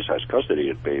Services has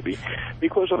custody of baby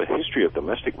because of a history of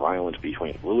domestic violence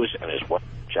between Lewis and his wife,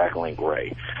 Jacqueline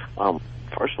Gray.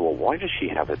 First of all, why does she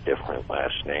have a different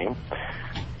last name?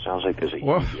 Sounds like there's a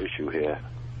huge issue here.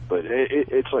 But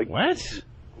it's like... What?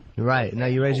 You're right. No,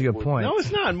 you raise a good point. No, it's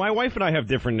not. My wife and I have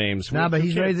different names. No, but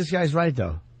he's right. This guy's right,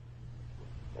 though.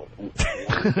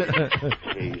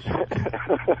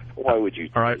 Why would you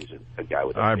tease a guy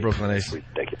with that? All right, Brooklyn Ace.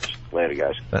 Ridiculous. Later,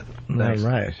 guys. Nice.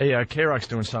 Right. Hey, K-Rock's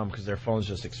doing something because their phones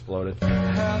just exploded.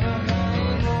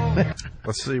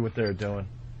 Let's see what they're doing.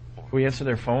 Can we answer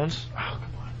their phones? Oh,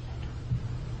 come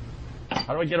on.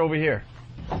 How do I get over here?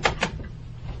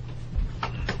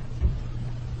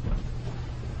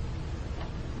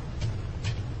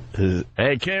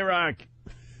 Hey, K-Rock.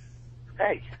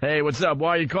 Hey. Hey, what's up?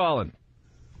 Why are you calling?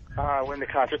 Win the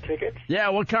concert tickets? Yeah,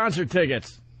 what concert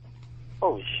tickets?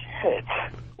 Oh, shit.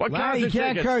 What Larry, concert you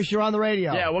can't tickets? curse. You're on the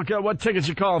radio. Yeah, what tickets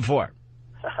you calling for? Is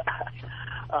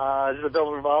it the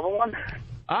Velvet Revolver one?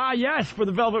 Ah, yes, for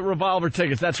the Velvet Revolver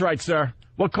tickets. That's right, sir.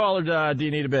 What caller do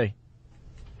you need to be?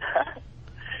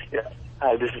 Yeah.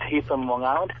 This is Heath from Long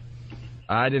Island.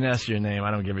 I didn't ask your name.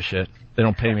 I don't give a shit. They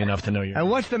don't pay me enough to know your name.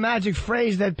 And what's the magic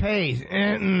phrase that pays?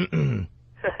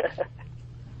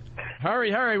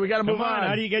 Hurry, we gotta move on.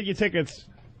 How do you get your tickets?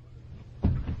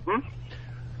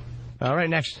 All right,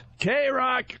 next.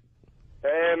 K-Rock.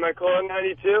 Hey, am I calling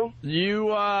 92? You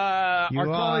are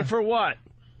calling for what?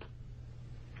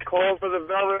 Calling for the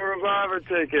Velvet Revolver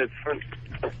tickets.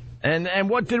 And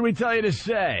what did we tell you to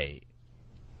say?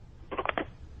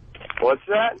 What's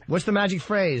that? What's the magic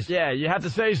phrase? Yeah, you have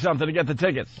to say something to get the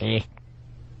tickets.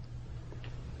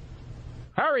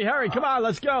 Hurry, come on,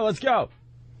 let's go.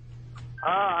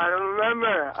 I don't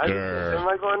remember. Am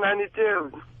I calling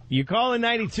 92? You call in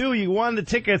 92, you won the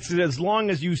tickets as long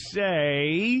as you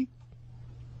say...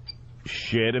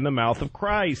 shit in the mouth of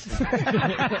Christ.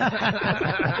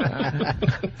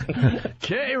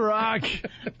 K-Rock.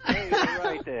 Hey, you're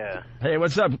right there. Hey,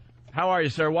 what's up? How are you,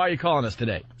 sir? Why are you calling us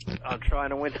today? I'm trying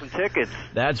to win some tickets.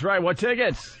 That's right. What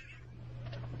tickets?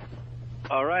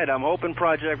 All right, I'm hoping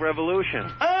Project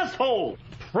Revolution. Asshole!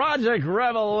 Project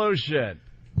Revolution.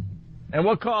 And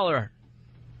what caller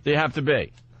do you have to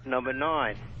be? Number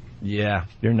 9. Yeah,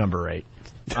 you're number 8.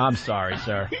 I'm sorry,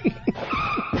 sir.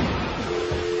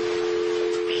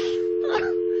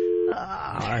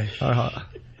 Hello.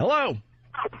 Hello.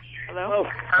 Hello.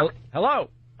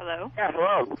 Hello. Yeah,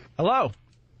 hello. Hello.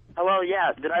 Hello,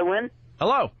 yeah. Did I win?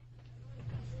 Hello.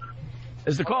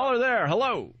 Is the caller there?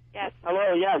 Hello. Yes.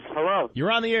 Hello, yes. Hello.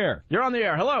 You're on the air. You're on the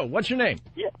air. Hello. What's your name?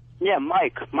 Yeah,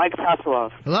 Mike. Mike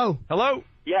Tasselov. Hello. Hello.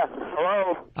 Yes.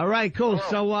 Hello. All right, cool.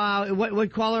 Hello. So,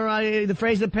 what caller? The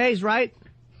phrase that pays, right?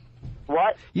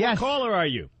 What? Yes. What caller are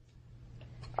you?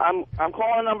 I'm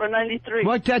calling number 93.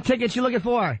 What tickets you looking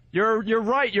for? You're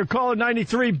right. You're caller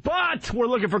 93, but we're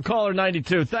looking for caller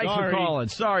 92. Thanks for calling.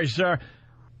 Sorry, sir.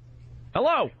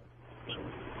 Hello.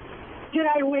 Did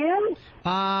I win?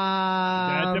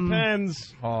 That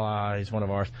depends. Oh, he's one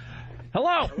of ours.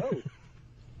 Hello.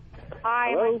 Hi,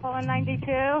 am I calling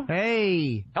 92?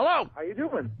 Hey. Hello. How you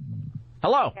doing?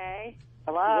 Hello. Okay.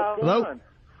 Hello. Hello.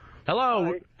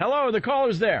 Hello. Hello. The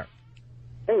caller's there.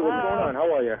 Hey, what's going on?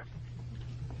 How are you?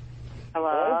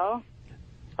 Hello.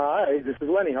 Hi, this is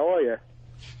Lenny. How are you?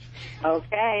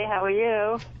 Okay, how are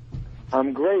you?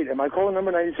 I'm great. Am I calling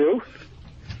number 92?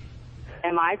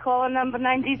 Am I calling number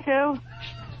 92?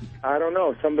 I don't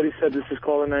know. Somebody said this is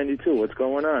caller 92. What's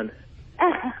going on?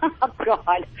 Oh,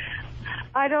 God.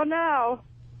 I don't know.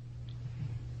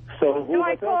 So who Do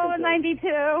I call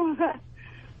 92?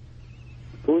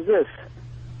 Who's this?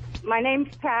 My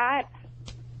name's Pat.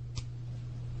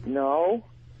 No.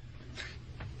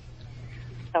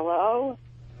 Hello?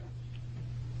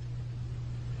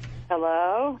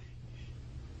 Hello?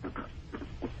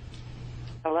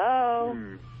 Hello?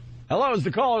 Hello, is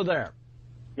the caller there?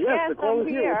 Yes, the call is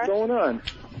here. What's going on?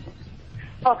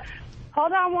 Oh,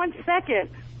 hold on 1 second.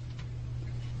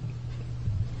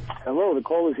 Hello, the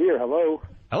call is here. Hello.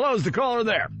 Hello, is the caller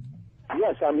there?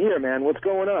 Yes, I'm here, man. What's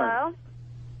going on?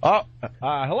 Hello?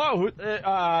 Hello,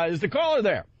 is the caller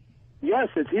there? Yes,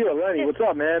 it's here, Lenny. What's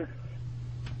up, man?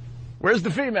 Where's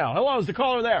the female? Hello, is the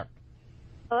caller there?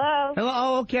 Hello? Hello,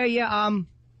 oh, okay, yeah,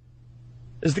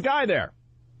 Is the guy there?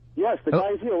 Yes, the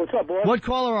guy's here. What's up, boy? What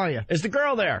caller are you? Is the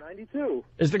girl there? 92.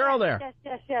 Is the girl there?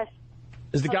 Yes.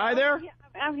 Is the guy there? Yeah,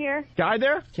 I'm here. Guy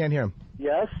there? Can't hear him.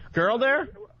 Yes. Girl there?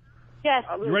 Yes.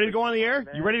 You ready to go on the air?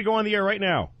 You ready to go on the air right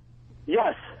now?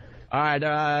 Yes. All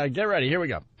right, get ready. Here we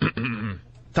go.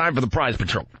 Time for the prize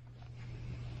patrol.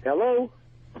 Hello?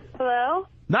 Hello?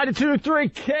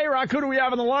 92.3 K-Rock. Who do we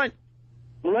have on the line?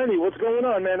 Lenny, what's going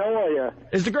on, man? How are you?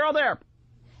 Is the girl there?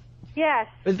 Yes.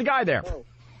 Is the guy there? Oh.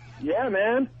 Yeah,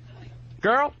 man.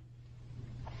 Girl?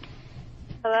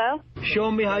 Hello?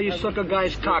 Show me how you suck a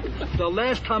guy's cock. The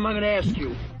last time I'm going to ask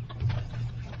you.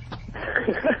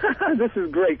 This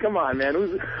is great. Come on, man.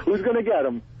 Who's going to get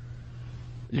him?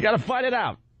 You got to fight it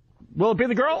out. Will it be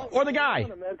the girl or the guy?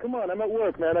 Come on, I'm at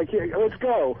work, man. I can't. Let's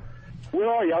go. Where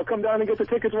are you? I'll come down and get the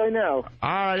tickets right now. All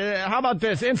right, how about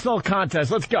this? Insult contest.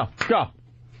 Let's go. Go.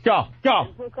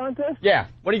 Insult contest? Yeah.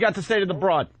 What do you got to say to the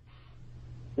broad?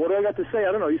 What do I got to say?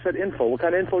 I don't know. You said info. What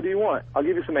kind of info do you want? I'll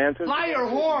give you some answers. Liar,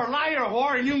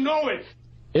 whore, and you know it.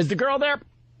 Is the girl there?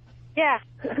 Yeah.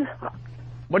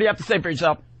 What do you have to say for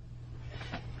yourself?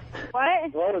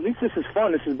 What? Well, at least this is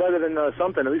fun. This is better than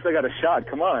something. At least I got a shot.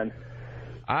 Come on.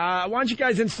 Why don't you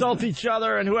guys insult each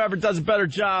other, and whoever does a better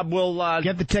job will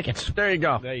get the tickets. There you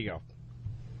go. There you go.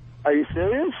 Are you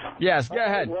serious? Yes, go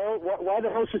ahead. Well, why the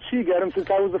hell should she get him since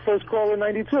I was the first caller in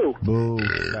 92? Boo.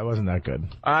 That wasn't that good.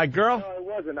 Girl? No, it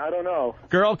wasn't. I don't know.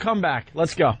 Girl, come back.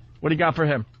 Let's go. What do you got for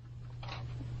him?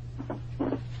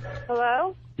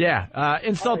 Hello? Yeah,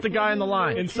 insult the guy on the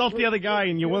line. Insult the other guy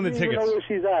and you win the She doesn't tickets. even know where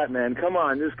she's at, man. Come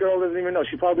on. This girl doesn't even know.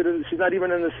 She probably doesn't. She's not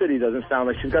even in the city, doesn't sound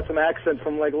like. She's got some accent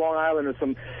from, like, Long Island or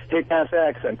some hick-ass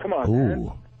accent. Come on,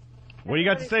 man. What do you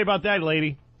got to say about that,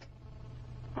 lady?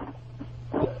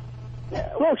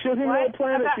 Look, she doesn't even know what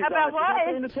planet she's About on. what?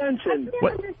 She's not paying attention.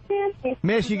 What?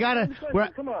 Miss, you gotta.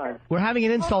 Come on. We're having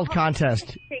an insult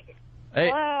contest. Hey,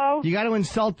 Hello? You got to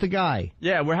insult the guy.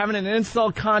 yeah, we're having an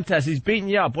insult contest. He's beating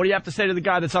you up. What do you have to say to the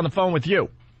guy that's on the phone with you?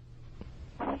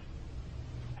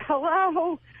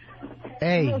 Hello?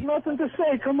 Hey. There's nothing to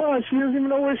say. Come on. She doesn't even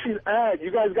know where she's at.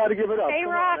 You guys got to give it up. Hey,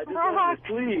 Come Rock, on. I just want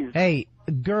you, please. Hey,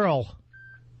 girl.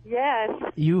 Yes.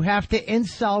 You have to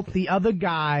insult the other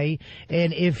guy,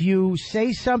 and if you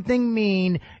say something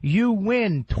mean, you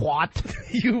win, twat.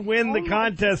 You win the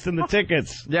contest and the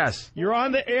tickets. Yes. You're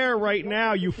on the air right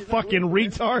now, you fucking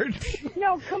retard.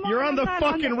 No, come on. You're on the I'm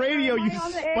not fucking radio, Am you I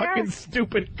on the air? fucking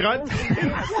stupid cunt.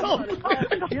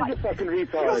 You're the fucking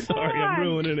retard. Sorry, I'm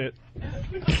ruining it.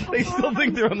 They still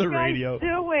think they're on the radio.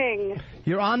 Doing?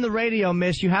 You're on the radio,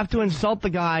 miss. You have to insult the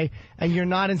guy, and you're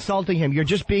not insulting him. You're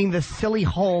just being the silly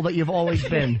hole that you've always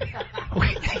been.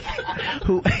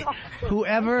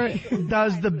 Whoever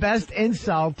does the best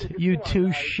insult, you two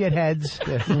shitheads,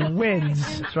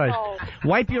 wins. That's right.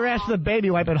 Wipe your ass with a baby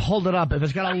wipe and hold it up. If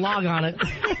it's got a log on it,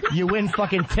 you win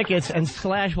fucking tickets, and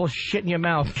Slash will shit in your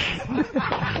mouth.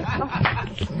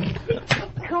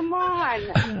 Come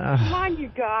on. Come on, you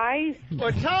guys.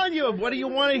 We're telling you, what do you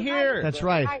want to hear? That's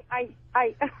right.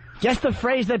 I Guess the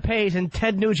phrase that pays, and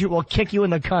Ted Nugent will kick you in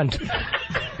the cunt.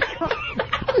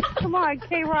 Come on,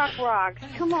 K-Rock rocks.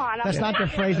 Come on. That's not the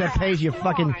phrase that pays, you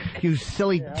fucking, you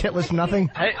silly titless nothing.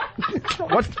 Hey,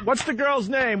 what's the girl's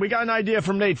name? We got an idea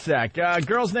from Nate Sack.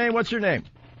 Girl's name, what's your name?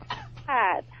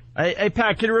 Pat. Hey,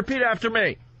 Pat, can you repeat after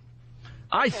me?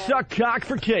 I suck cock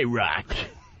for K-Rock.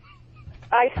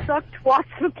 I suck twats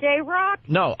for K-Rock?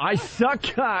 No, I suck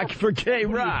cock for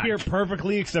K-Rock. You hear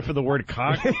perfectly except for the word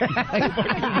cock. Put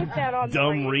that on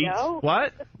Dumb the radio.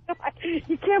 What?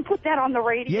 You can't put that on the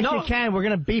radio. Yes, you can. We're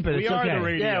going to beep it. We It's are okay. the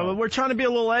radio. Yeah, well, we're trying to be a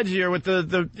little edgier with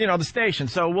the station,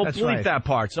 so we'll That's bleep right. that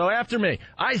part. So after me,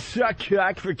 I suck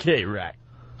cock for K-Rock.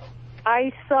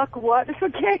 I suck what for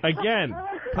K-Rock? Again,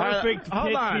 perfect hold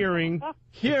pitch on. hearing.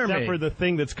 Hear except me. for the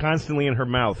thing that's constantly in her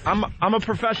mouth. I'm a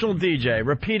professional DJ.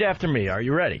 Repeat after me. Are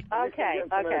you ready? Okay.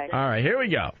 All right, here we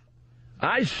go.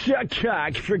 I suck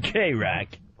cock for K-Rock.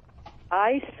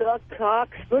 I suck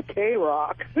cocks for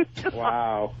K-Rock.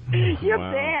 Wow. You're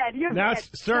Wow. bad. You're Now, bad.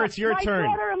 sir, it's your My turn.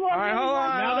 daughter-in-law All right, hold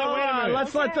on. Now, hold wait a on. minute.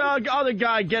 Let's let the other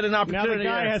guy get an Now opportunity. the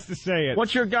guy has to say it.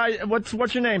 What's your guy?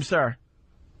 What's your name, sir?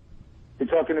 You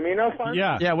talking to me now, Fine?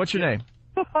 Yeah. Yeah. What's your name?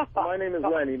 My name is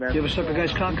Lenny, man. Do you ever suck a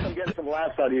guy's cock? I'm getting some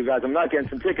laughs out of you guys. I'm not getting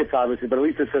some tickets, obviously, but at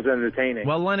least this is entertaining.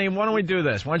 Well, Lenny, why don't we do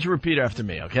this? Why don't you repeat after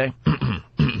me, okay?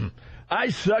 I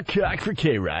suck cock for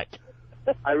K-Rock.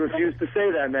 I refuse to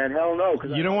say that, man. Hell no.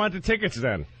 You don't want the tickets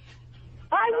then?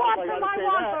 I want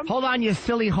them. Hold on, you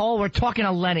silly hole. We're talking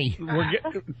to Lenny.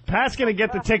 Pat's going to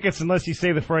get the tickets unless you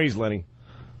say the phrase, Lenny.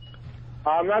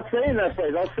 I'm not saying that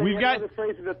phrase. I'll say other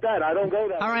phrases at that. I don't go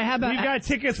that All right, way. how about... We've got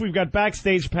tickets. We've got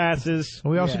backstage passes.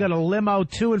 We also got a limo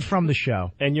to and from the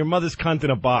show. And your mother's cunt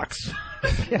in a box.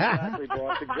 Exactly,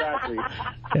 boss. Exactly.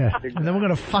 Yeah. And then we're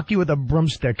going to fuck you with a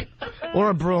broomstick.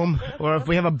 Or a broom. Or if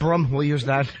we have a broom, we'll use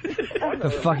that. The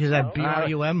fuck is that?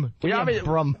 B-R-U-M?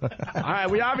 Broom. All right,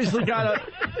 we obviously got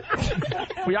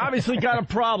a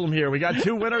problem here. We got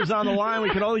two winners on the line. We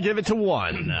can only give it to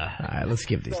one. All right, let's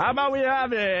give these. How about we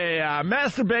have a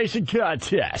masturbation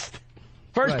contest?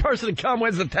 First person to come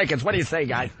wins the tickets. What do you say,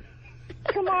 guys?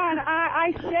 Come on,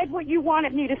 I said what you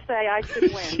wanted me to say. I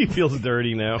should win. She feels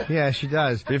dirty now. Yeah, she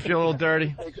does. Do you feel a little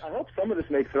dirty? I hope some of this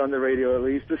makes it on the radio at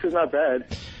least. This is not bad.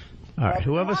 All right,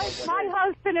 whoever... My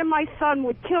husband and my son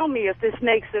would kill me if this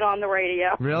makes it on the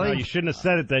radio. Really? No, you shouldn't have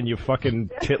said it then, you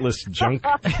fucking titless junk.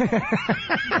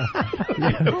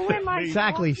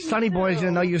 Exactly. Sonny Boy's going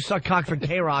to know you suck cock for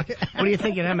K-Rock. What do you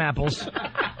think of them apples?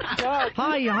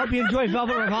 Hi, I hope you enjoy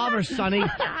Velvet Revolver, Sonny.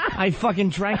 I fucking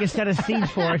drank a set of seeds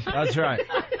for it. That's right.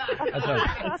 That's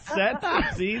right.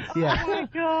 Set seeds? Yeah.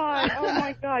 Oh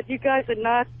my God, you guys are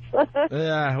nuts.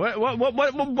 Yeah.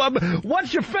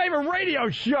 What's your favorite radio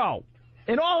show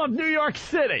in all of New York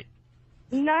City?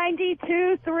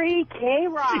 92.3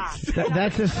 K-Rock.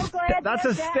 That's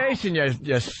a station,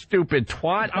 you stupid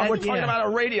twat. We're talking about a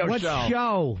radio what show. What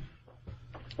show?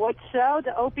 What show?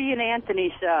 The Opie and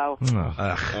Anthony show. All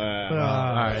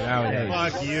right,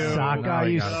 fuck you. Sucker,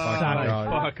 you sucker.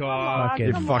 Fuck off.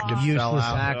 You fucking useless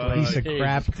piece of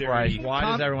crap. Christ. Why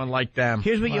does everyone like them?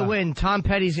 Here's what you win. Tom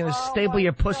Petty's going to staple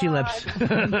your pussy lips.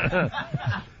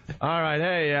 All right,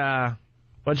 hey,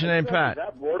 what's your name, Pat? Is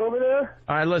that board over there?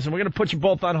 All right, listen, we're going to put you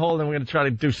both on hold, and we're going to try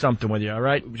to do something with you, all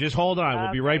right? Just hold on.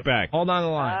 We'll be right back. Hold on the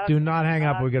line. Do not hang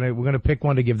up. We're gonna pick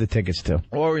one to give the tickets to.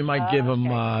 Or we might give them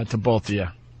to both of you.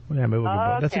 Yeah, maybe we'll give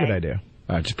both. That's a good idea.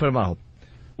 All right, just put them on hold.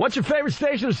 What's your favorite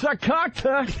station to suck cock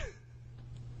to?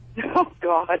 Oh,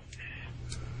 God.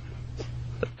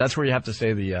 That's where you have to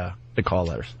say the call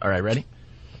letters. All right, ready?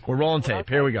 We're rolling tape.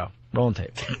 Here we go. Rolling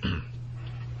tape.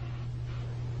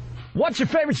 What's your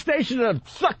favorite station to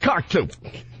suck cock to?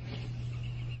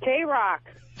 K-Rock.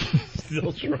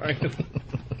 Still trying.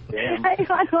 Damn. All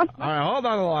right, hold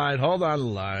on the line. Hold on the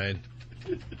line.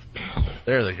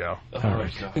 There they go.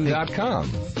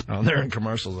 .com. Oh, they're in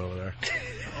commercials over there.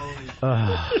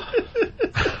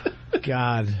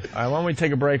 God. All right, why don't we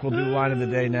take a break? We'll do line of the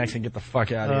day next and get the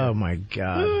fuck out of here. Oh, my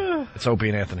God. It's Opie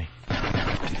and Anthony.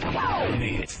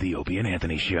 It's the Opie and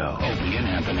Anthony Show. Opie and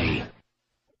Anthony.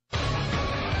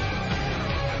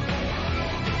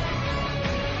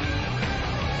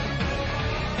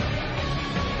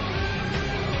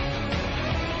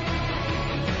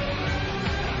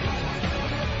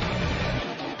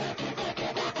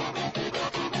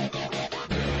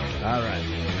 All right.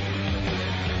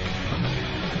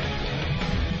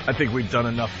 I think we've done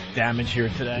enough damage here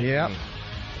today. Yep.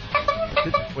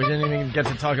 We didn't even get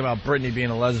to talk about Britney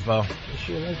being a lesbo. Is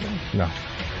she a lesbian? No.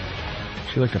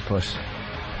 She looked a puss.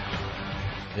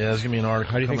 Yeah, there's going to be an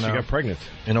article. How do you think she got pregnant?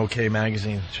 In OK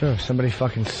Magazine. Sure, somebody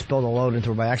fucking spilled a load into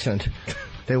her by accident.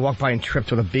 They walked by and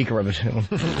tripped with a beaker of it.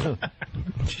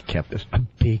 She kept this. A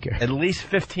beaker. At least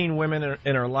 15 women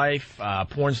in her life.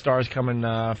 Porn stars coming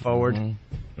forward.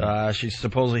 Mm-hmm. She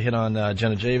supposedly hit on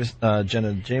Jenna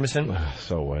Jameson.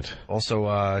 So what?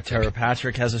 Also, Tara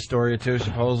Patrick has a story or two,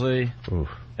 supposedly. Oof.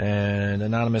 And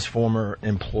anonymous former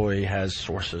employee has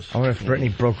sources. I wonder if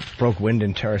Britney broke wind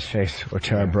in Tara's face, or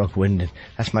Tara broke wind.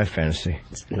 That's my fantasy.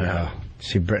 Yeah.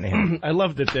 See Britney. I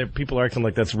love that people are acting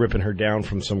like that's ripping her down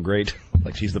from some great,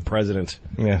 like she's the president.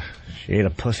 Yeah, she ate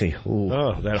a pussy. Ooh.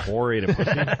 Oh, that whore ate a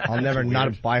pussy. I'll never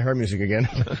not buy her music again.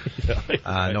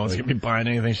 No one's gonna be buying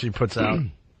anything she puts out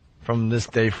from this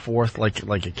day forth, like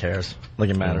it cares, like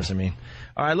it matters. I mean,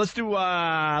 all right, let's do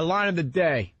line of the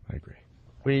day. I agree.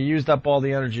 We used up all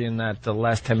the energy in that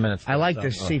last 10 minutes. I like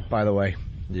this seat, by the way.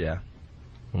 Yeah.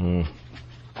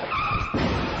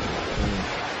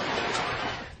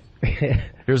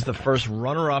 Here's the first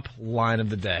runner-up line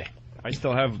of the day. I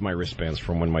still have my wristbands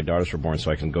from when my daughters were born, so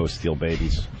I can go steal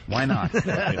babies. Why not?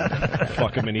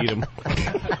 Fuck them and eat them.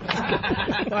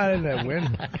 Why didn't I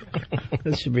win?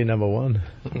 This should be number one.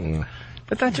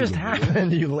 But that just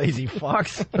happened, you lazy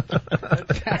fucks.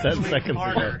 10 seconds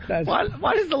ago.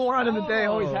 Why does the line of the day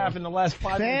always happen the last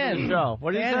 5 minutes of the show?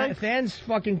 What do you say? Than's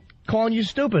fucking calling you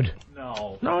stupid.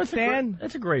 No, it's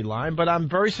it's a great line, but I'm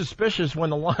very suspicious when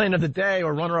the line of the day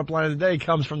or runner-up line of the day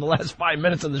comes from the last 5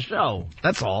 minutes of the show.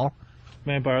 That's all.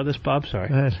 May I borrow this, Bob?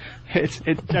 Sorry. It's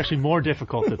actually more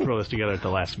difficult to throw this together at the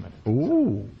last minute.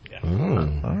 Ooh. Yeah.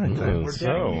 All right, then.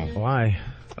 So, why?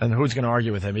 And who's going to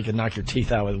argue with him? He can knock your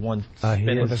teeth out with one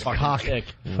spin with his fucking cock. kick.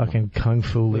 Fucking Kung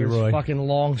Fu Leroy. His fucking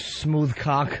long, smooth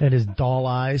cock. And his doll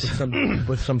eyes.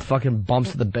 With some fucking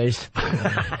bumps at the base.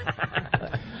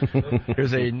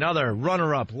 Here's another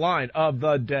runner-up line of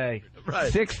the day.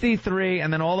 Right. 63,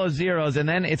 and then all those zeros, and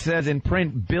then it says in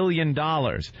print $1 billion.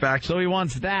 Back. So he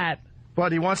wants that.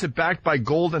 But he wants it backed by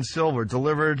gold and silver,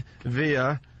 delivered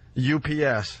via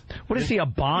UPS. What is he, a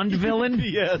Bond villain?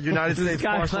 Yes. United States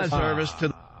Postal Service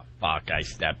to... Fuck, I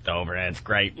stepped over. That's a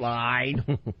great line.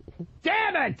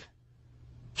 Damn it!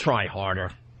 Try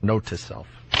harder. Note to self.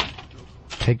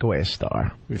 Take away a star.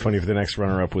 It'd be funny if the next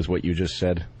runner-up was what you just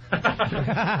said. And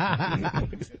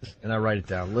I write it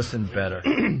down. Listen better.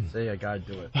 See, I gotta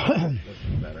do it. Listen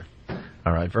better.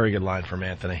 All right, very good line from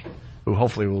Anthony, who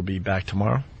hopefully will be back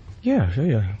tomorrow. Yeah.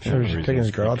 Sure, he's picking his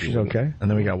girl up. She's okay. And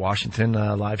then we got Washington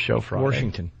live show Friday.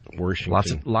 Washington.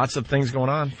 Lots of things going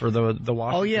on for the Washington.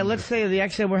 Oh yeah, let's say the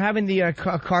XM. We're having the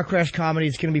car crash comedy.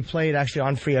 It's going to be played actually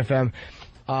on Free FM,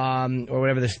 or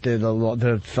whatever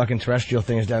the fucking terrestrial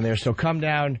thing is down there. So come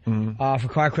down for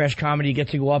car crash comedy. You get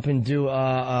to go up and do.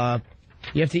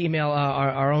 You have to email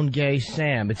our own gay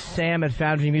Sam. It's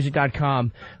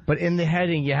sam@foundrymusic.com. But in the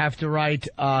heading, you have to write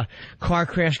car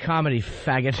crash comedy,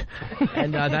 faggot.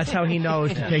 And that's how he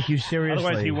knows to take you seriously.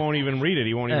 Otherwise, he won't even read it.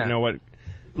 He won't even know what...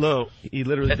 Look, he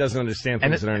literally doesn't understand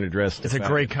things that aren't addressed. It's a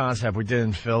great concept we did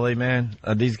in Philly, man.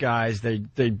 These guys, they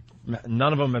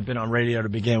none of them have been on radio to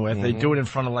begin with. They do it in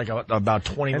front of like about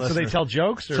 20 listeners. So they tell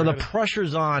jokes? So the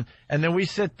pressure's on, and then we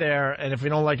sit there, and if we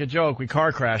don't like a joke, we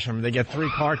car crash them. They get 3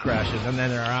 car crashes, and then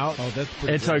they're out. Oh, that's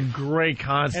It's a great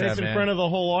concept, and it's in front of the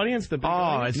whole audience?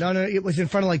 No, it was in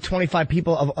front of like 25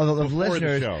 people of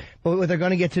listeners. The show. But what they're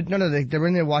going to get to, they're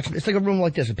in there watching. It's like a room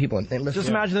like this with people. Just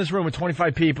imagine this room with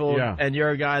 25 people, and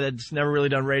you're a guy that's never really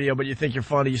done radio, but you think you're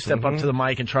funny. You step up to the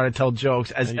mic and try to tell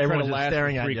jokes as everyone's just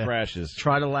staring at you. 3 crashes.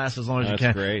 Try to last as long as you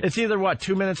can. Great. It's either,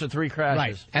 2 minutes or 3 crashes.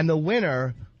 Right. And the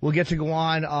winner will get to go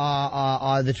on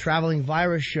the Traveling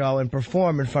Virus show and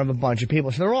perform in front of a bunch of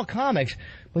people. So they're all comics,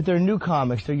 but they're new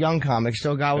comics. They're young comics.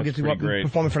 So a guy will get to go up and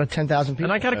perform in front of 10,000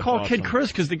 people. And I got to call Kid Chris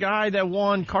because the guy that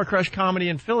won Car Crash Comedy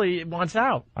in Philly wants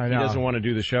out. I know. He doesn't want to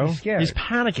do the show? He's scared. He's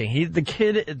panicking. The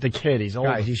kid, he's old.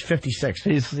 Guys, he's 56.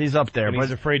 He's up there. And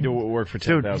he's afraid to work for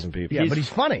 10,000 people. Yeah, but he's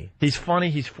funny. He's funny.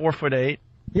 He's 4'8".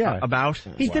 Yeah. About.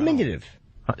 He's diminutive.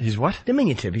 He's what?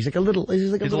 Diminutive. He's like a little. He's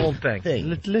like a little thing.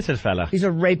 Little fella. He's a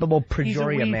rapeable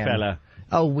Prejoria man. Fella.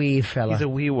 A wee fella. He's a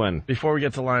wee one. Before we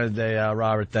get to line of the day,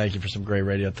 Robert, thank you for some great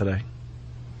radio today.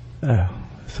 Oh,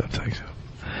 so thanks.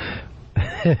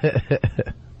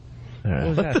 What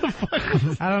was that? What the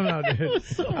fuck? I don't know, dude.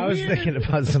 I was thinking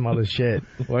about some other shit.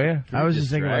 Were you? I was just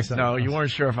thinking about something. No, you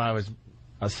weren't sure if I was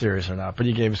serious or not, but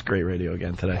you gave us great radio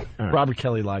again today. Right.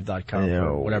 RobertKellyLive.com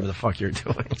or whatever the fuck you're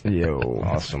doing. Yo,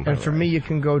 awesome. And for me, you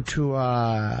can go to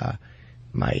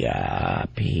my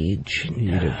page.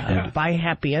 Buy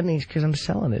Happy Endings because I'm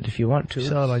selling it if you want to.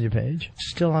 Sell it on your page?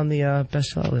 Still on the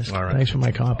bestseller list. All right. Thanks for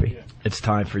my copy. It's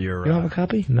time for your... You don't have a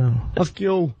copy? No. Fuck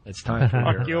you. It's time for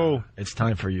your... Fuck you. It's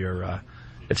time for your...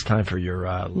 It's time for your...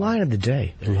 line of the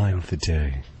day. Line of the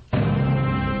day.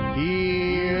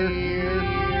 Here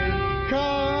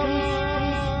comes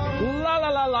la la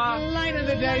la la. Line of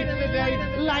the day.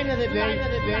 Line of the day.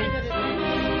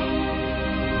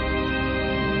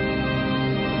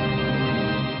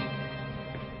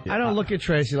 I don't look at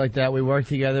Tracy like that. We work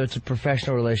together. It's a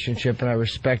professional relationship, and I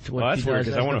respect what he does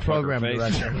as the program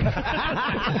director.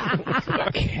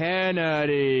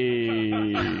 Kennedy.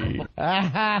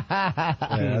 Yeah,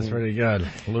 that's pretty good.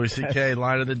 Louis C.K.,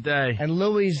 line of the day. And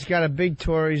Louis got a big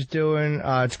tour he's doing.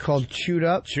 It's called Chewed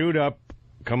Up. Chewed Up.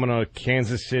 Coming to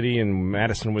Kansas City and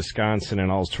Madison, Wisconsin,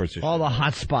 and all sorts of all the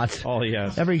hot spots. Oh,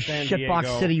 yes. Every San shitbox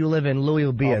Diego. city you live in, Louis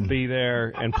will be in. I'll be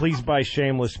there. And please buy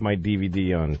Shameless, my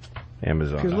DVD on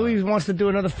Amazon. Because Louis wants to do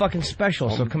another fucking special,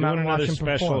 so come out and watch him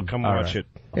special. perform. Come watch it.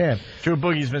 Yeah. Drew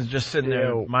Boogie's been just sitting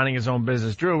there minding his own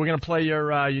business. Drew, we're going to play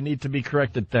your You Need to Be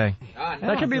Corrected thing.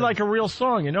 That could be like a real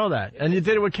song, you know that. And you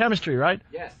did it with Chemistry, right?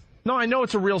 Yes. No, I know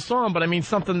it's a real song, but I mean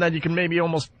something that you can maybe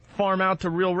almost farm out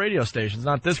to real radio stations,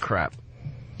 not this crap.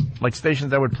 Like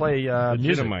stations that would play music.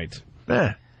 Legitimite.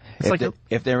 Yeah.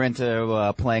 If they're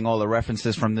into playing all the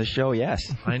references from this show,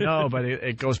 yes. I know, but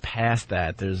it goes past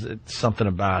that. There's something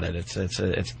about it.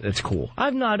 It's cool.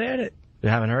 I've not had it. You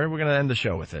haven't heard? We're going to end the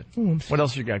show with it. What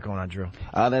else you got going on, Drew?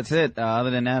 That's it. Other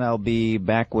than that, I'll be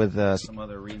back with some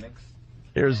other remix.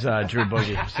 Here's Drew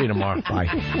Boogie. See you tomorrow. Bye.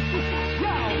 Yo,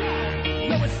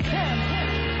 it's Tim.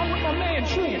 I'm with my man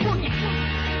Drew Boogie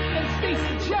and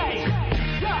Stacey J.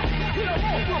 Yo, get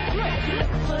them off real quick.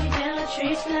 Put down a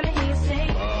trace, let me hear you say.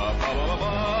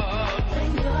 When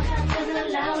your hand doesn't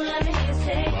allow, let me hear you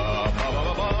say.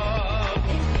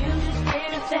 If you just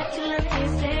ain't affected, let me hear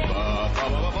you say.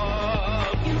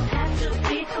 You have to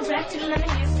be corrected, let me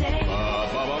hear you say.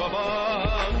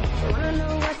 Wanna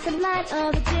know what's the light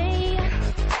of the day?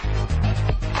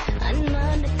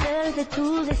 Monday, Thursday,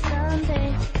 Tuesday, Sunday.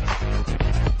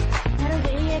 Had a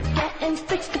way of getting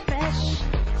fixed fresh.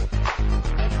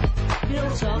 You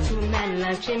don't talk to a man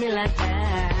like Jimmy like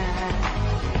that.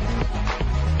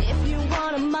 If you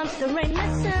want a monster, ain't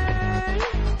listen.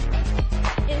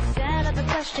 It's out of the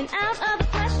question, out of the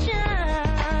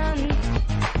question.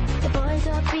 The boys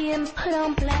are being put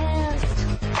on blast.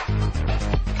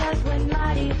 Cause when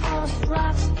Mighty Horse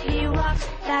rocks, he rocks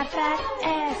that fat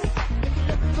ass.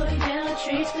 Put yellow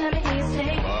trees, let me hear you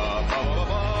say.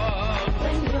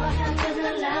 When your hand doesn't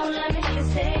allow, let me hear you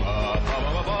say.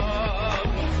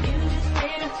 If you just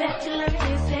ain't affected, let me hear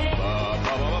you say.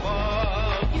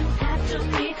 You have to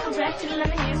be corrected, let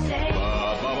me hear you say.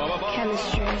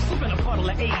 Chemistry. Slipping a puddle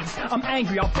of AIDS. I'm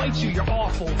angry, I'll bite you, you're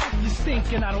awful. You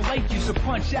stink and I don't like you, so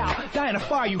punch out. Dying to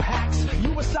fire, you hacks.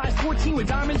 You a size 14 with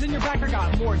diamonds in your back, I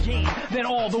got more game than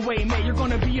all the way, man. You're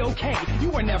gonna be okay.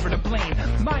 You are never to blame.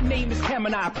 My name is Cam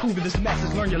and I approve of this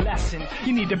message. Learn your lesson.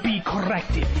 You need to be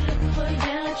corrected. Look for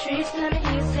yellow trees, let me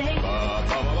hear you say.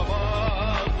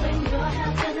 When your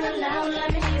hand doesn't allow,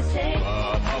 let me hear you say.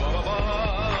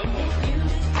 If you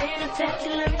just ain't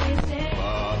affected, let me hear you say.